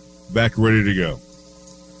are back ready to go.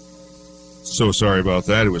 So sorry about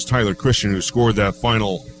that. It was Tyler Christian who scored that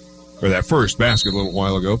first basket a little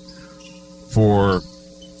while ago for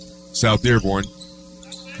South Dearborn.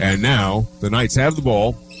 And now the Knights have the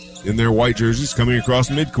ball in their white jerseys coming across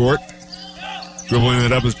midcourt. Dribbling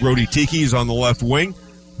it up is Brody Tiki. He's on the left wing.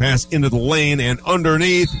 Pass into the lane and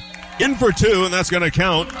underneath. In for two, and that's going to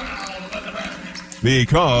count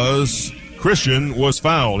because Christian was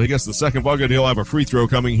fouled. He gets the second bucket. He'll have a free throw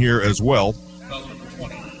coming here as well.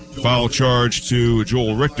 Foul charge to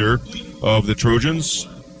Joel Richter of the Trojans.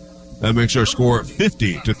 That makes our score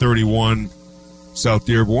 50-31 South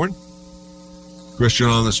Dearborn. Christian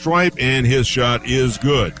on the stripe, and his shot is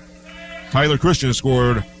good. Tyler Christian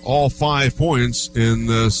scored all 5 points in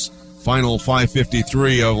this final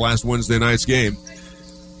 5:53 of last Wednesday night's game.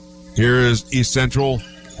 Here is East Central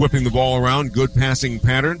whipping the ball around. Good passing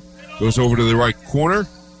pattern. Goes over to the right corner.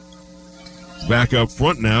 Back up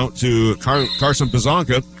front now to Carson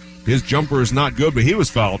Pizanka. His jumper is not good, but he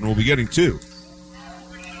was fouled and will be getting two.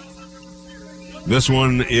 This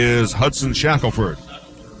one is Hudson Shackelford.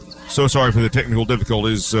 So sorry for the technical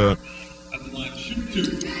difficulties.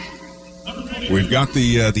 We've got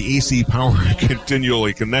the AC power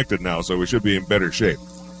continually connected now, so we should be in better shape.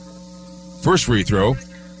 First free throw.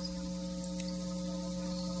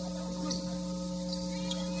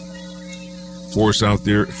 For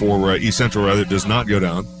East Central, does not go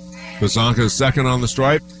down. Pizanka's second on the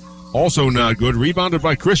stripe. Also not good. Rebounded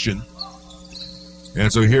by Christian.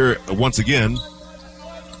 And so here, once again,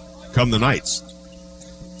 come the Knights.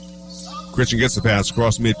 Christian gets the pass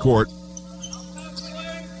across midcourt.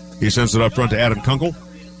 He sends it up front to Adam Kunkel.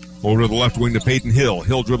 Over to the left wing to Peyton Hill.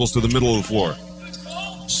 Hill dribbles to the middle of the floor.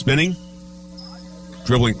 Spinning.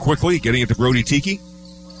 Dribbling quickly, getting it to Brody Tiki.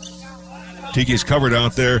 Tiki's covered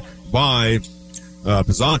out there by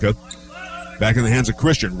Pizanka. Back in the hands of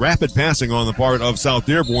Christian. Rapid passing on the part of South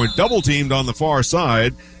Dearborn. Double teamed on the far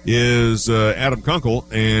side is Adam Kunkel,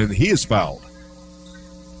 and he is fouled.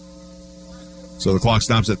 So the clock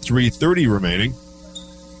stops at 3:30 remaining.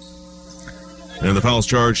 And the foul's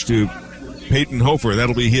charged to Peyton Hofer.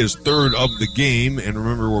 That'll be his third of the game. And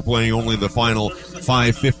remember, we're playing only the final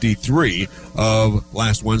 5:53 of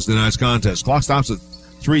last Wednesday night's contest. Clock stops at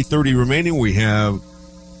 3:30 remaining. We have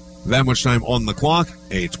that much time on the clock.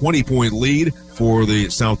 A 20-point lead for the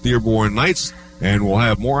South Dearborn Knights. And we'll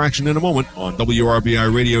have more action in a moment on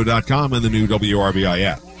WRBIRadio.com and the new WRBI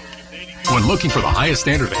app. When looking for the highest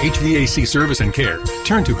standard of HVAC service and care,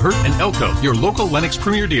 turn to Hurt & Elko, your local Lennox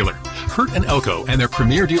Premier dealer. Hurt & Elko and their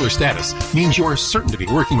Premier dealer status means you're certain to be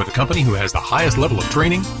working with a company who has the highest level of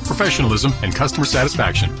training, professionalism, and customer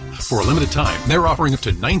satisfaction. For a limited time, they're offering up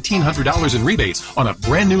to $1,900 in rebates on a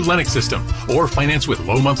brand new Lennox system or finance with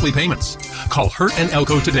low monthly payments. Call Hurt &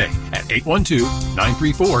 Elko today at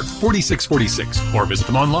 812-934-4646 or visit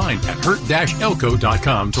them online at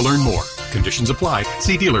hurt-elko.com to learn more. Conditions apply.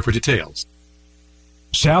 See dealer for details.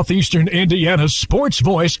 Southeastern Indiana's sports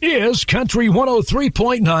voice is Country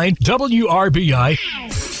 103.9 WRBI.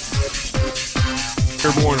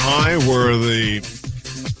 Dearborn High, where the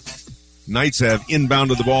Knights have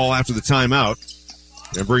inbounded the ball after the timeout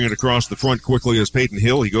and bring it across the front quickly as Peyton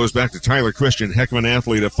Hill. He goes back to Tyler Christian, heck of an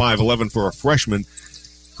athlete at 5'11" for a freshman.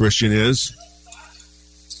 Christian is.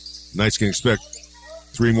 Knights can expect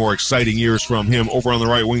 3 more exciting years from him. Over on the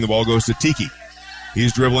right wing, the ball goes to Tiki.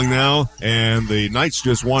 He's dribbling now, and the Knights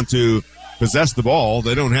just want to possess the ball.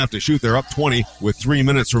 They don't have to shoot. They're up 20 with 3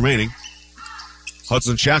 minutes remaining.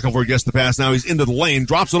 Hudson Shackelford gets the pass now. He's into the lane,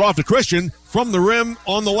 drops it off to Christian from the rim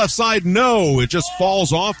on the left side. No, it just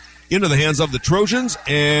falls off into the hands of the Trojans,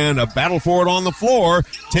 and a battle for it on the floor,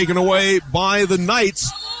 taken away by the Knights,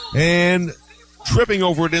 and tripping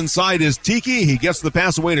over it inside is Tiki. He gets the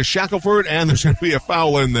pass away to Shackelford, and there's going to be a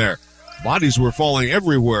foul in there. Bodies were falling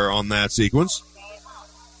everywhere on that sequence.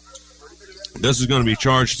 This is going to be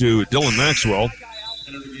charged to Dylan Maxwell.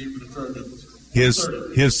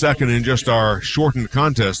 His second in just our shortened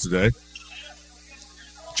contest today.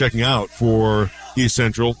 Checking out for East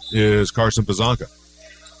Central is Carson Pizanka.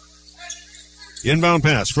 Inbound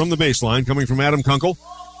pass from the baseline coming from Adam Kunkel.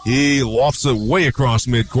 He lofts it way across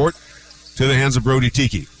midcourt to the hands of Brody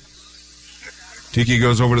Tiki. Tiki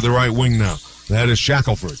goes over to the right wing now. That is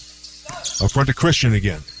Shackelford. Up front to Christian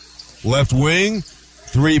again. Left wing,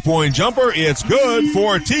 three-point jumper. It's good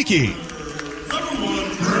for Tiki.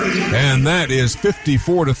 And that is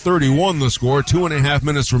 54-31 the score, 2.5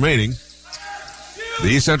 minutes remaining. The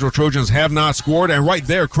East Central Trojans have not scored, and right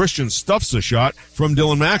there, Christian stuffs a shot from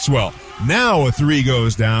Dylan Maxwell. Now a three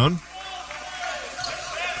goes down.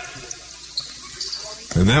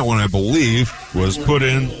 And that one, I believe, was put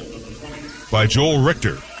in by Joel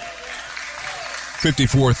Richter.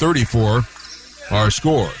 54-34, our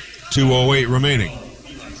score. 2:08 remaining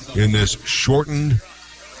in this shortened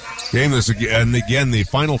game. And again, the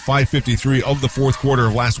final 5:53 of the fourth quarter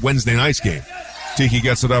of last Wednesday night's game. Tiki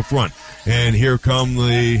gets it up front. And here come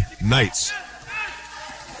the Knights.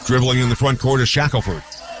 Dribbling in the front court is Shackelford.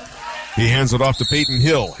 He hands it off to Peyton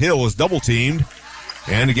Hill. Hill is double-teamed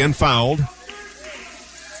and again fouled.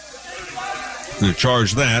 Going to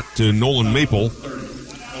charge that to Nolan Maple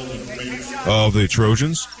of the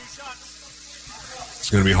Trojans.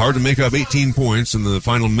 It's going to be hard to make up 18 points in the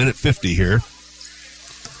final minute 50 here.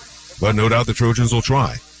 But no doubt the Trojans will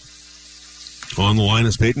try. On the line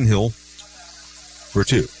is Peyton Hill for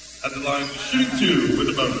two. At the line, shooting two with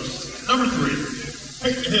the bonus. Number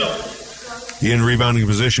 3, Peyton Hill. In rebounding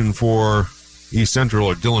position for East Central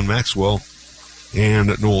are Dylan Maxwell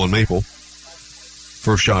and Nolan Maple.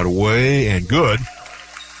 First shot away and good.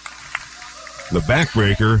 The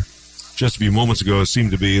backbreaker just a few moments ago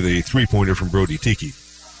seemed to be the three-pointer from Brody Tiki.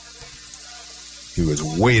 He was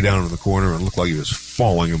way down in the corner and looked like he was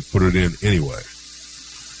falling and put it in anyway.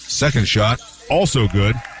 Second shot, also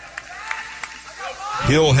good.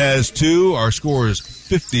 Hill has two. Our score is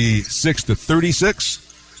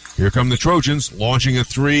 56-36. Here come the Trojans, launching a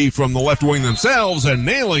three from the left wing themselves and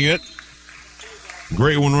nailing it.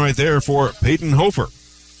 Great one right there for Peyton Hofer.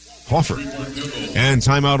 And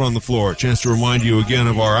timeout on the floor. Chance to remind you again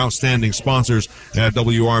of our outstanding sponsors at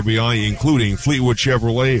WRBI, including Fleetwood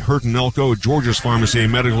Chevrolet, Hurt & Elko, George's Pharmacy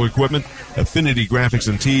and Medical Equipment, Affinity Graphics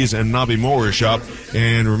and Tees, and Nobby Mower Shop.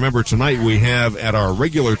 And remember, tonight we have at our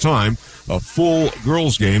regular time a full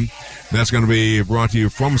girls game. That's going to be brought to you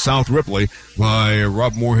from South Ripley by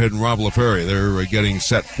Rob Moorhead and Rob LaFerry. They're getting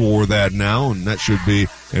set for that now, and that should be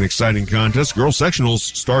an exciting contest. Girls sectionals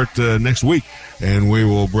start next week, and we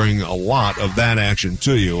will bring a lot of that action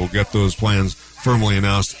to you. We'll get those plans firmly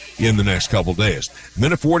announced in the next couple days.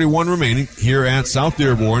 Minute 41 remaining here at South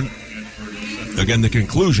Dearborn. Again, the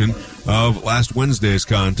conclusion of last Wednesday's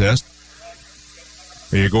contest.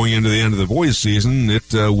 And you're going into the end of the boys' season.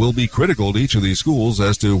 It will be critical to each of these schools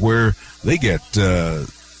as to where they get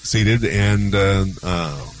seated and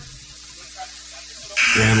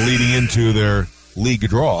leading into their league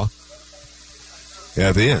draw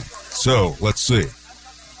at the end. So let's see.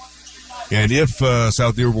 And if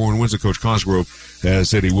South Dearborn wins it, Coach Cosgrove has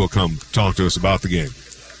said he will come talk to us about the game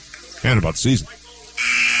and about the season.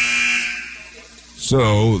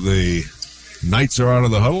 So the Knights are out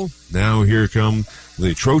of the huddle. Now here come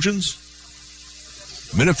the Trojans.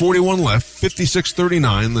 Minute 41 left,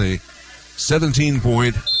 56-39, the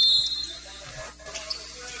 17-point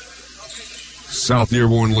South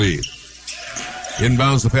Dearborn lead.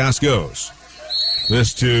 Inbounds, the pass goes.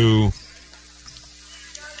 This to,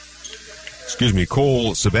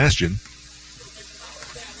 Cole Sebastian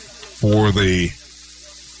for the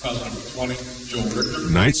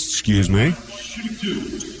Knights,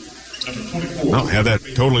 No, had that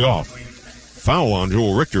totally off. Foul on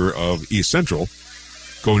Joel Richter of East Central.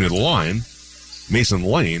 Going to the line, Mason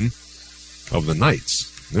Lane of the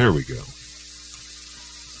Knights. There we go.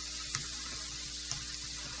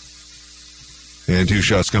 And two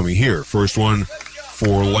shots coming here. First one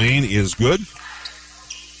for Lane is good.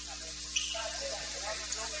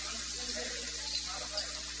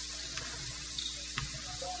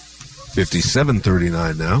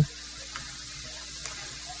 $57-39 now.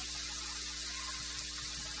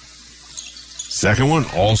 Second one,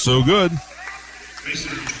 also good.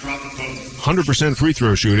 100% free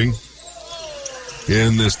throw shooting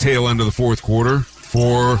in this tail end of the fourth quarter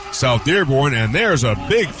for South Dearborn. And there's a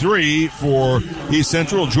big three for East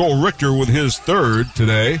Central. Joel Richter with his second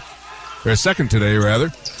today,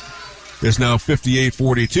 rather. It's now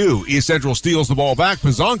 58-42. East Central steals the ball back.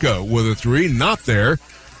 Pizanka with a three, not there.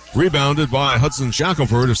 Rebounded by Hudson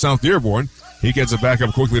Shackelford of South Dearborn. He gets it back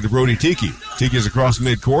up quickly to Brody Tiki. Tiki's across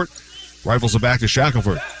midcourt. Rifles it back to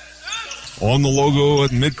Shackelford. on the logo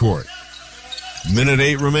at midcourt. Minute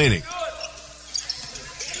 8 remaining.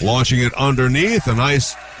 Launching it underneath. A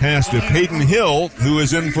nice pass to Peyton Hill, who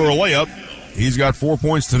is in for a layup. He's got 4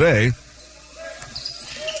 points today.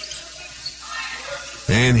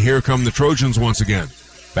 And here come the Trojans once again.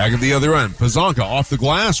 Back at the other end. Pazanka off the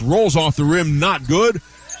glass, rolls off the rim, not good.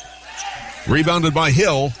 Rebounded by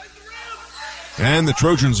Hill. And the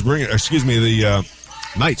Trojans the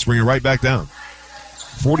Knights bring it right back down.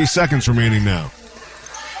 40 seconds remaining now.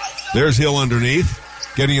 There's Hill underneath.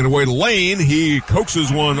 Getting it away to Lane. He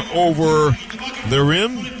coaxes one over the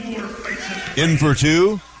rim. In for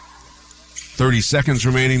two. 30 seconds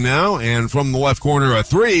remaining now. And from the left corner, a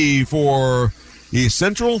three for East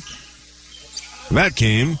Central. That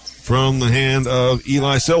came from the hand of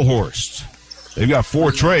Eli Selhorst. They've got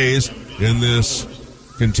 4 trays in this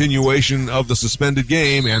continuation of the suspended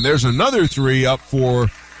game. And there's another three up for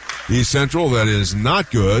East Central that is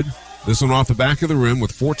not good. This one off the back of the rim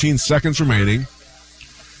with 14 seconds remaining.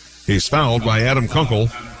 He's fouled by Adam Kunkel.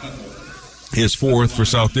 His 4th for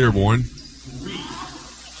South Dearborn.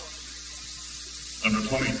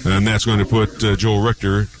 And that's going to put Joel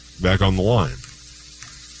Richter back on the line.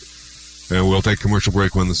 And we'll take a commercial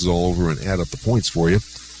break when this is all over and add up the points for you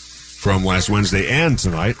from last Wednesday and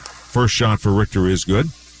tonight. First shot for Richter is good.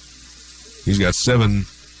 He's got 7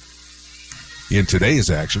 in today's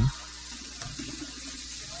action.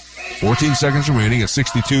 14 seconds remaining at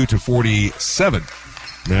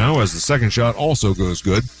 62-47. Now, as the second shot also goes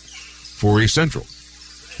good for East Central.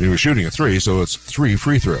 He was shooting a 3, so it's 3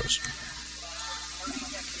 free throws.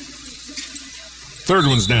 Third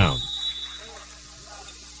one's down.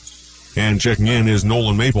 And checking in is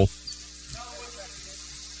Nolan Maple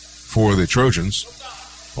for the Trojans.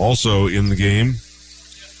 Also in the game,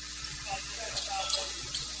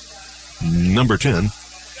 number 10,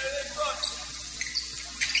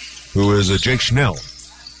 who is Jake Schnell.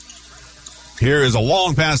 Here is a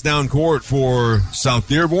long pass down court for South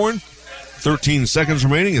Dearborn. 13 seconds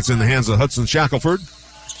remaining. It's in the hands of Hudson Shackelford.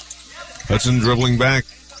 Hudson dribbling back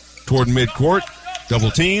toward midcourt.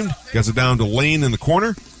 Double teamed. Gets it down to Lane in the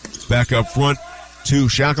corner. Back up front to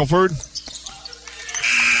Shackelford.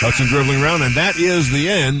 Hudson dribbling around, and that is the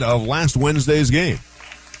end of last Wednesday's game.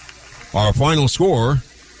 Our final score,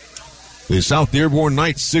 the South Dearborn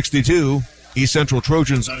Knights 62, East Central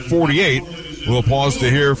Trojans 48. We'll pause to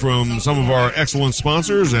hear from some of our excellent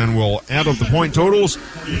sponsors, and we'll add up the point totals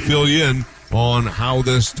and fill you in on how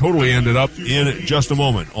this totally ended up in just a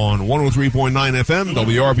moment on 103.9 FM,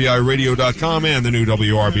 WRBIRadio.com, and the new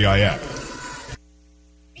WRBI app.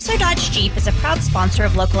 Chrysler Dodge Jeep is a proud sponsor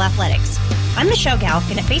of local athletics. I'm Michelle Galk,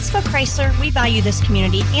 and at Batesville Chrysler, we value this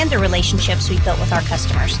community and the relationships we've built with our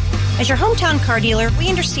customers. As your hometown car dealer, we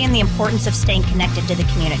understand the importance of staying connected to the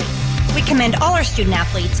community. We commend all our student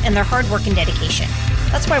athletes and their hard work and dedication.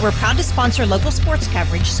 That's why we're proud to sponsor local sports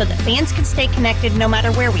coverage so that fans can stay connected no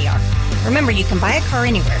matter where we are. Remember, you can buy a car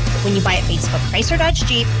anywhere, but when you buy at Batesville Chrysler Dodge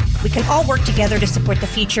Jeep, we can all work together to support the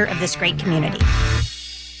future of this great community.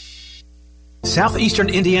 Southeastern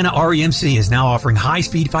Indiana REMC is now offering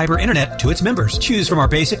high-speed fiber internet to its members. Choose from our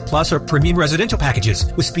basic, plus, or premium residential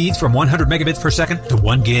packages with speeds from 100 megabits per second to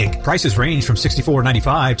 1 gig. Prices range from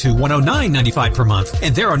 $64.95 to $109.95 per month,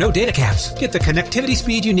 and there are no data caps. Get the connectivity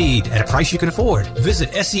speed you need at a price you can afford.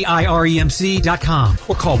 Visit SEIREMC.com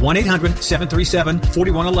or call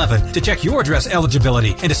 1-800-737-4111 to check your address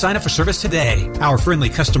eligibility and to sign up for service today. Our friendly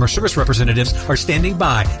customer service representatives are standing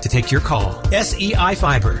by to take your call. SEI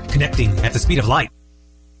Fiber, connecting at the speed of light.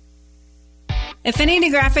 Affinity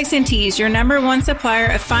Graphics and Tees, your #1 supplier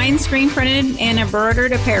of fine screen printed and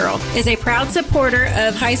embroidered apparel, is a proud supporter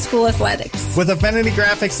of high school athletics. With Affinity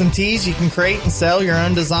Graphics and Tees, you can create and sell your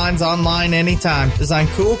own designs online anytime. Design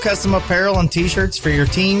cool custom apparel and t-shirts for your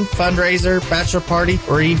team, fundraiser, bachelor party,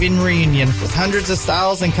 or even reunion. With hundreds of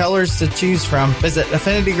styles and colors to choose from, visit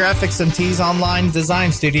Affinity Graphics and Tees online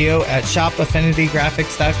design studio at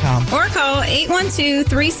shopaffinitygraphics.com. Or call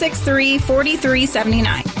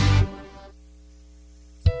 812-363-4379.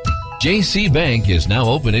 JC Bank is now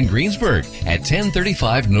open in Greensburg at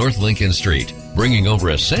 1035 North Lincoln Street, bringing over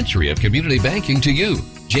a century of community banking to you.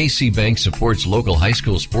 JC Bank supports local high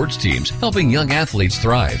school sports teams, helping young athletes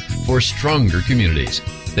thrive for stronger communities.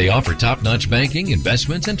 They offer top-notch banking,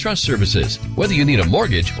 investments, and trust services. Whether you need a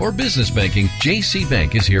mortgage or business banking, JC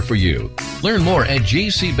Bank is here for you. Learn more at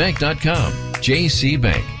jcbank.com. JC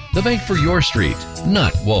Bank, the bank for your street,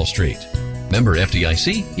 not Wall Street. Member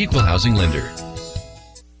FDIC, Equal Housing Lender.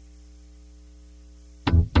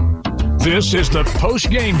 This is the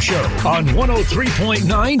post-game show on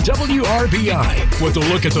 103.9 WRBI with a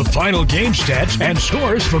look at the final game stats and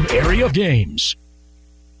scores from area games.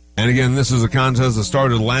 And again, this is a contest that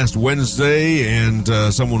started last Wednesday,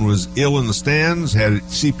 and someone was ill in the stands, had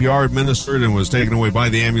CPR administered, and was taken away by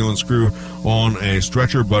the ambulance crew on a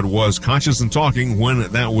stretcher, but was conscious and talking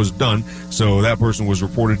when that was done. So that person was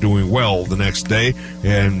reported doing well the next day,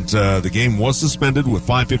 and the game was suspended with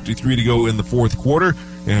 5:53 to go in the fourth quarter,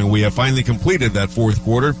 and we have finally completed that fourth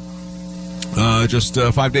quarter just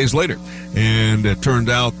 5 days later. And it turned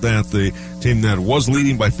out that the team that was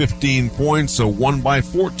leading by 15 points, so won by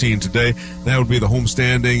 14 today. That would be the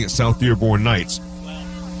homestanding South Dearborn Knights.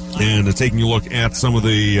 And taking a look at some of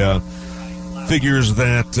the figures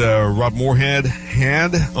that Rob Moorhead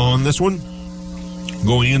had on this one,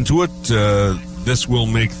 going into it, this will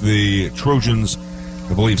make the Trojans,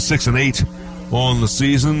 I believe, 6-8 on the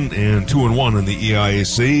season and 2-1 in the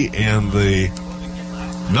EIAC, and the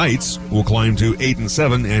Knights will climb to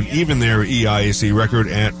 8-7 and even their EIAC record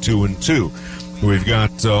at 2-2. We've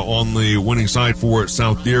got on the winning side for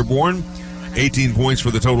South Dearborn, 18 points for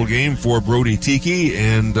the total game for Brody Tiki,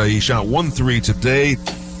 and he shot 1-3 today,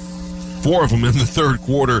 4 of them in the third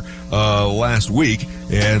quarter last week.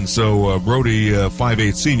 And so Brody,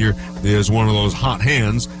 5'8" senior, is one of those hot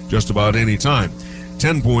hands just about any time.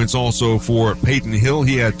 10 points also for Peyton Hill.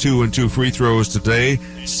 He had 2 and 2 free throws today,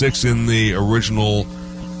 6 in the original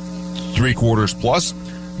 3 quarters plus.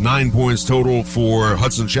 9 points total for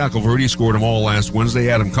Hudson Shackelford. He scored them all last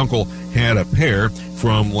Wednesday. Adam Kunkel had a pair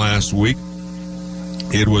from last week.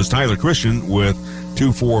 It was Tyler Christian with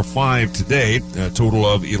 2, 4, 5 today, a total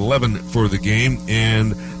of 11 for the game,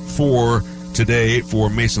 and 4 today for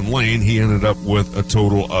Mason Lane. He ended up with a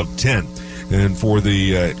total of 10. And for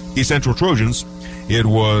the East Central Trojans, it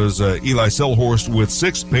was Eli Selhorst with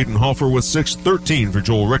 6, Peyton Hofer with 6, 13 for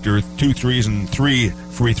Joel Richter, 2 threes and 3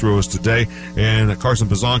 free throws today, and Carson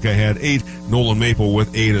Pazanka had 8, Nolan Maple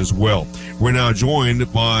with 8 as well. We're now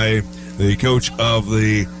joined by the coach of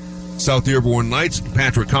the South Dearborn Knights,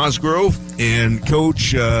 Patrick Cosgrove. And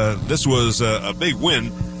Coach, this was a big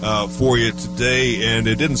win for you today, and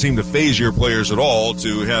it didn't seem to phase your players at all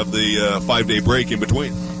to have the 5-day break in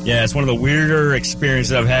between. Yeah, it's one of the weirder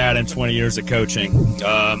experiences I've had in 20 years of coaching.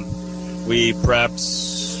 We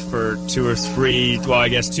prepped for 2 or 3,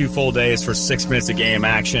 2 full days for 6 minutes of game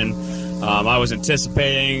action. I was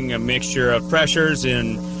anticipating a mixture of pressures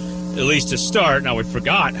and at least to start. Now, we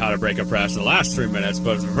forgot how to break a press in the last 3 minutes,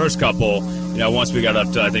 but the first couple, once we got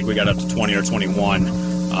up to, I think we got up to 20 or 21,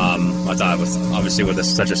 I thought it was, obviously with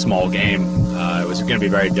such a small game, it was going to be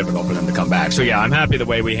very difficult for them to come back. So, yeah, I'm happy the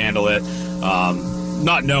way we handle it,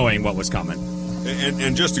 not knowing what was coming.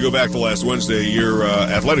 And just to go back to last Wednesday, your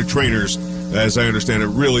athletic trainers, as I understand it,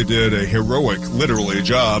 really did a heroic, literally,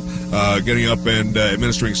 job getting up and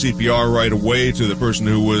administering CPR right away to the person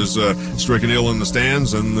who was stricken ill in the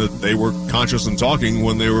stands, and they were conscious and talking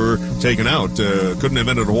when they were taken out. Couldn't have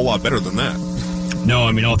ended a whole lot better than that. No,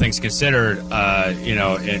 I mean, all things considered,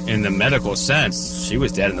 in the medical sense, she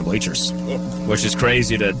was dead in the bleachers, which is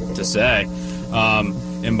crazy to say.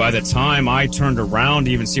 And by the time I turned around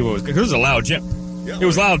to even see what was, because it was a loud gym. It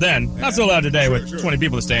was loud then. Not so loud today with 20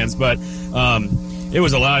 people in the stands, but it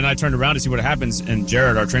was loud, and I turned around to see what happens, and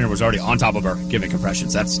Jared, our trainer, was already on top of her giving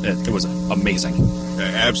compressions. It was amazing.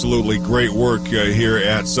 Absolutely great work here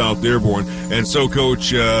at South Dearborn. And so,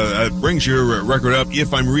 Coach, brings your record up,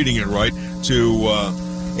 if I'm reading it right, to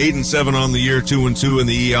 8-7 on the year, 2-2 in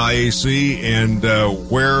the EIAC. And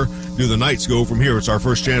where do the Knights go from here? It's our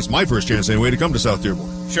first chance, my first chance anyway, to come to South Dearborn.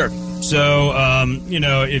 Sure. So,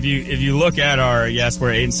 if you look at our, yes,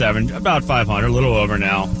 we're 8-7, about 500, a little over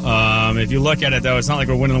now. If you look at it, though, it's not like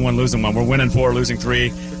we're winning 1, losing 1. We're winning 4, losing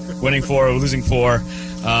 3, winning 4, losing 4.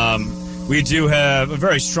 We do have a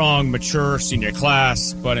very strong, mature senior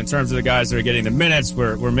class, but in terms of the guys that are getting the minutes,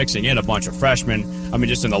 we're mixing in a bunch of freshmen. I mean,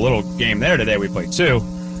 just in the little game there today, we played 2.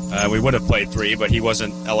 We would have played 3, but he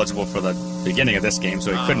wasn't eligible for the beginning of this game,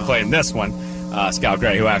 so he couldn't play in this one. Scout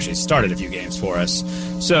Gray, who actually started a few games for us.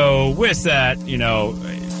 So with that, you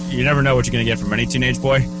never know what you're going to get from any teenage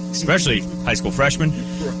boy, especially high school freshman.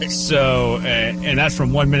 Right. So, and that's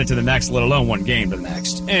from 1 minute to the next, let alone one game to the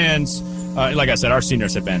next. And like I said, our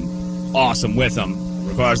seniors have been awesome with them.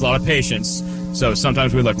 Requires a lot of patience. So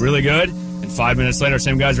sometimes we look really good, and 5 minutes later,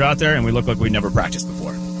 same guys are out there, and we look like we never practiced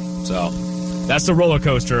before. So that's the roller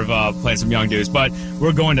coaster of playing some young dudes. But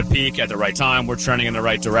we're going to peak at the right time. We're trending in the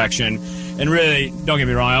right direction. And really, don't get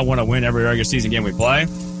me wrong, I want to win every regular season game we play,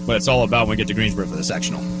 but it's all about when we get to Greensboro for the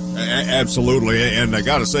sectional. Absolutely. And I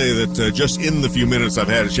got to say that just in the few minutes I've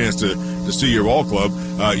had a chance to see your ball club,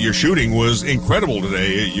 your shooting was incredible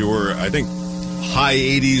today. You were, I think, high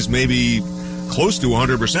 80s, maybe close to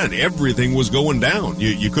 100%. Everything was going down.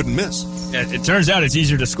 You couldn't miss. It turns out it's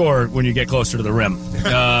easier to score when you get closer to the rim.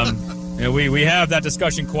 We have that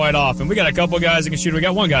discussion quite often. We got a couple guys that can shoot. We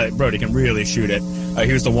got one guy that Brody can really shoot it.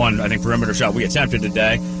 He was the one, I think, perimeter shot we attempted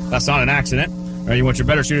today. That's not an accident. You want your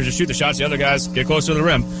better shooters to shoot the shots. The other guys get closer to the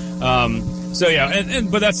rim.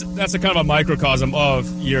 But that's a kind of a microcosm of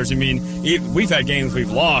years. I mean, we've had games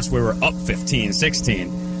we've lost where we're up 15,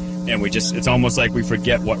 16, and it's almost like we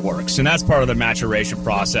forget what works. And that's part of the maturation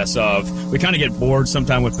process of we kind of get bored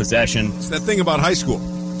sometime with possession. It's that thing about high school.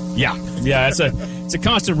 Yeah, it's a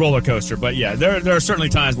constant roller coaster. But yeah, there are certainly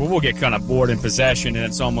times where we'll get kind of bored in possession, and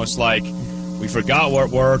it's almost like we forgot what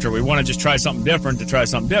worked, or we want to just try something different,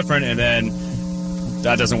 and then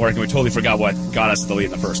that doesn't work, and we totally forgot what got us the lead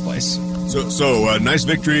in the first place. So nice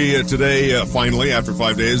victory today, finally, after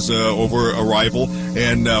 5 days over a rival.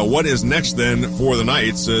 And what is next then for the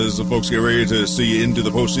Knights as the folks get ready to see you into the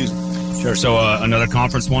postseason? Sure. So another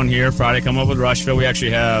conference one here Friday coming up with Rushville. We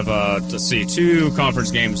actually have, 2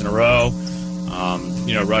 conference games in a row.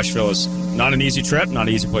 Rushville is not an easy trip, not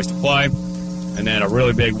an easy place to play. And then a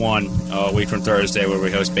really big one a week from Thursday where we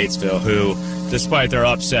host Batesville, who, despite their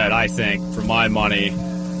upset, I think, for my money,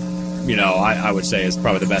 I would say is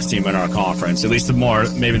probably the best team in our conference. At least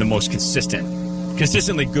maybe the most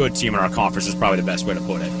consistently good team in our conference is probably the best way to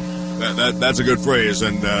put it. That's a good phrase.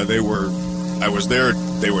 And I was there.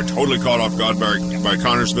 They were totally caught off guard by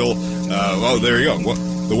Connorsville. There you go.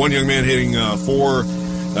 The one young man hitting 4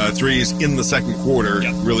 threes in the second quarter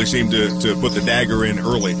really seemed to put the dagger in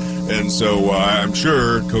early. And so I'm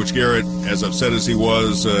sure Coach Garrett, as upset as he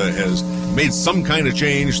was, has made some kind of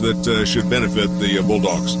change that should benefit the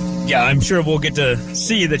Bulldogs. Yeah, I'm sure we'll get to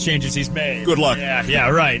see the changes he's made. Good luck. Yeah,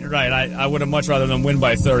 right. I would have much rather than win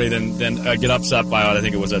by 30 than get upset by, I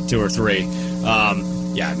think it was a 2 or 3.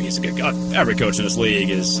 He's a good guy. Every coach in this league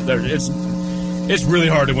it's really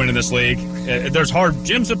hard to win in this league. There's hard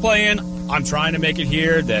gyms to play in. I'm trying to make it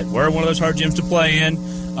here that we're one of those hard gyms to play in.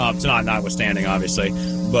 It's notwithstanding, obviously.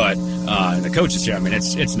 But the coaches here,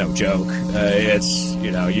 it's no joke.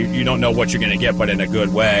 You don't know what you're going to get, but in a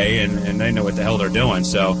good way, and they know what the hell they're doing.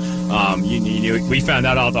 So we found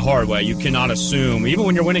that out the hard way. You cannot assume, even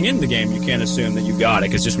when you're winning in the game, you can't assume that you got it,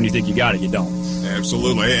 because just when you think you got it, you don't.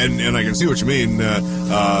 Absolutely, and I can see what you mean.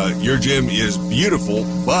 Your gym is beautiful,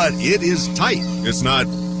 but it is tight. It's not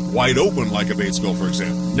wide open like a Batesville, for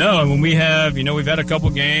example. No, and when we've had a couple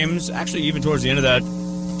games, actually even towards the end of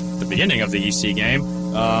the beginning of the EC game,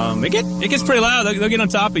 it gets pretty loud. They'll get on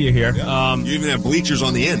top of you here. Yeah. You even have bleachers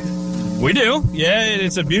on the end. We do. Yeah,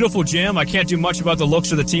 it's a beautiful gym. I can't do much about the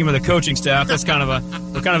looks of the team or the coaching staff. That's kind of a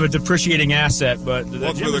depreciating asset, but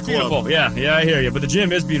the gym is beautiful. Yeah, I hear you. But the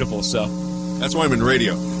gym is beautiful, so that's why I'm in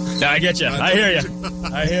radio. Yeah, I get you. I hear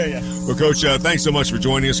you. Well, Coach, thanks so much for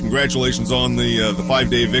joining us. Congratulations on the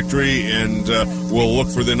 5-day victory, and we'll look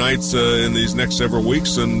for the Knights in these next several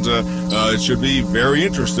weeks, and it should be very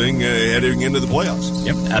interesting heading into the playoffs.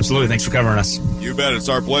 Yep, absolutely. Thanks for covering us. You bet. It's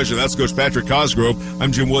our pleasure. That's Coach Patrick Cosgrove.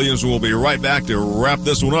 I'm Jim Williams, and we'll be right back to wrap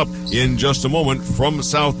this one up in just a moment from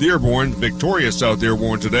South Dearborn, victorious South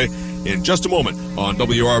Dearborn today, in just a moment on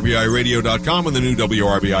WRBIRadio.com and the new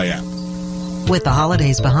WRBI app. With the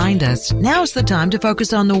holidays behind us, now's the time to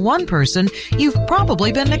focus on the one person you've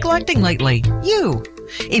probably been neglecting lately, you.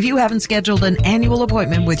 If you haven't scheduled an annual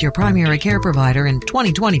appointment with your primary care provider in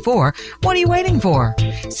 2024, what are you waiting for?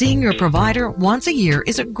 Seeing your provider once a year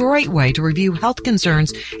is a great way to review health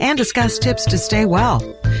concerns and discuss tips to stay well.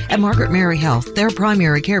 At Margaret Mary Health, their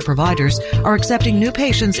primary care providers are accepting new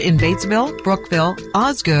patients in Batesville, Brookville,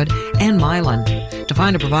 Osgood, and Milan. To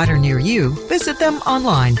find a provider near you, visit them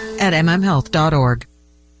online at mmhealth.org.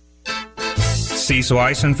 Cecil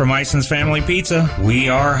Eisen from Eisen's Family Pizza. We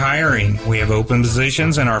are hiring. We have open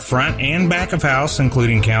positions in our front and back of house,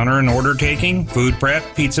 including counter and order taking, food prep,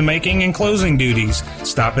 pizza making, and closing duties.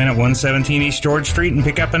 Stop in at 117 East George Street and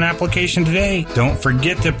pick up an application today. Don't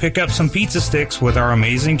forget to pick up some pizza sticks with our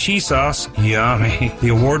amazing cheese sauce. Yummy. The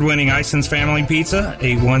award-winning Eisen's Family Pizza,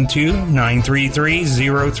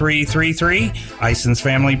 812-933-0333,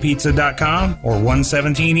 eisensfamilypizza.com, or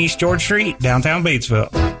 117 East George Street, downtown Batesville.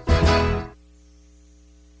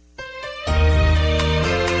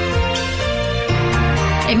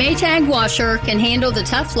 A Maytag washer can handle the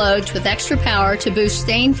tough loads with extra power to boost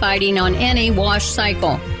stain fighting on any wash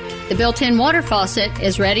cycle. The built-in water faucet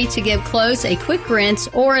is ready to give clothes a quick rinse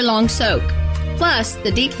or a long soak. Plus,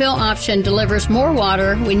 the deep fill option delivers more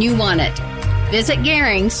water when you want it. Visit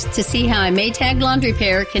Gehring's to see how a Maytag laundry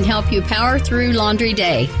pair can help you power through laundry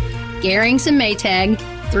day. Gehring's and Maytag,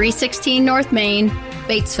 316 North Main,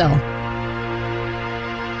 Batesville.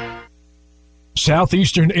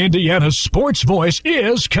 Southeastern Indiana's sports voice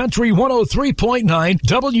is Country 103.9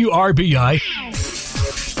 WRBI.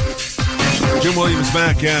 Jim Williams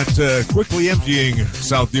back at quickly emptying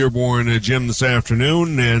South Dearborn gym this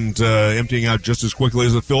afternoon, and emptying out just as quickly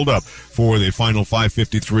as it filled up for the final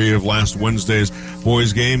 5:53 of last Wednesday's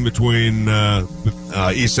boys game between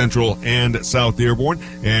East Central and South Dearborn.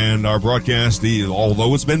 And our broadcast,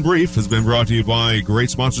 although it's been brief, has been brought to you by great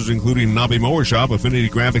sponsors including Nobby Mower Shop, Affinity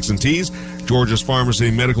Graphics and Tees, George's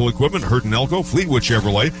Pharmacy Medical Equipment, Hurt & Elko, Fleetwood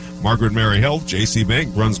Chevrolet, Margaret Mary Health, J.C.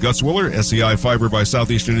 Bank, Bruns Gutzwiller, SCI Fiber by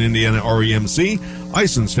Southeastern Indiana REMC,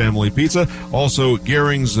 Ison's Family Pizza, also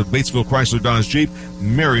Gehring's, Batesville Chrysler Dodge Jeep,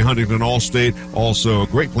 Mary Huntington Allstate, also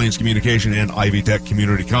Great Plains Communication, and Ivy Tech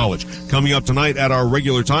Community College. Coming up tonight at our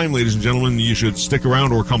regular time, ladies and gentlemen, you should stick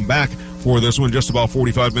around or come back for this one just about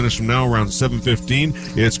 45 minutes from now, around 7:15.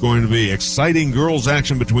 It's going to be exciting girls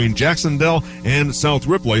action between Jacksonville and South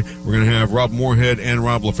Ripley. We're going to have Rob Moorhead and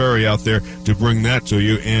Rob LaFerry out there to bring that to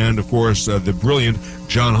you. And, of course, the brilliant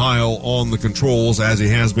John Heil on the controls, as he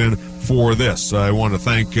has been for this. I want to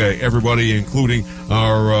thank everybody, including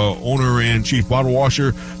our owner and chief bottle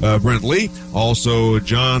washer, Brent Lee. Also,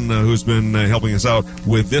 John, who's been helping us out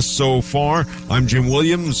with this so far. I'm Jim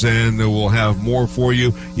Williams, and we'll have more for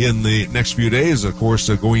you in the next few days. Of course,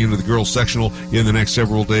 going into the girls sectional in the next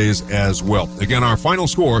several days as well. Again, our final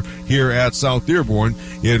score here at South Dearborn,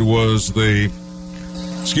 it was the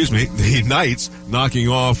Knights knocking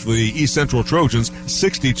off the East Central Trojans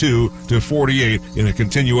 62-48 in a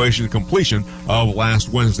completion of last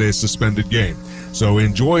Wednesday's suspended game. So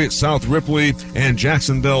enjoy South Ripley and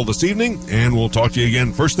Jacksonville this evening, and we'll talk to you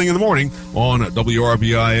again first thing in the morning on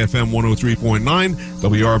WRBI FM 103.9,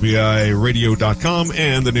 WRBIRadio.com,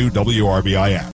 and the new WRBI app.